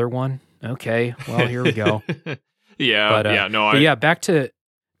 another one? Okay, well, here we go. Back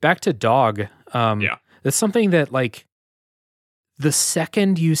to Dog. That's something that like the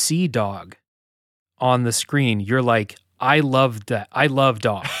second you see Dog on the screen, you're like, I love that. I love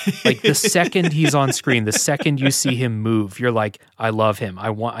Dog. Like the second he's on screen, the second you see him move, you're like, I love him.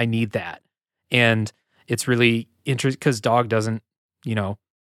 I need that. And it's really interesting because Dog doesn't,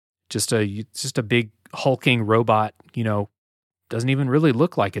 just a big hulking robot, doesn't even really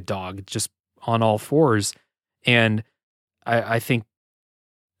look like a dog, just on all fours. And I think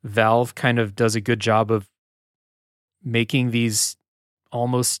Valve kind of does a good job of making these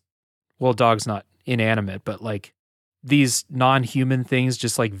almost, well, Dog's not inanimate, but like these non-human things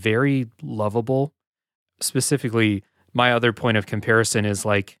just like very lovable. Specifically, my other point of comparison is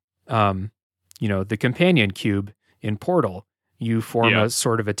like, the companion cube in Portal. You form a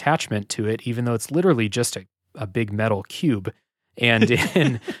sort of attachment to it, even though it's literally just a big metal cube. And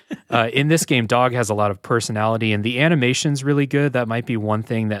in this game, Dog has a lot of personality, and the animation's really good. That might be one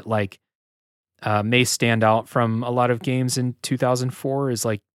thing that like may stand out from a lot of games in 2004 is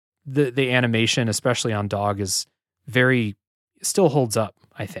like the animation, especially on Dog, is still holds up,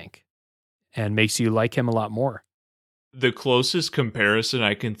 I think, and makes you like him a lot more. The closest comparison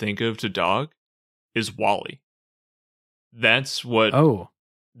I can think of to Dog is Wall-E. That's what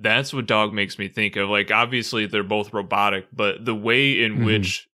Dog makes me think of. Like, obviously they're both robotic, but the way in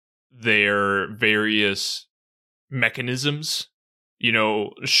which their various mechanisms,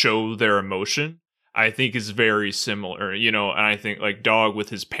 show their emotion, I think is very similar, and I think like Dog with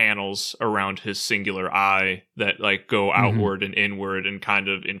his panels around his singular eye that like go outward and inward and kind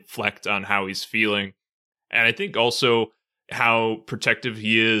of inflect on how he's feeling. And I think also how protective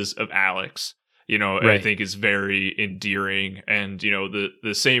he is of Alex. Right. I think is very endearing, and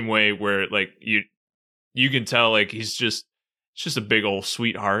the same way where like you can tell like he's just a big old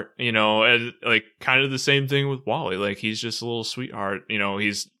sweetheart, and like kind of the same thing with Wall-E. Like he's just a little sweetheart,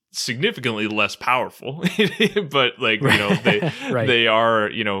 he's significantly less powerful, but like they are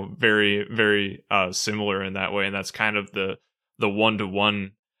very very similar in that way, and that's kind of the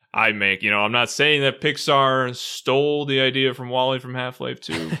one-to-one I make. I'm not saying that Pixar stole the idea from Wall-E from Half-Life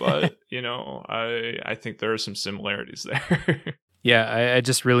 2, but I think there are some similarities there. Yeah, I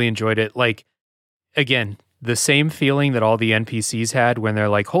just really enjoyed it. Like, again, the same feeling that all the NPCs had when they're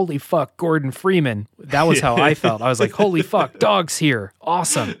like, holy fuck, Gordon Freeman. That was how I felt. I was like, holy fuck, Dog's here.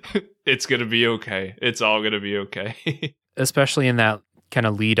 Awesome. It's going to be okay. It's all going to be okay. Especially in that kind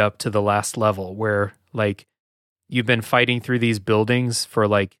of lead up to the last level where like you've been fighting through these buildings for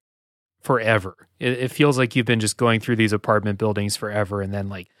like forever. It feels like you've been just going through these apartment buildings forever, and then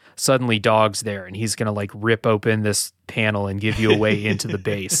like suddenly Dog's there and he's gonna like rip open this panel and give you a way into the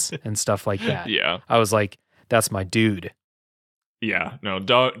base and stuff like that. Yeah, I was like, that's my dude. Yeah, no,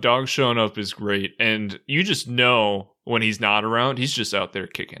 Dog showing up is great, and you just know when he's not around, he's just out there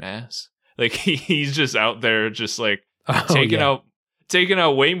kicking ass. Like he's just out there, just like taking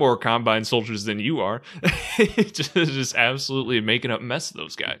out way more Combine soldiers than you are. just absolutely making up mess of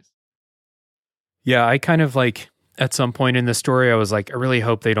those guys. Yeah, I kind of like at some point in the story, I was like, I really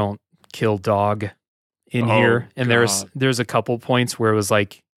hope they don't kill Dog in Oh, here, and God. there's a couple points where it was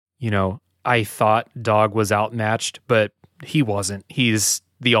like, I thought Dog was outmatched, but he wasn't. He's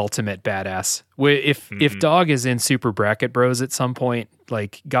the ultimate badass. If Dog is in Super Bracket Bros at some point,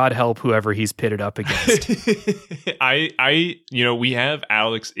 like, God help whoever he's pitted up against. We have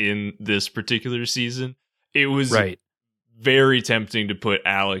Alex in this particular season. It was Right. very tempting to put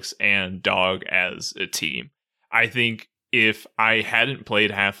Alex and Dog as a team. I think if I hadn't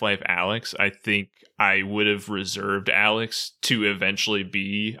played Half-Life Alex, I think I would have reserved Alex to eventually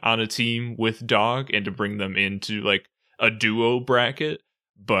be on a team with Dog and to bring them into like a duo bracket,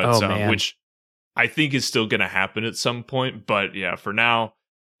 but which I think is still going to happen at some point. But yeah, for now,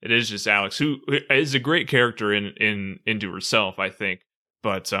 it is just Alex, who is a great character into herself, I think.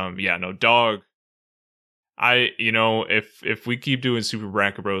 But Dog. If we keep doing Super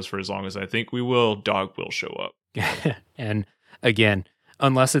Bracket Bros for as long as I think we will, Dog will show up. And again,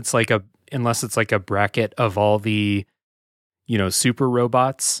 unless it's like a bracket of all the, super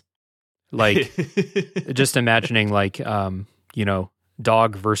robots, like just imagining like,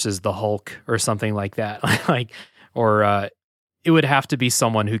 Dog versus the Hulk or something like that, or it would have to be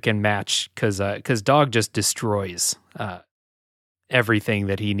someone who can match because Dog just destroys everything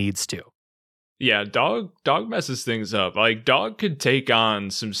that he needs to. Yeah, Dog messes things up. Like, Dog could take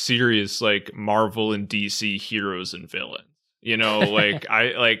on some serious like Marvel and DC heroes and villains. Like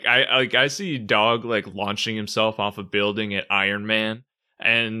I see Dog like launching himself off a building at Iron Man,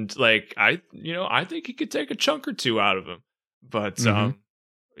 and like I think he could take a chunk or two out of him. But love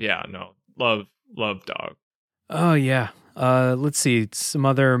Dog. Oh yeah. Let's see some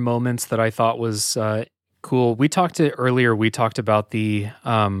other moments that I thought was cool. We talked about the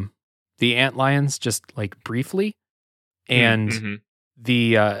antlions just like briefly, and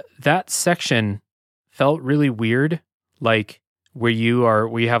the that section felt really weird, like where you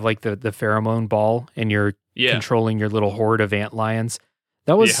have like the pheromone ball and you're controlling your little horde of antlions.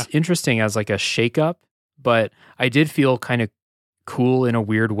 That was interesting as like a shakeup, but I did feel kind of cool in a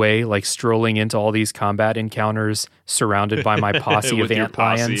weird way, like strolling into all these combat encounters surrounded by my posse of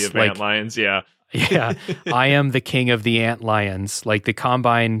antlions. Like, antlions, yeah. Yeah, I am the king of the antlions. Like, the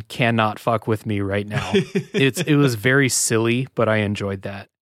Combine cannot fuck with me right now. It was very silly, but I enjoyed that.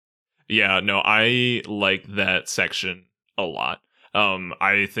 Yeah, no, I like that section a lot.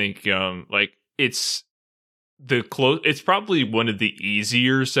 I think like it's probably one of the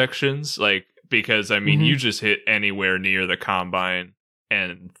easier sections, like, because I mean you just hit anywhere near the Combine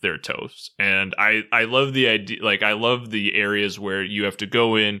and they're toast. And I love the idea, like I love the areas where you have to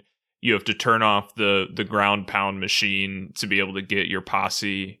go in. You have to turn off the ground pound machine to be able to get your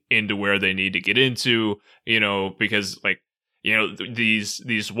posse into where they need to get into, because like,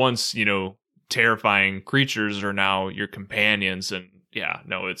 these once, terrifying creatures are now your companions. And yeah,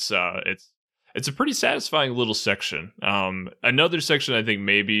 no, it's a pretty satisfying little section. Another section I think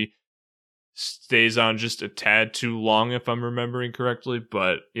maybe stays on just a tad too long, if I'm remembering correctly.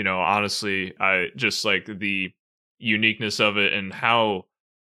 But, honestly, I just like the uniqueness of it and how,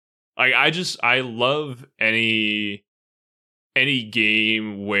 I love any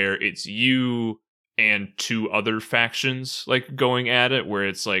game where it's you and two other factions like going at it, where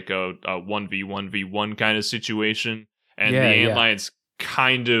it's like a 1v1v1 kind of situation, and the antlions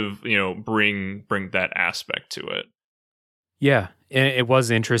kind of bring that aspect to it. Yeah, it was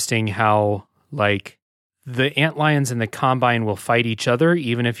interesting how like the antlions and the Combine will fight each other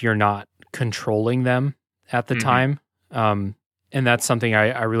even if you're not controlling them at the time. And that's something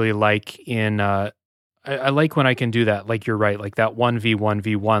I really like in, I like when I can do that. Like, you're right, like that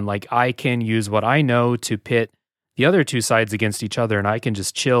 1v1v1, like I can use what I know to pit the other two sides against each other, and I can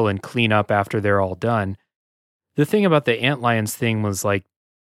just chill and clean up after they're all done. The thing about the antlions thing was like,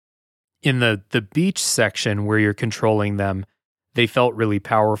 in the beach section where you're controlling them, they felt really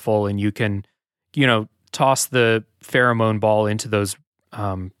powerful, and you can, toss the pheromone ball into those,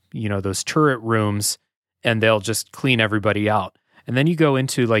 those turret rooms, and they'll just clean everybody out. And then you go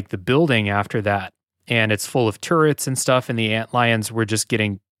into like the building after that, and it's full of turrets and stuff, and the antlions were just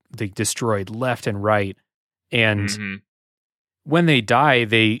getting destroyed left and right. And when they die,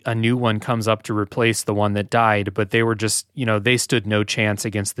 a new one comes up to replace the one that died, but they were just, they stood no chance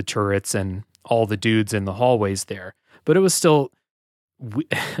against the turrets and all the dudes in the hallways there. But it was still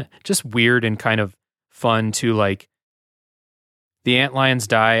just weird and kind of fun to like, the antlions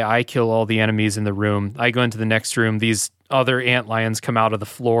die, I kill all the enemies in the room, I go into the next room, these other antlions come out of the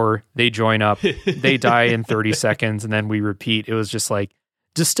floor, they join up, they die in 30 seconds, and then we repeat. It was just like,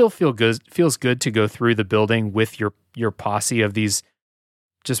 just still feels good to go through the building with your posse of these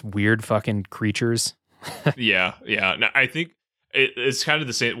just weird fucking creatures. Yeah. No, I think it's kind of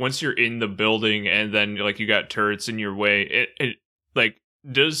the same. Once you're in the building and then like you got turrets in your way, it like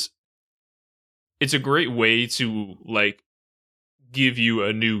it's a great way to like give you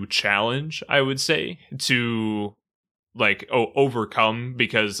a new challenge, I would say, to like overcome,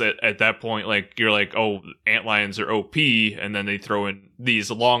 because at that point, like, you're like, oh, antlions are OP, and then they throw in these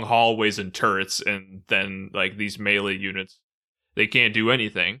long hallways and turrets, and then like these melee units, they can't do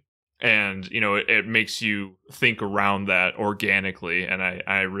anything. And, you know, it makes you think around that organically, and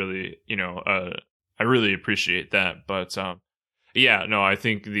I really, you know, I really appreciate that. But yeah, no, I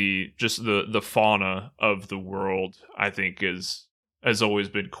think the fauna of the world, I think, has always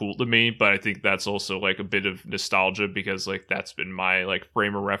been cool to me. But I think that's also like a bit of nostalgia, because like that's been my like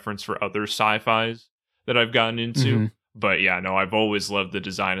frame of reference for other sci-fis that I've gotten into. Mm-hmm. But yeah, no, I've always loved the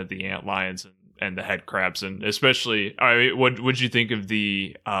design of the antlions and the head crabs, and especially, I mean, what would you think of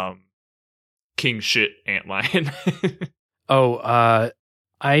the king shit antlion?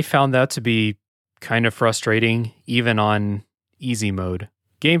 I found that to be kind of frustrating, even on easy mode.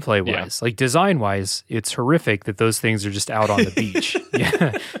 Gameplay wise, like design wise, it's horrific that those things are just out on the beach.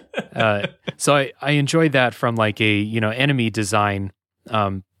 Yeah. So I enjoyed that from like a, you know, enemy design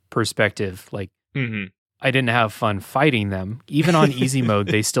perspective. Like, mm-hmm. I didn't have fun fighting them. Even on easy mode,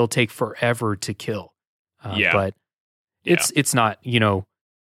 they still take forever to kill. But it's not, you know,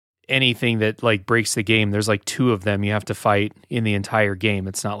 anything that like breaks the game. There's like 2 of them you have to fight in the entire game.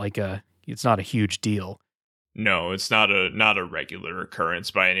 It's not a huge deal. No, it's not a regular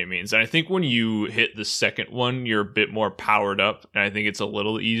occurrence by any means. And I think when you hit the second one, you're a bit more powered up, and I think it's a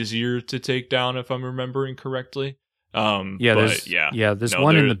little easier to take down, if I'm remembering correctly. There's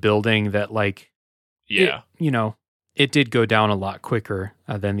one in the building that like, it did go down a lot quicker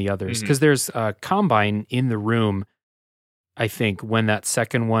than the others, because mm-hmm. there's a Combine in the room, I think, when that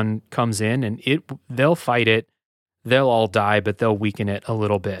second one comes in, and they'll fight it, they'll all die, but they'll weaken it a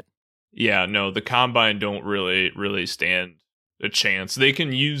little bit. Yeah, no, the Combine don't really stand a chance. They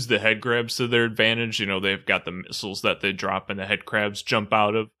can use the head crabs to their advantage. You know, they've got the missiles that they drop and the head crabs jump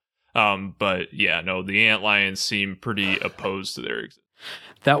out of. But yeah, no, the antlions seem pretty opposed to their existence.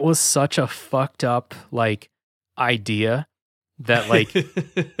 That was such a fucked up, like, idea that, like,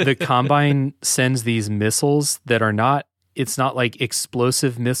 the Combine sends these missiles that are not, it's not like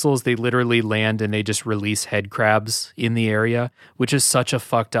explosive missiles. They literally land and they just release head crabs in the area, which is such a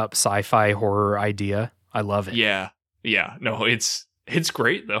fucked up sci-fi horror idea. I love it. Yeah. Yeah. No, it's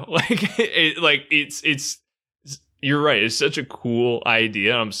great though. It's you're right. It's such a cool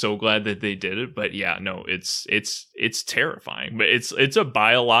idea. I'm so glad that they did it. But yeah, no, it's terrifying. But it's a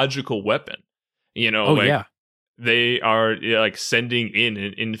biological weapon. You know, they are like sending in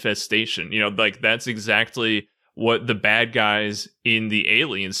an infestation. You know, like that's exactly what the bad guys in the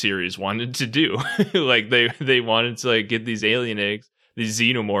Alien series wanted to do. Like they wanted to like get these alien eggs, these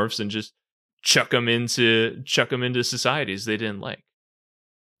xenomorphs, and just chuck them into societies they didn't like.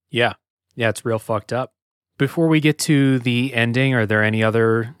 Yeah, it's real fucked up. Before we get to the ending, are there any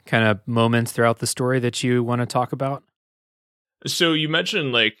other kind of moments throughout the story that you want to talk about? So you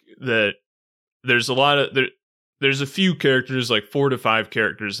mentioned like that there's a few characters, like 4 to 5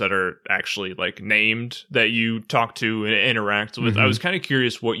 characters that are actually like named that you talk to and interact with. Mm-hmm. I was kind of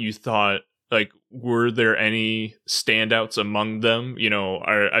curious what you thought. Like, were there any standouts among them? You know,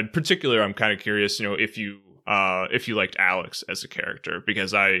 in particular, I'm kind of curious, you know, if you liked Alex as a character,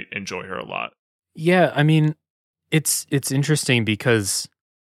 because I enjoy her a lot. Yeah, I mean, it's interesting because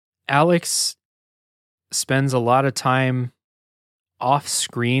Alex spends a lot of time off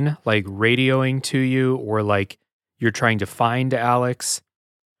screen, like radioing to you, or like you're trying to find Alex.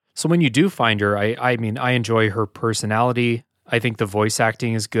 So when you do find her, I mean, I enjoy her personality. I think the voice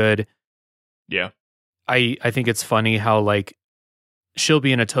acting is good. Yeah. I think it's funny how like she'll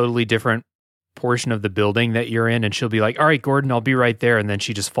be in a totally different portion of the building that you're in, and she'll be like, all right, Gordon, I'll be right there. And then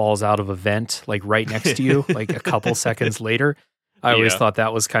she just falls out of a vent, like right next to you, like a couple seconds later. I always thought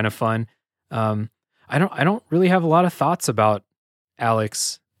that was kind of fun. I don't really have a lot of thoughts about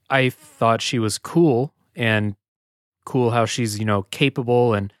Alex. I thought she was cool, and cool how she's, you know,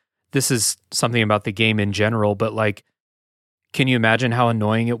 capable, and this is something about the game in general, but like, can you imagine how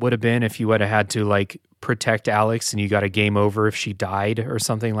annoying it would have been if you would have had to like protect Alex and you got a game over if she died or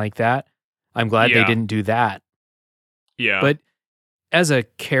something like that? I'm glad they didn't do that. Yeah. But as a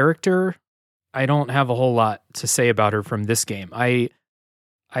character, I don't have a whole lot to say about her from this game. I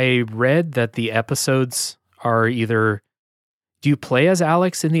read that the episodes are either, do you play as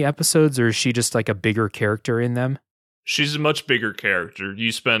Alex in the episodes, or is she just like a bigger character in them? She's a much bigger character.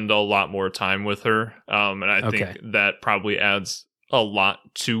 You spend a lot more time with her. And I think that probably adds a lot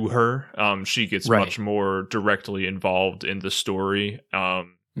to her. She gets Right. much more directly involved in the story.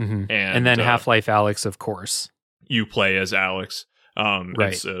 And then Half-Life Alyx, of course. You play as Alyx.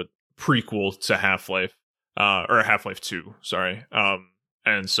 Right. It's a prequel to Half-Life, or Half-Life 2, sorry.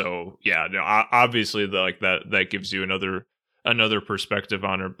 And so, yeah, no, obviously, that gives you another perspective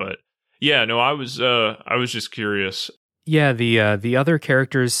on her. But yeah, no, I was just curious. Yeah, the other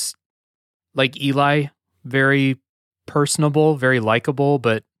characters, like Eli, very personable, very likable,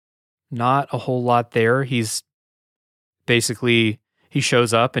 but not a whole lot there. He's basically, he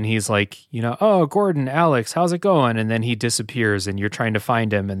shows up and he's like, oh, Gordon, Alyx, how's it going? And then he disappears and you're trying to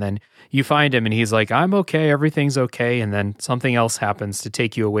find him. And then you find him and he's like, I'm okay, everything's okay. And then something else happens to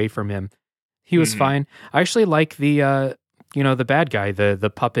take you away from him. He was fine. I actually like the bad guy,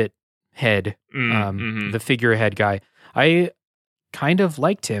 the puppet head, the figurehead guy. I kind of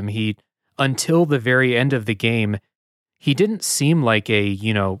liked him. Until the very end of the game, he didn't seem like a,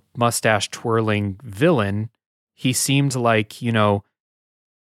 mustache twirling villain. He seemed like,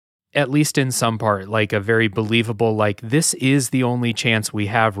 at least in some part, like a very believable, like, this is the only chance we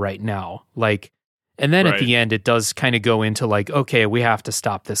have right now. Like, and then at the end, it does kind of go into like, okay, we have to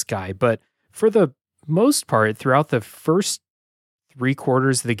stop this guy. But for the most part, throughout the first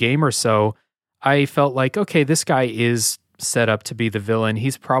 3/4 of the game or so, I felt like, okay, this guy is set up to be the villain.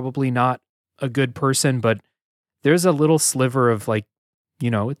 He's probably not a good person, but there's a little sliver of like,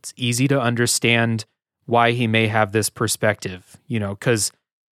 it's easy to understand why he may have this perspective, because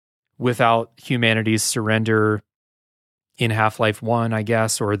without humanity's surrender in Half-Life 1, I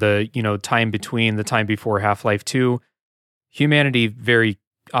guess, or the, time before Half-Life 2, humanity very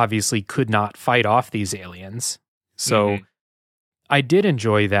obviously could not fight off these aliens. So I did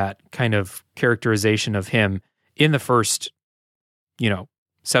enjoy that kind of characterization of him in the first,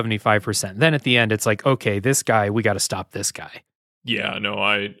 75%. Then at the end, it's like, okay, this guy, we got to stop this guy. Yeah, no,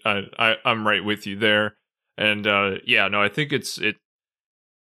 I'm right with you there. And yeah, no, I think it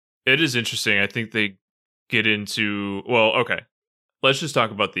is interesting. I think they get into, well, okay, let's just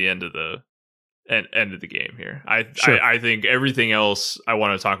talk about the end of the game here. I think everything else I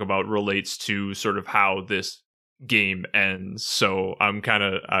want to talk about relates to sort of how this game ends. So I'm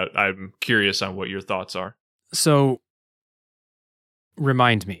curious on what your thoughts are. So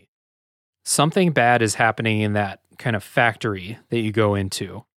remind me, something bad is happening in that kind of factory that you go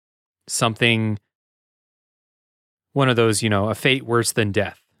into. Something, one of those, a fate worse than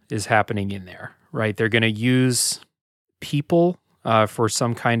death is happening in there, right? They're going to use people for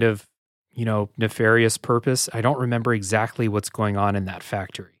some kind of, nefarious purpose. I don't remember exactly what's going on in that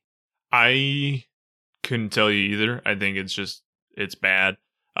factory. I couldn't tell you either. I think it's bad.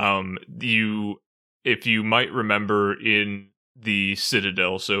 If you might remember in the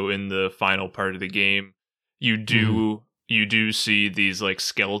Citadel, so in the final part of the game, you do see these like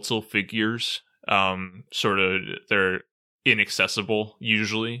skeletal figures. Sort of, they're inaccessible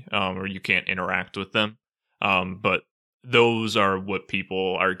usually, or you can't interact with them. But those are what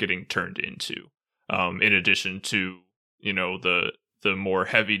people are getting turned into. In addition to, the more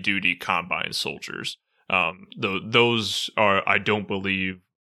heavy duty Combine soldiers. Those are, I don't believe,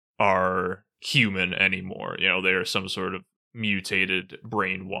 are human anymore. They are some sort of mutated,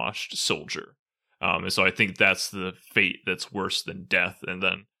 brainwashed soldier. And so I think that's the fate that's worse than death. And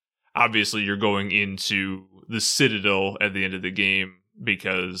then obviously you're going into the Citadel at the end of the game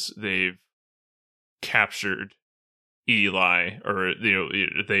because they've captured Eli, or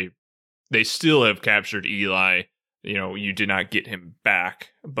they still have captured Eli. You did not get him back,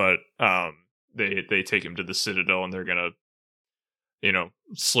 but they take him to the Citadel and they're gonna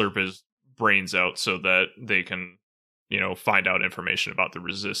slurp his brains out so that they can find out information about the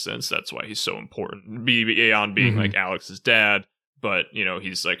Resistance. That's why he's so important beyond being like Alyx's dad, but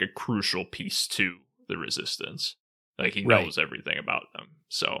he's like a crucial piece to the Resistance. Like he knows everything about them.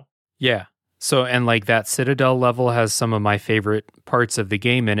 So yeah. So, and like that Citadel level has some of my favorite parts of the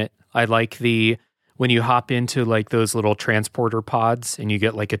game in it. I like when you hop into like those little transporter pods and you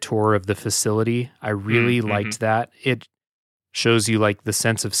get like a tour of the facility. I really liked that. It shows you like the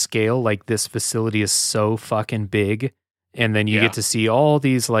sense of scale. Like this facility is so fucking big. And then you get to see all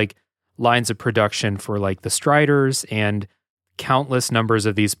these like lines of production for like the Striders and countless numbers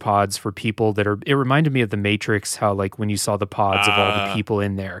of these pods for people that are, it reminded me of the Matrix, how like when you saw the pods of all the people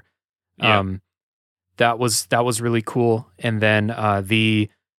in there. Yeah. That was really cool. And then the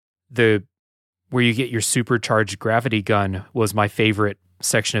where you get your supercharged gravity gun was my favorite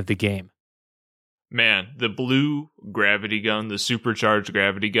section of the game. Man, the blue gravity gun, the supercharged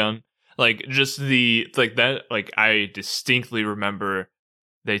gravity gun, like just I distinctly remember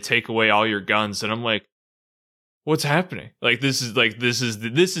they take away all your guns and I'm like, what's happening? Like this is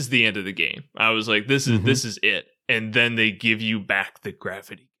the end of the game. I was like, this is it. And then they give you back the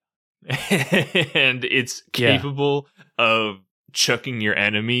gravity. And it's capable of chucking your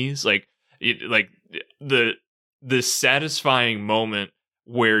enemies. Like the satisfying moment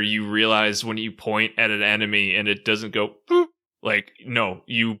where you realize when you point at an enemy and it doesn't go boop, like, no,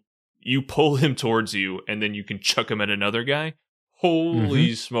 you pull him towards you and then you can chuck him at another guy.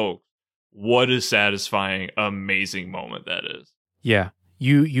 Holy smoke. What a satisfying, amazing moment that is. Yeah.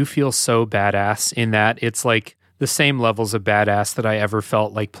 You feel so badass in that. It's like the same levels of badass that I ever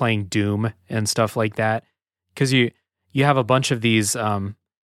felt like playing Doom and stuff like that. Because you have a bunch of these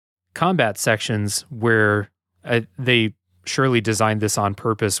combat sections where they surely designed this on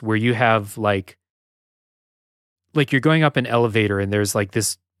purpose, where you have like you're going up an elevator and there's like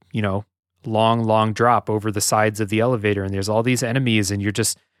this, long drop over the sides of the elevator, and there's all these enemies, and you're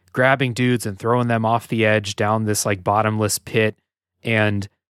just grabbing dudes and throwing them off the edge down this like bottomless pit. And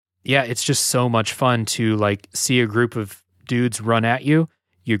yeah, it's just so much fun to like see a group of dudes run at you.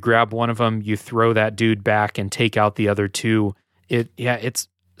 You grab one of them, you throw that dude back and take out the other two. It's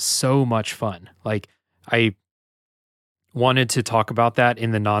so much fun. Like, I wanted to talk about that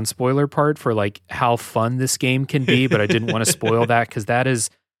in the non-spoiler part for like how fun this game can be, but I didn't want to spoil that, because that is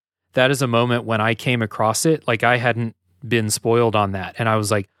a moment when I came across it, like I hadn't been spoiled on that, and I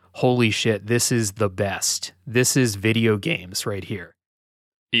was like, holy shit, this is the best. This is video games right here.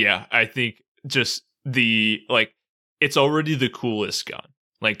 Yeah, I think just it's already the coolest gun.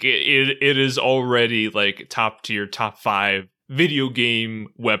 Like it is already like top tier, top 5 video game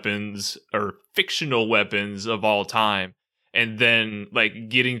weapons or fictional weapons of all time. And then like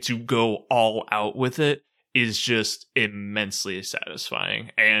getting to go all out with it is just immensely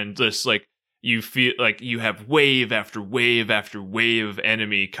satisfying. And just like you feel like you have wave after wave after wave of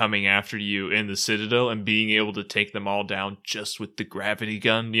enemy coming after you in the Citadel, and being able to take them all down just with the gravity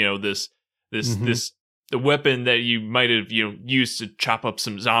gun. The weapon that you might have used to chop up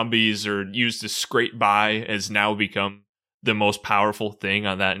some zombies or used to scrape by has now become the most powerful thing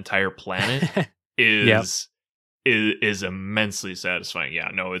on that entire planet. is immensely satisfying. Yeah,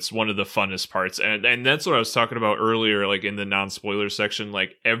 no, it's one of the funnest parts, and that's what I was talking about earlier, like in the non-spoiler section.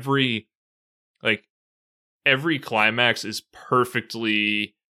 Like every climax is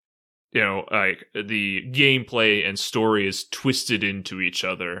perfectly, like the gameplay and story is twisted into each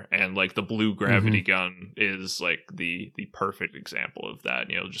other, and like the blue gravity gun is like the perfect example of that.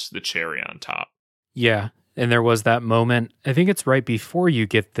 Just the cherry on top. Yeah, and there was that moment, I think it's right before you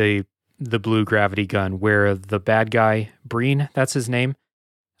get the blue gravity gun, where the bad guy, Breen, that's his name,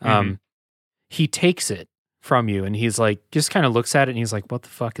 he takes it from you, and he's like, just kind of looks at it and he's like, what the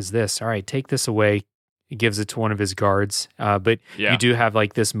fuck is this? All right, take this away. He gives it to one of his guards. But you do have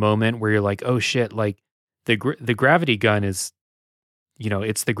like this moment where you're like, oh shit, like the gravity gun is,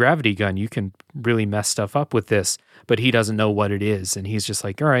 it's the gravity gun. You can really mess stuff up with this, but he doesn't know what it is. And he's just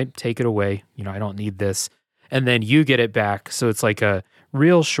like, all right, take it away. I don't need this. And then you get it back. So it's like a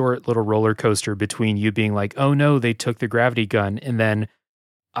real short little roller coaster between you being like, oh no, they took the gravity gun. And then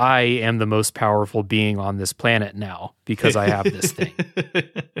I am the most powerful being on this planet now because I have this thing.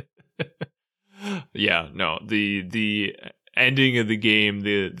 Yeah, no, the ending of the game,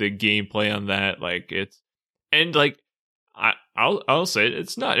 the gameplay on that, like and like I'll say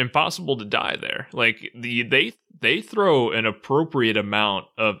it's not impossible to die there. Like they throw an appropriate amount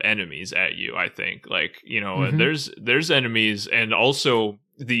of enemies at you. I think like there's enemies, and also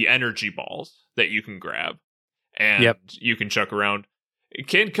the energy balls that you can grab and you can chuck around. It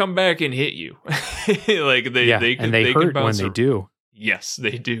can come back and hit you. Like they hurt when they do. Yes,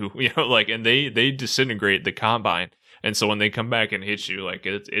 they do. And they disintegrate the Combine, and so when they come back and hit you, like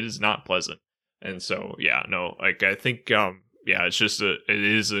it is not pleasant. And so I think it's just it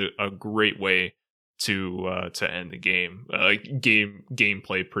is a great way to end the game,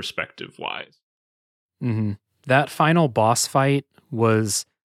 gameplay perspective wise. That final boss fight was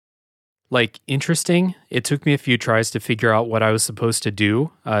like interesting. It took me a few tries to figure out what I was supposed to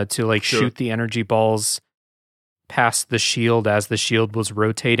do, to shoot the energy balls past the shield as the shield was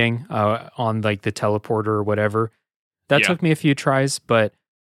rotating on like the teleporter or whatever. That took me a few tries, but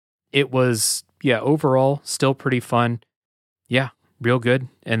it was overall still pretty fun. Yeah, real good.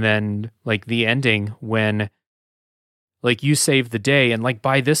 And then like the ending when like you save the day, and like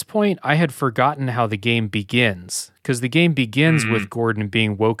by this point I had forgotten how the game begins, because the game begins with Gordon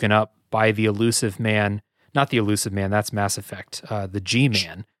being woken up by the Illusive Man. Not the Illusive Man, that's Mass Effect. The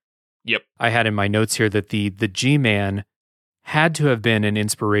G-Man. Yep. I had in my notes here that the G-Man had to have been an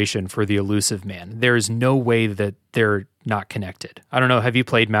inspiration for the Illusive Man. There is no way that they're not connected. I don't know. Have you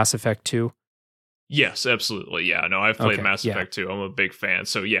played Mass Effect 2? Yes, absolutely. Yeah, no, I've played Okay, Mass yeah. Effect 2. I'm a big fan.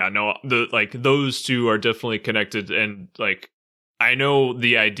 So yeah, no, those two are definitely connected, and like I know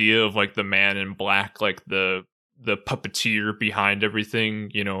the idea of like the Man in Black, like the puppeteer behind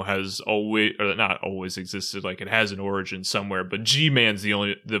everything, has always, or not always existed. Like it has an origin somewhere, but G-Man's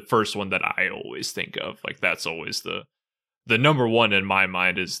the first one that I always think of. Like that's always the number one in my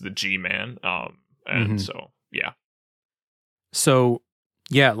mind is the G-Man. And so yeah. So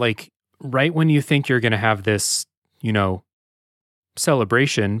yeah, like right when you think you're going to have this,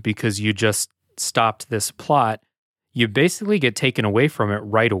 celebration because you just stopped this plot, you basically get taken away from it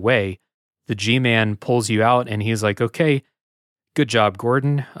right away. The G-Man pulls you out and he's like, okay, good job,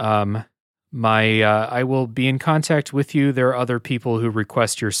 Gordon. I will be in contact with you. There are other people who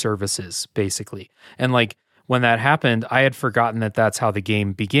request your services, basically. And like when that happened, I had forgotten that that's how the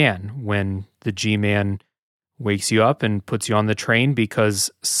game began, when the G-Man wakes you up and puts you on the train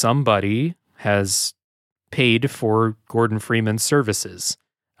because somebody has paid for Gordon Freeman's services.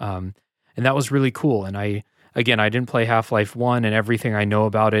 And that was really cool. And I didn't play Half-Life 1, and everything I know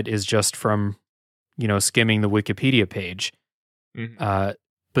about it is just from, skimming the Wikipedia page. Mm-hmm.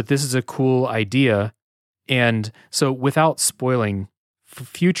 But this is a cool idea. And so without spoiling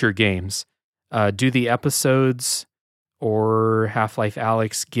future games, do the episodes or Half-Life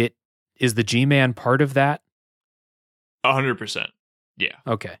Alyx is the G-Man part of that? 100%. Yeah.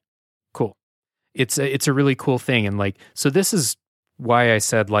 Okay, cool. It's a really cool thing. And like, so this is why I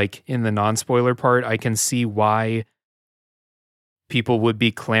said, like, in the non-spoiler part, I can see why people would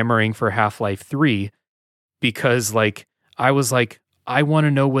be clamoring for Half-Life 3, because like, I was like, I want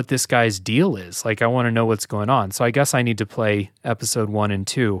to know what this guy's deal is. Like, I want to know what's going on. So I guess I need to play episode 1 and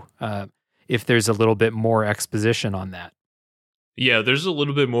 2 if there's a little bit more exposition on that. Yeah, there's a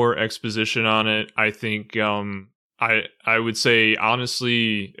little bit more exposition on it. I think I would say,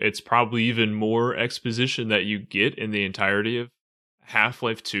 honestly, it's probably even more exposition that you get in the entirety of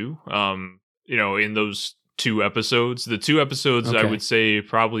Half-Life 2. In those 2 episodes. The 2 episodes, Okay. I would say,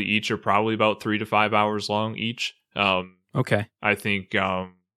 probably each are probably about 3 to 5 hours long each. Okay. I think, the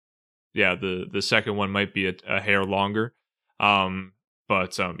second one might be a hair longer. I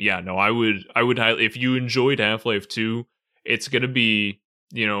would highly, if you enjoyed Half-Life 2, it's going to be,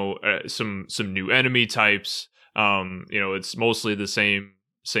 some new enemy types. It's mostly the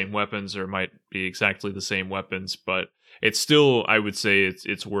same weapons, or might be exactly the same weapons, but it's still, I would say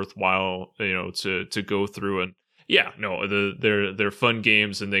it's worthwhile, to go through. And yeah, no, they're fun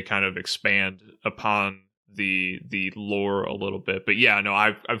games, and they kind of expand upon the lore a little bit. But yeah, no,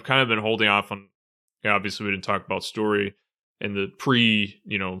 I've kind of been holding off on. Obviously, we didn't talk about story in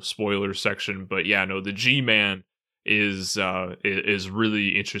the spoiler section, but yeah, no, the G-Man is really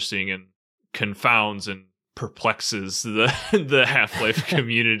interesting and confounds and perplexes the Half-Life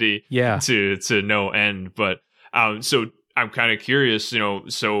community to no end. But so I'm kind of curious,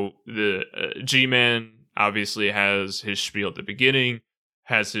 so the G-Man obviously has his spiel at the beginning,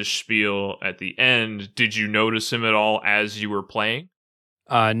 has his spiel at the end. Did you notice him at all as you were playing?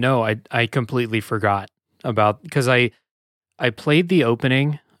 No, I completely forgot about, because I played the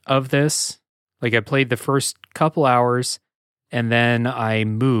opening of this. Like, I played the first couple hours, and then I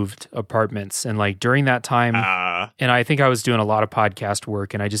moved apartments. And like during that time, and I think I was doing a lot of podcast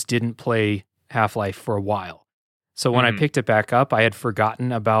work, and I just didn't play Half-Life for a while. So when I picked it back up, I had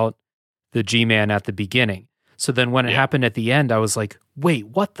forgotten about the G-Man at the beginning. So then when it happened at the end, I was like, wait,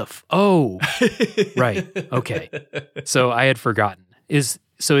 what the oh, right. Okay. So I had forgotten. Is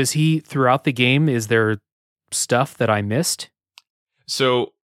he throughout the game? Is there stuff that I missed?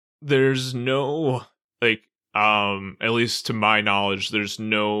 So there's no, like, at least to my knowledge, there's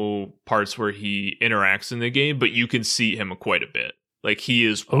no parts where he interacts in the game, but you can see him quite a bit. Like, he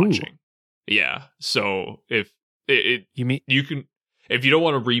is watching. Ooh. Yeah. So if you can, if you don't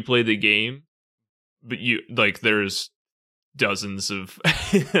want to replay the game, but there's dozens of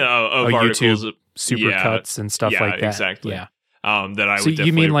articles, YouTube supercuts and stuff like that. Exactly. Yeah. That I so would.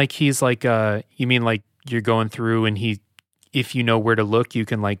 You mean like he's like you mean like you're going through and if you know where to look, you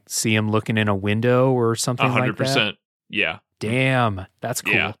can like see him looking in a window or something 100%, like that? Yeah. Damn, that's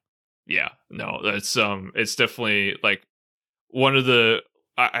cool. Yeah. No, that's it's definitely like one of the.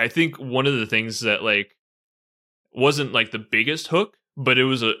 I think one of the things that like wasn't like the biggest hook, but it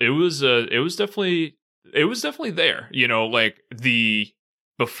was definitely there. Like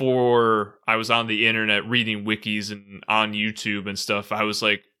before I was on the internet reading wikis and on YouTube and stuff, I was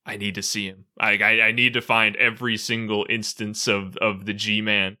like, I need to see him. I need to find every single instance of the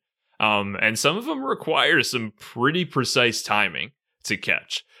G-Man. And some of them require some pretty precise timing to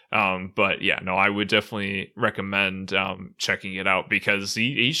catch. But yeah, no, I would definitely recommend checking it out because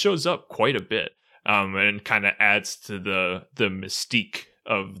he shows up quite a bit. and kind of adds to the mystique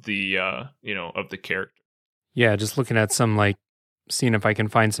of the of the character. Yeah, just looking at some, like, seeing if I can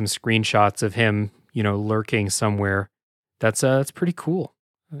find some screenshots of him, lurking somewhere. That's pretty cool.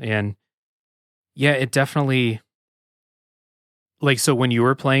 And yeah, it definitely, like, so when you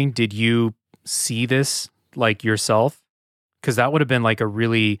were playing, did you see this, like, yourself? Because that would have been like a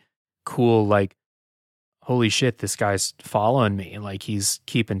really cool, like, holy shit, this guy's following me, like he's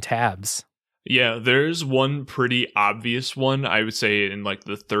keeping tabs. Yeah, there's one pretty obvious one, I would say, in like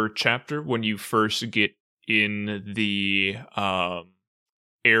the third chapter when you first get in the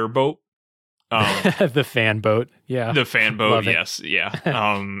airboat. The fan boat. Yeah. The fan boat, yes. Yeah.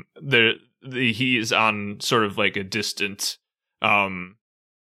 He is on sort of like a distant a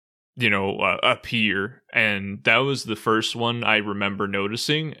pier, and that was the first one I remember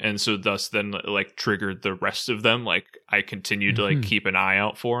noticing, and so thus then like triggered the rest of them. Like I continued to like keep an eye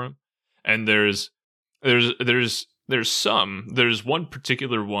out for him. And there's one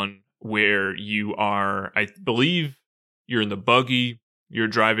particular one where you are, I believe you're in the buggy, you're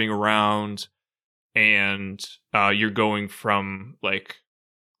driving around, and you're going from like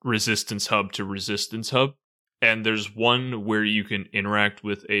Resistance Hub to Resistance Hub. And there's one where you can interact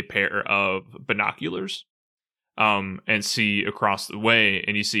with a pair of binoculars and see across the way,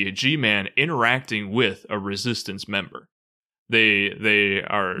 and you see a G-Man interacting with a Resistance member. They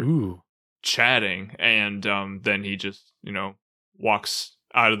are chatting, and then he just walks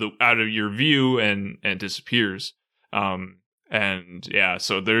out of your view and disappears. And yeah,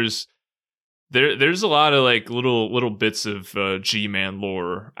 so there's a lot of like little bits of G-Man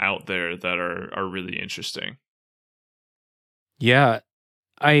lore out there that are really interesting. Yeah,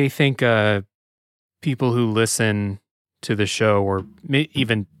 I think people who listen to the show or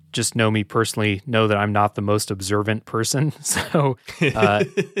even just know me personally know that I'm not the most observant person. So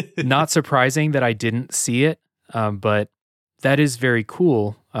not surprising that I didn't see it, but that is very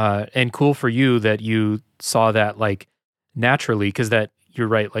cool. And cool for you that you saw that like naturally, because that you're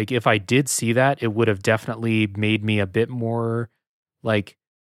right. Like if I did see that, it would have definitely made me a bit more like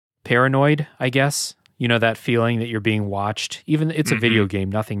paranoid, I guess. That feeling that you're being watched. Even it's a video game,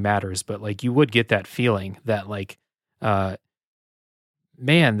 nothing matters, but like you would get that feeling that like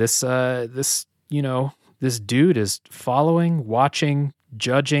man, this dude is following, watching,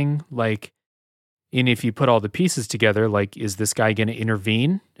 judging, like, and if you put all the pieces together, like, is this guy going to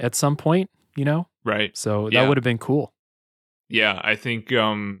intervene at some point, Right. So that would have been cool. Yeah, I think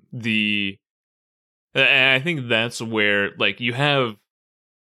and I think that's where like you have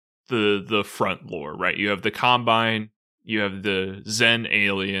the front lore, right? You have the Combine, you have the Zen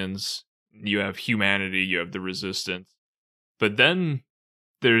aliens, you have humanity, you have the Resistance. But then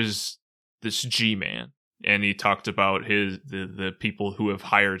there's this G-Man, and he talked about the people who have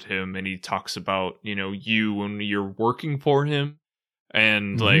hired him, and he talks about, you when you're working for him,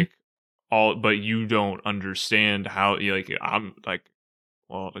 and like but you don't understand how, like, I'm like,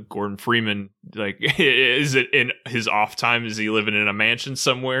 well, Gordon Freeman, like, is it in his off time? Is he living in a mansion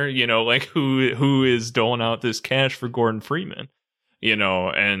somewhere? Like who is doling out this cash for Gordon Freeman?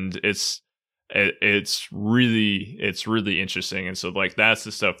 And it's really interesting. And so like that's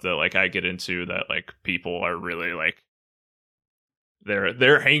the stuff that like I get into that like people are really like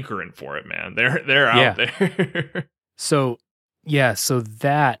they're hankering for it, man. They're out there. So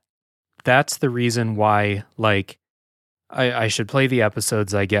that's the reason why like I should play the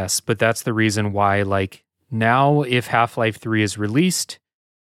episodes, I guess, but that's the reason why like now if Half-Life 3 is released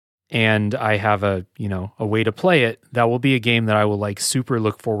and I have a way to play it, that will be a game that I will like super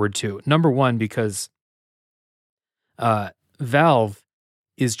look forward to. Number one, because Valve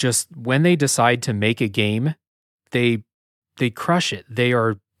is just, when they decide to make a game, they crush it. They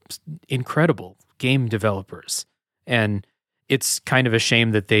are incredible game developers. And it's kind of a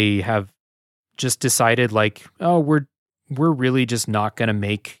shame that they have just decided like, oh, we're really just not going to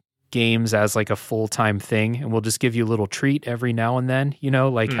make games as like a full-time thing, and we'll just give you a little treat every now and then,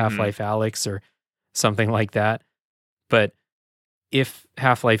 like Half-Life Alyx or something like that. But if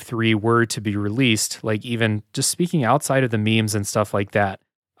Half-Life 3 were to be released, like even just speaking outside of the memes and stuff like that,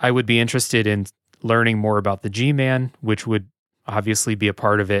 I would be interested in learning more about the G-Man, which would obviously be a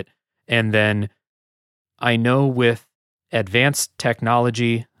part of it. And then I know with advanced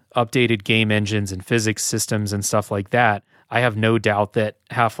technology, updated game engines and physics systems and stuff like that, I have no doubt that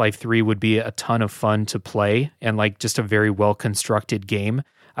Half-Life 3 would be a ton of fun to play and like just a very well-constructed game.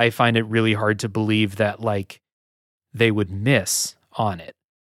 I find it really hard to believe that like they would miss on it.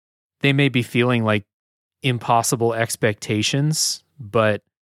 They may be feeling like impossible expectations, but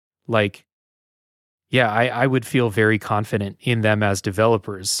like yeah, I would feel very confident in them as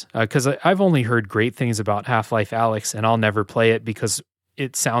developers because I've only heard great things about Half-Life Alyx, and I'll never play it because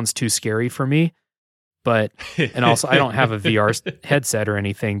it sounds too scary for me. But, and also I don't have a VR headset or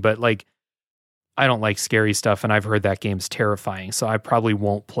anything, but like, I don't like scary stuff, and I've heard that game's terrifying, so I probably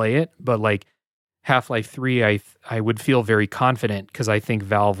won't play it. But like Half-Life 3, I would feel very confident because I think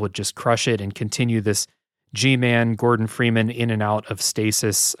Valve would just crush it and continue this G-Man, Gordon Freeman in and out of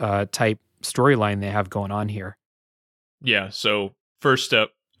stasis type storyline they have going on here. Yeah, so first step,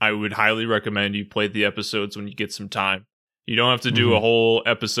 I would highly recommend you play the episodes when you get some time. You don't have to do a whole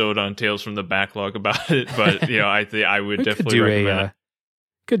episode on Tales from the Backlog about it, but you know, I would definitely recommend it.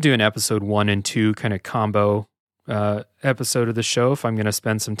 Could do an episode 1 and 2 kind of combo episode of the show if I'm going to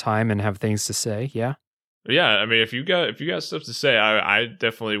spend some time and have things to say. Yeah. Yeah, I mean, if you got stuff to say, I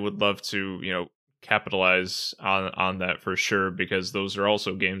definitely would love to, you know, capitalize on that for sure, because those are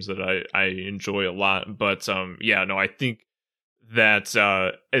also games that I enjoy a lot. But yeah, no, I think that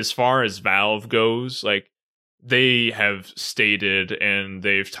as far as Valve goes, like, they have stated and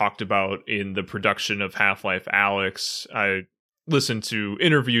they've talked about in the production of Half-Life Alyx, I listened to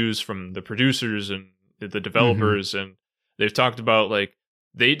interviews from the producers and the developers, and they've talked about like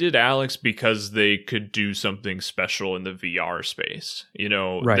they did Alyx because they could do something special in the VR space. You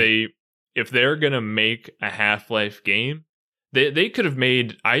know, right. If they're gonna make a Half-Life game, they could have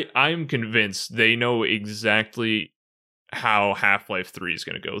made. I'm convinced they know exactly how Half-Life 3 is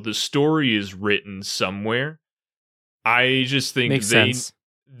gonna go. The story is written somewhere. I just think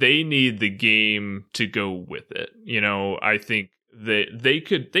they need the game to go with it. You know, I think that they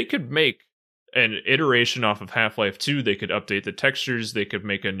could make an iteration off of Half-Life 2. They could update the textures, they could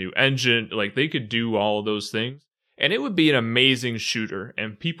make a new engine, like they could do all of those things. And it would be an amazing shooter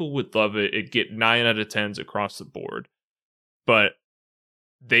and people would love it. It'd get 9 out of 10s across the board. But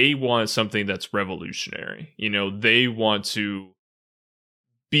they want something that's revolutionary. You know, they want to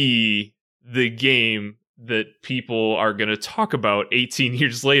be the game that people are going to talk about 18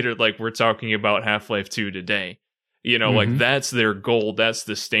 years later, like we're talking about Half-Life 2 today. You know, like that's their goal. That's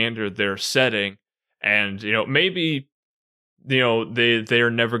the standard they're setting. And, you know, maybe, you know, they're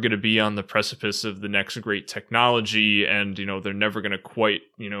never going to be on the precipice of the next great technology. And, you know, they're never going to quite,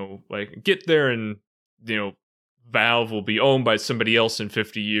 you know, like get there, and, you know, Valve will be owned by somebody else in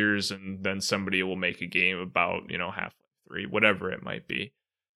 50 years. And then somebody will make a game about, you know, Half-Life 3, whatever it might be.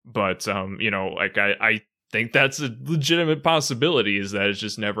 But, you know, like I think that's a legitimate possibility, is that it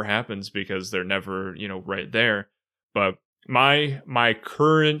just never happens because they're never, you know, right there. But my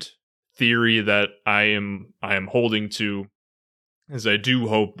current theory that I am holding to is I do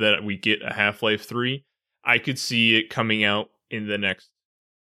hope that we get a Half-Life 3. I could see it coming out in the next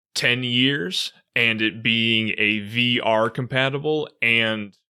 10 years and it being a VR compatible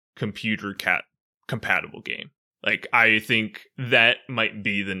and computer compatible game. Like, I think that might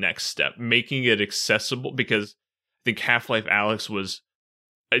be the next step, making it accessible, because I think Half-Life Alyx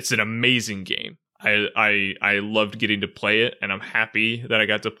it's an amazing game. I loved getting to play it, and I'm happy that I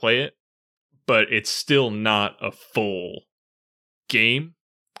got to play it, but it's still not a full game.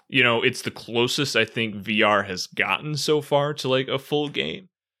 You know, it's the closest I think VR has gotten so far to like a full game,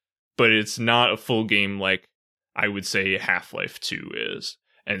 but it's not a full game like I would say Half-Life 2 is.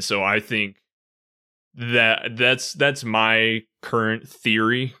 And so I think that's my current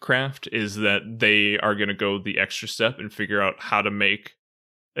theory, Craft, is that they are going to go the extra step and figure out how to make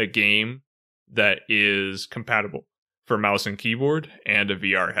a game that is compatible for mouse and keyboard and a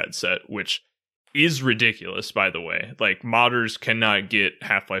VR headset, which is ridiculous, by the way. Like, modders cannot get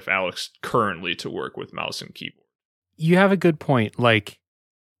Half-Life Alyx currently to work with mouse and keyboard. You have a good point. Like,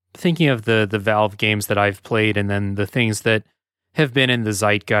 thinking of the Valve games that I've played and then the things that have been in the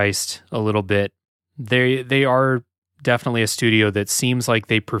zeitgeist a little bit, they are definitely a studio that seems like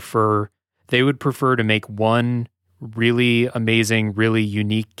they would prefer to make one really amazing, really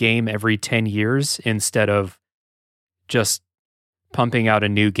unique game every 10 years instead of just pumping out a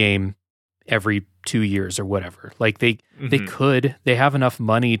new game every 2 years or whatever. Like they have enough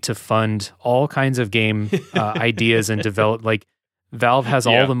money to fund all kinds of game ideas and develop. Like, Valve has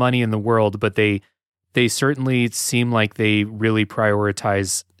all the money in the world, but they certainly seem like they really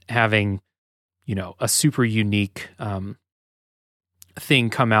prioritize having, you know, a super unique thing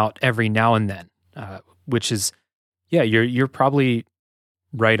come out every now and then, which is, yeah, you're probably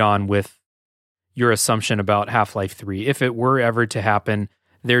right on with your assumption about Half-Life 3. If it were ever to happen,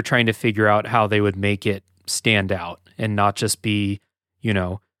 they're trying to figure out how they would make it stand out and not just be, you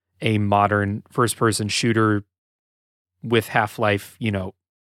know, a modern first-person shooter with Half-Life, you know,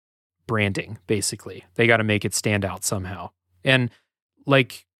 branding, basically. They got to make it stand out somehow. And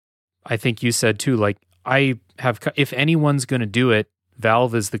like I think you said too, like, if anyone's going to do it,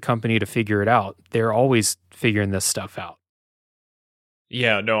 Valve is the company to figure it out. They're always figuring this stuff out.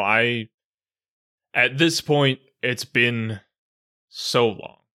 Yeah, no, at this point, it's been so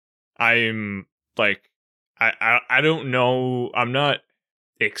long. I'm like, I don't know. I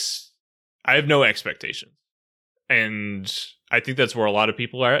have no expectations. And I think that's where a lot of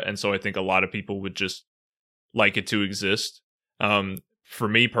people are at. And so I think a lot of people would just like it to exist. For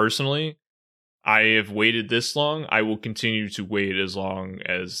me personally, I have waited this long. I will continue to wait as long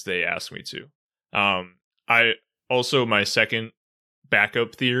as they ask me to. My second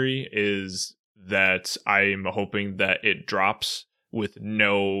backup theory is that I'm hoping that it drops with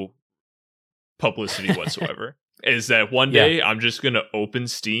no publicity whatsoever. Is that one day I'm just going to open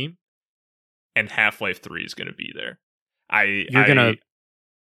Steam and Half-Life 3 is going to be there. You're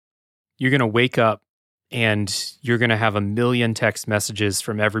going to wake up and you're going to have 1 million text messages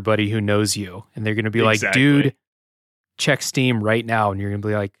from everybody who knows you. And they're going to be like, dude, check Steam right now. And you're going to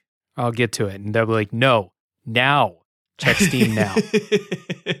be like, I'll get to it. And they'll be like, no, now. Check Steam now.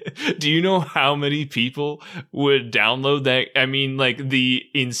 Do you know how many people would download that? I mean, like, the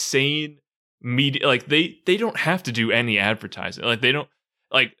insane media, like, they don't have to do any advertising. Like, they don't,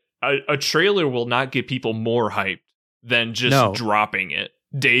 like, a trailer will not get people more hyped than just dropping it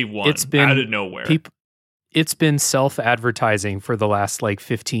day one out of nowhere. It's been self-advertising for the last, like,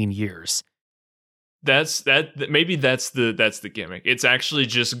 15 years. Maybe that's the gimmick. It's actually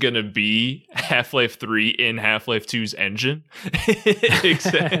just gonna be Half-Life 3 in Half-Life 2's engine.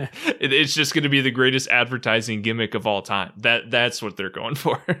 It's just gonna be the greatest advertising gimmick of all time. That's what they're going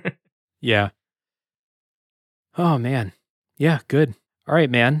for. Yeah. Oh man. Yeah, good. All right,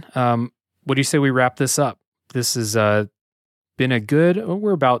 man. What do you say we wrap this up? This has been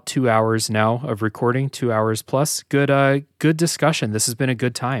we're about 2 hours now of recording, 2 hours plus. Good discussion. This has been a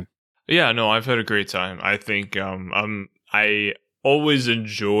good time. Yeah, no, I've had a great time. I think I always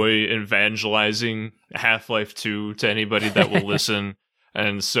enjoy evangelizing Half-Life 2 to anybody that will listen.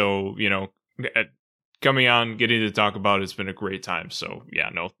 And so, coming on, getting to talk about it's been a great time. So, yeah,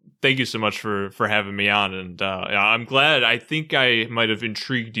 no, thank you so much for having me on. And I'm glad. I think I might have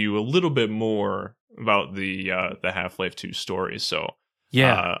intrigued you a little bit more about the Half-Life 2 story. So,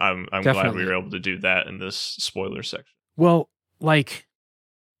 yeah, I'm glad we were able to do that in this spoiler section. Well,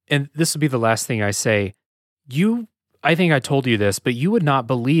 and this will be the last thing I say. I think I told you this, but you would not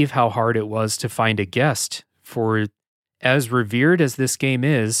believe how hard it was to find a guest for, as revered as this game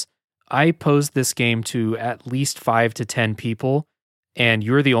is. I posed this game to at least 5 to 10 people, and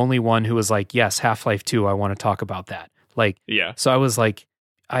you're the only one who was like, yes, Half-Life 2, I want to talk about that. Yeah. So I was like,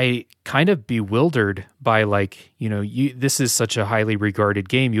 I kind of bewildered by this is such a highly regarded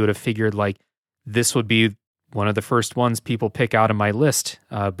game. You would have figured this would be one of the first ones people pick out of my list,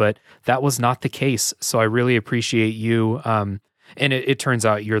 but that was not the case. So I really appreciate you. And it turns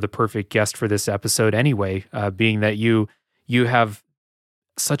out you're the perfect guest for this episode anyway, being that you have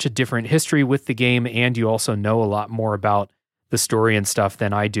such a different history with the game, and you also know a lot more about the story and stuff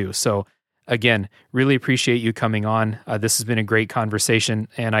than I do. So again, really appreciate you coming on. This has been a great conversation,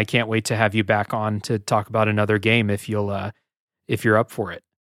 and I can't wait to have you back on to talk about another game if you're up for it.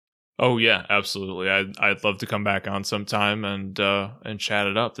 Oh yeah, absolutely. I'd love to come back on sometime and chat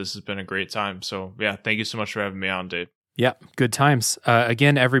it up. This has been a great time. So yeah, thank you so much for having me on, Dave. Yeah, good times.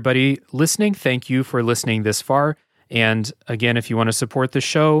 Again, everybody listening, thank you for listening this far. And again, if you want to support the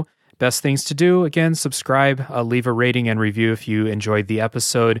show, best things to do, again, subscribe, leave a rating and review if you enjoyed the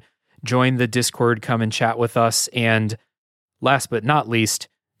episode. Join the Discord, come and chat with us. And last but not least,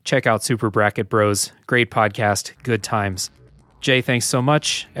 check out Super Bracket Bros. Great podcast, good times. Jay, thanks so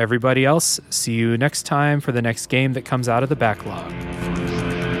much. Everybody else, see you next time for the next game that comes out of the backlog.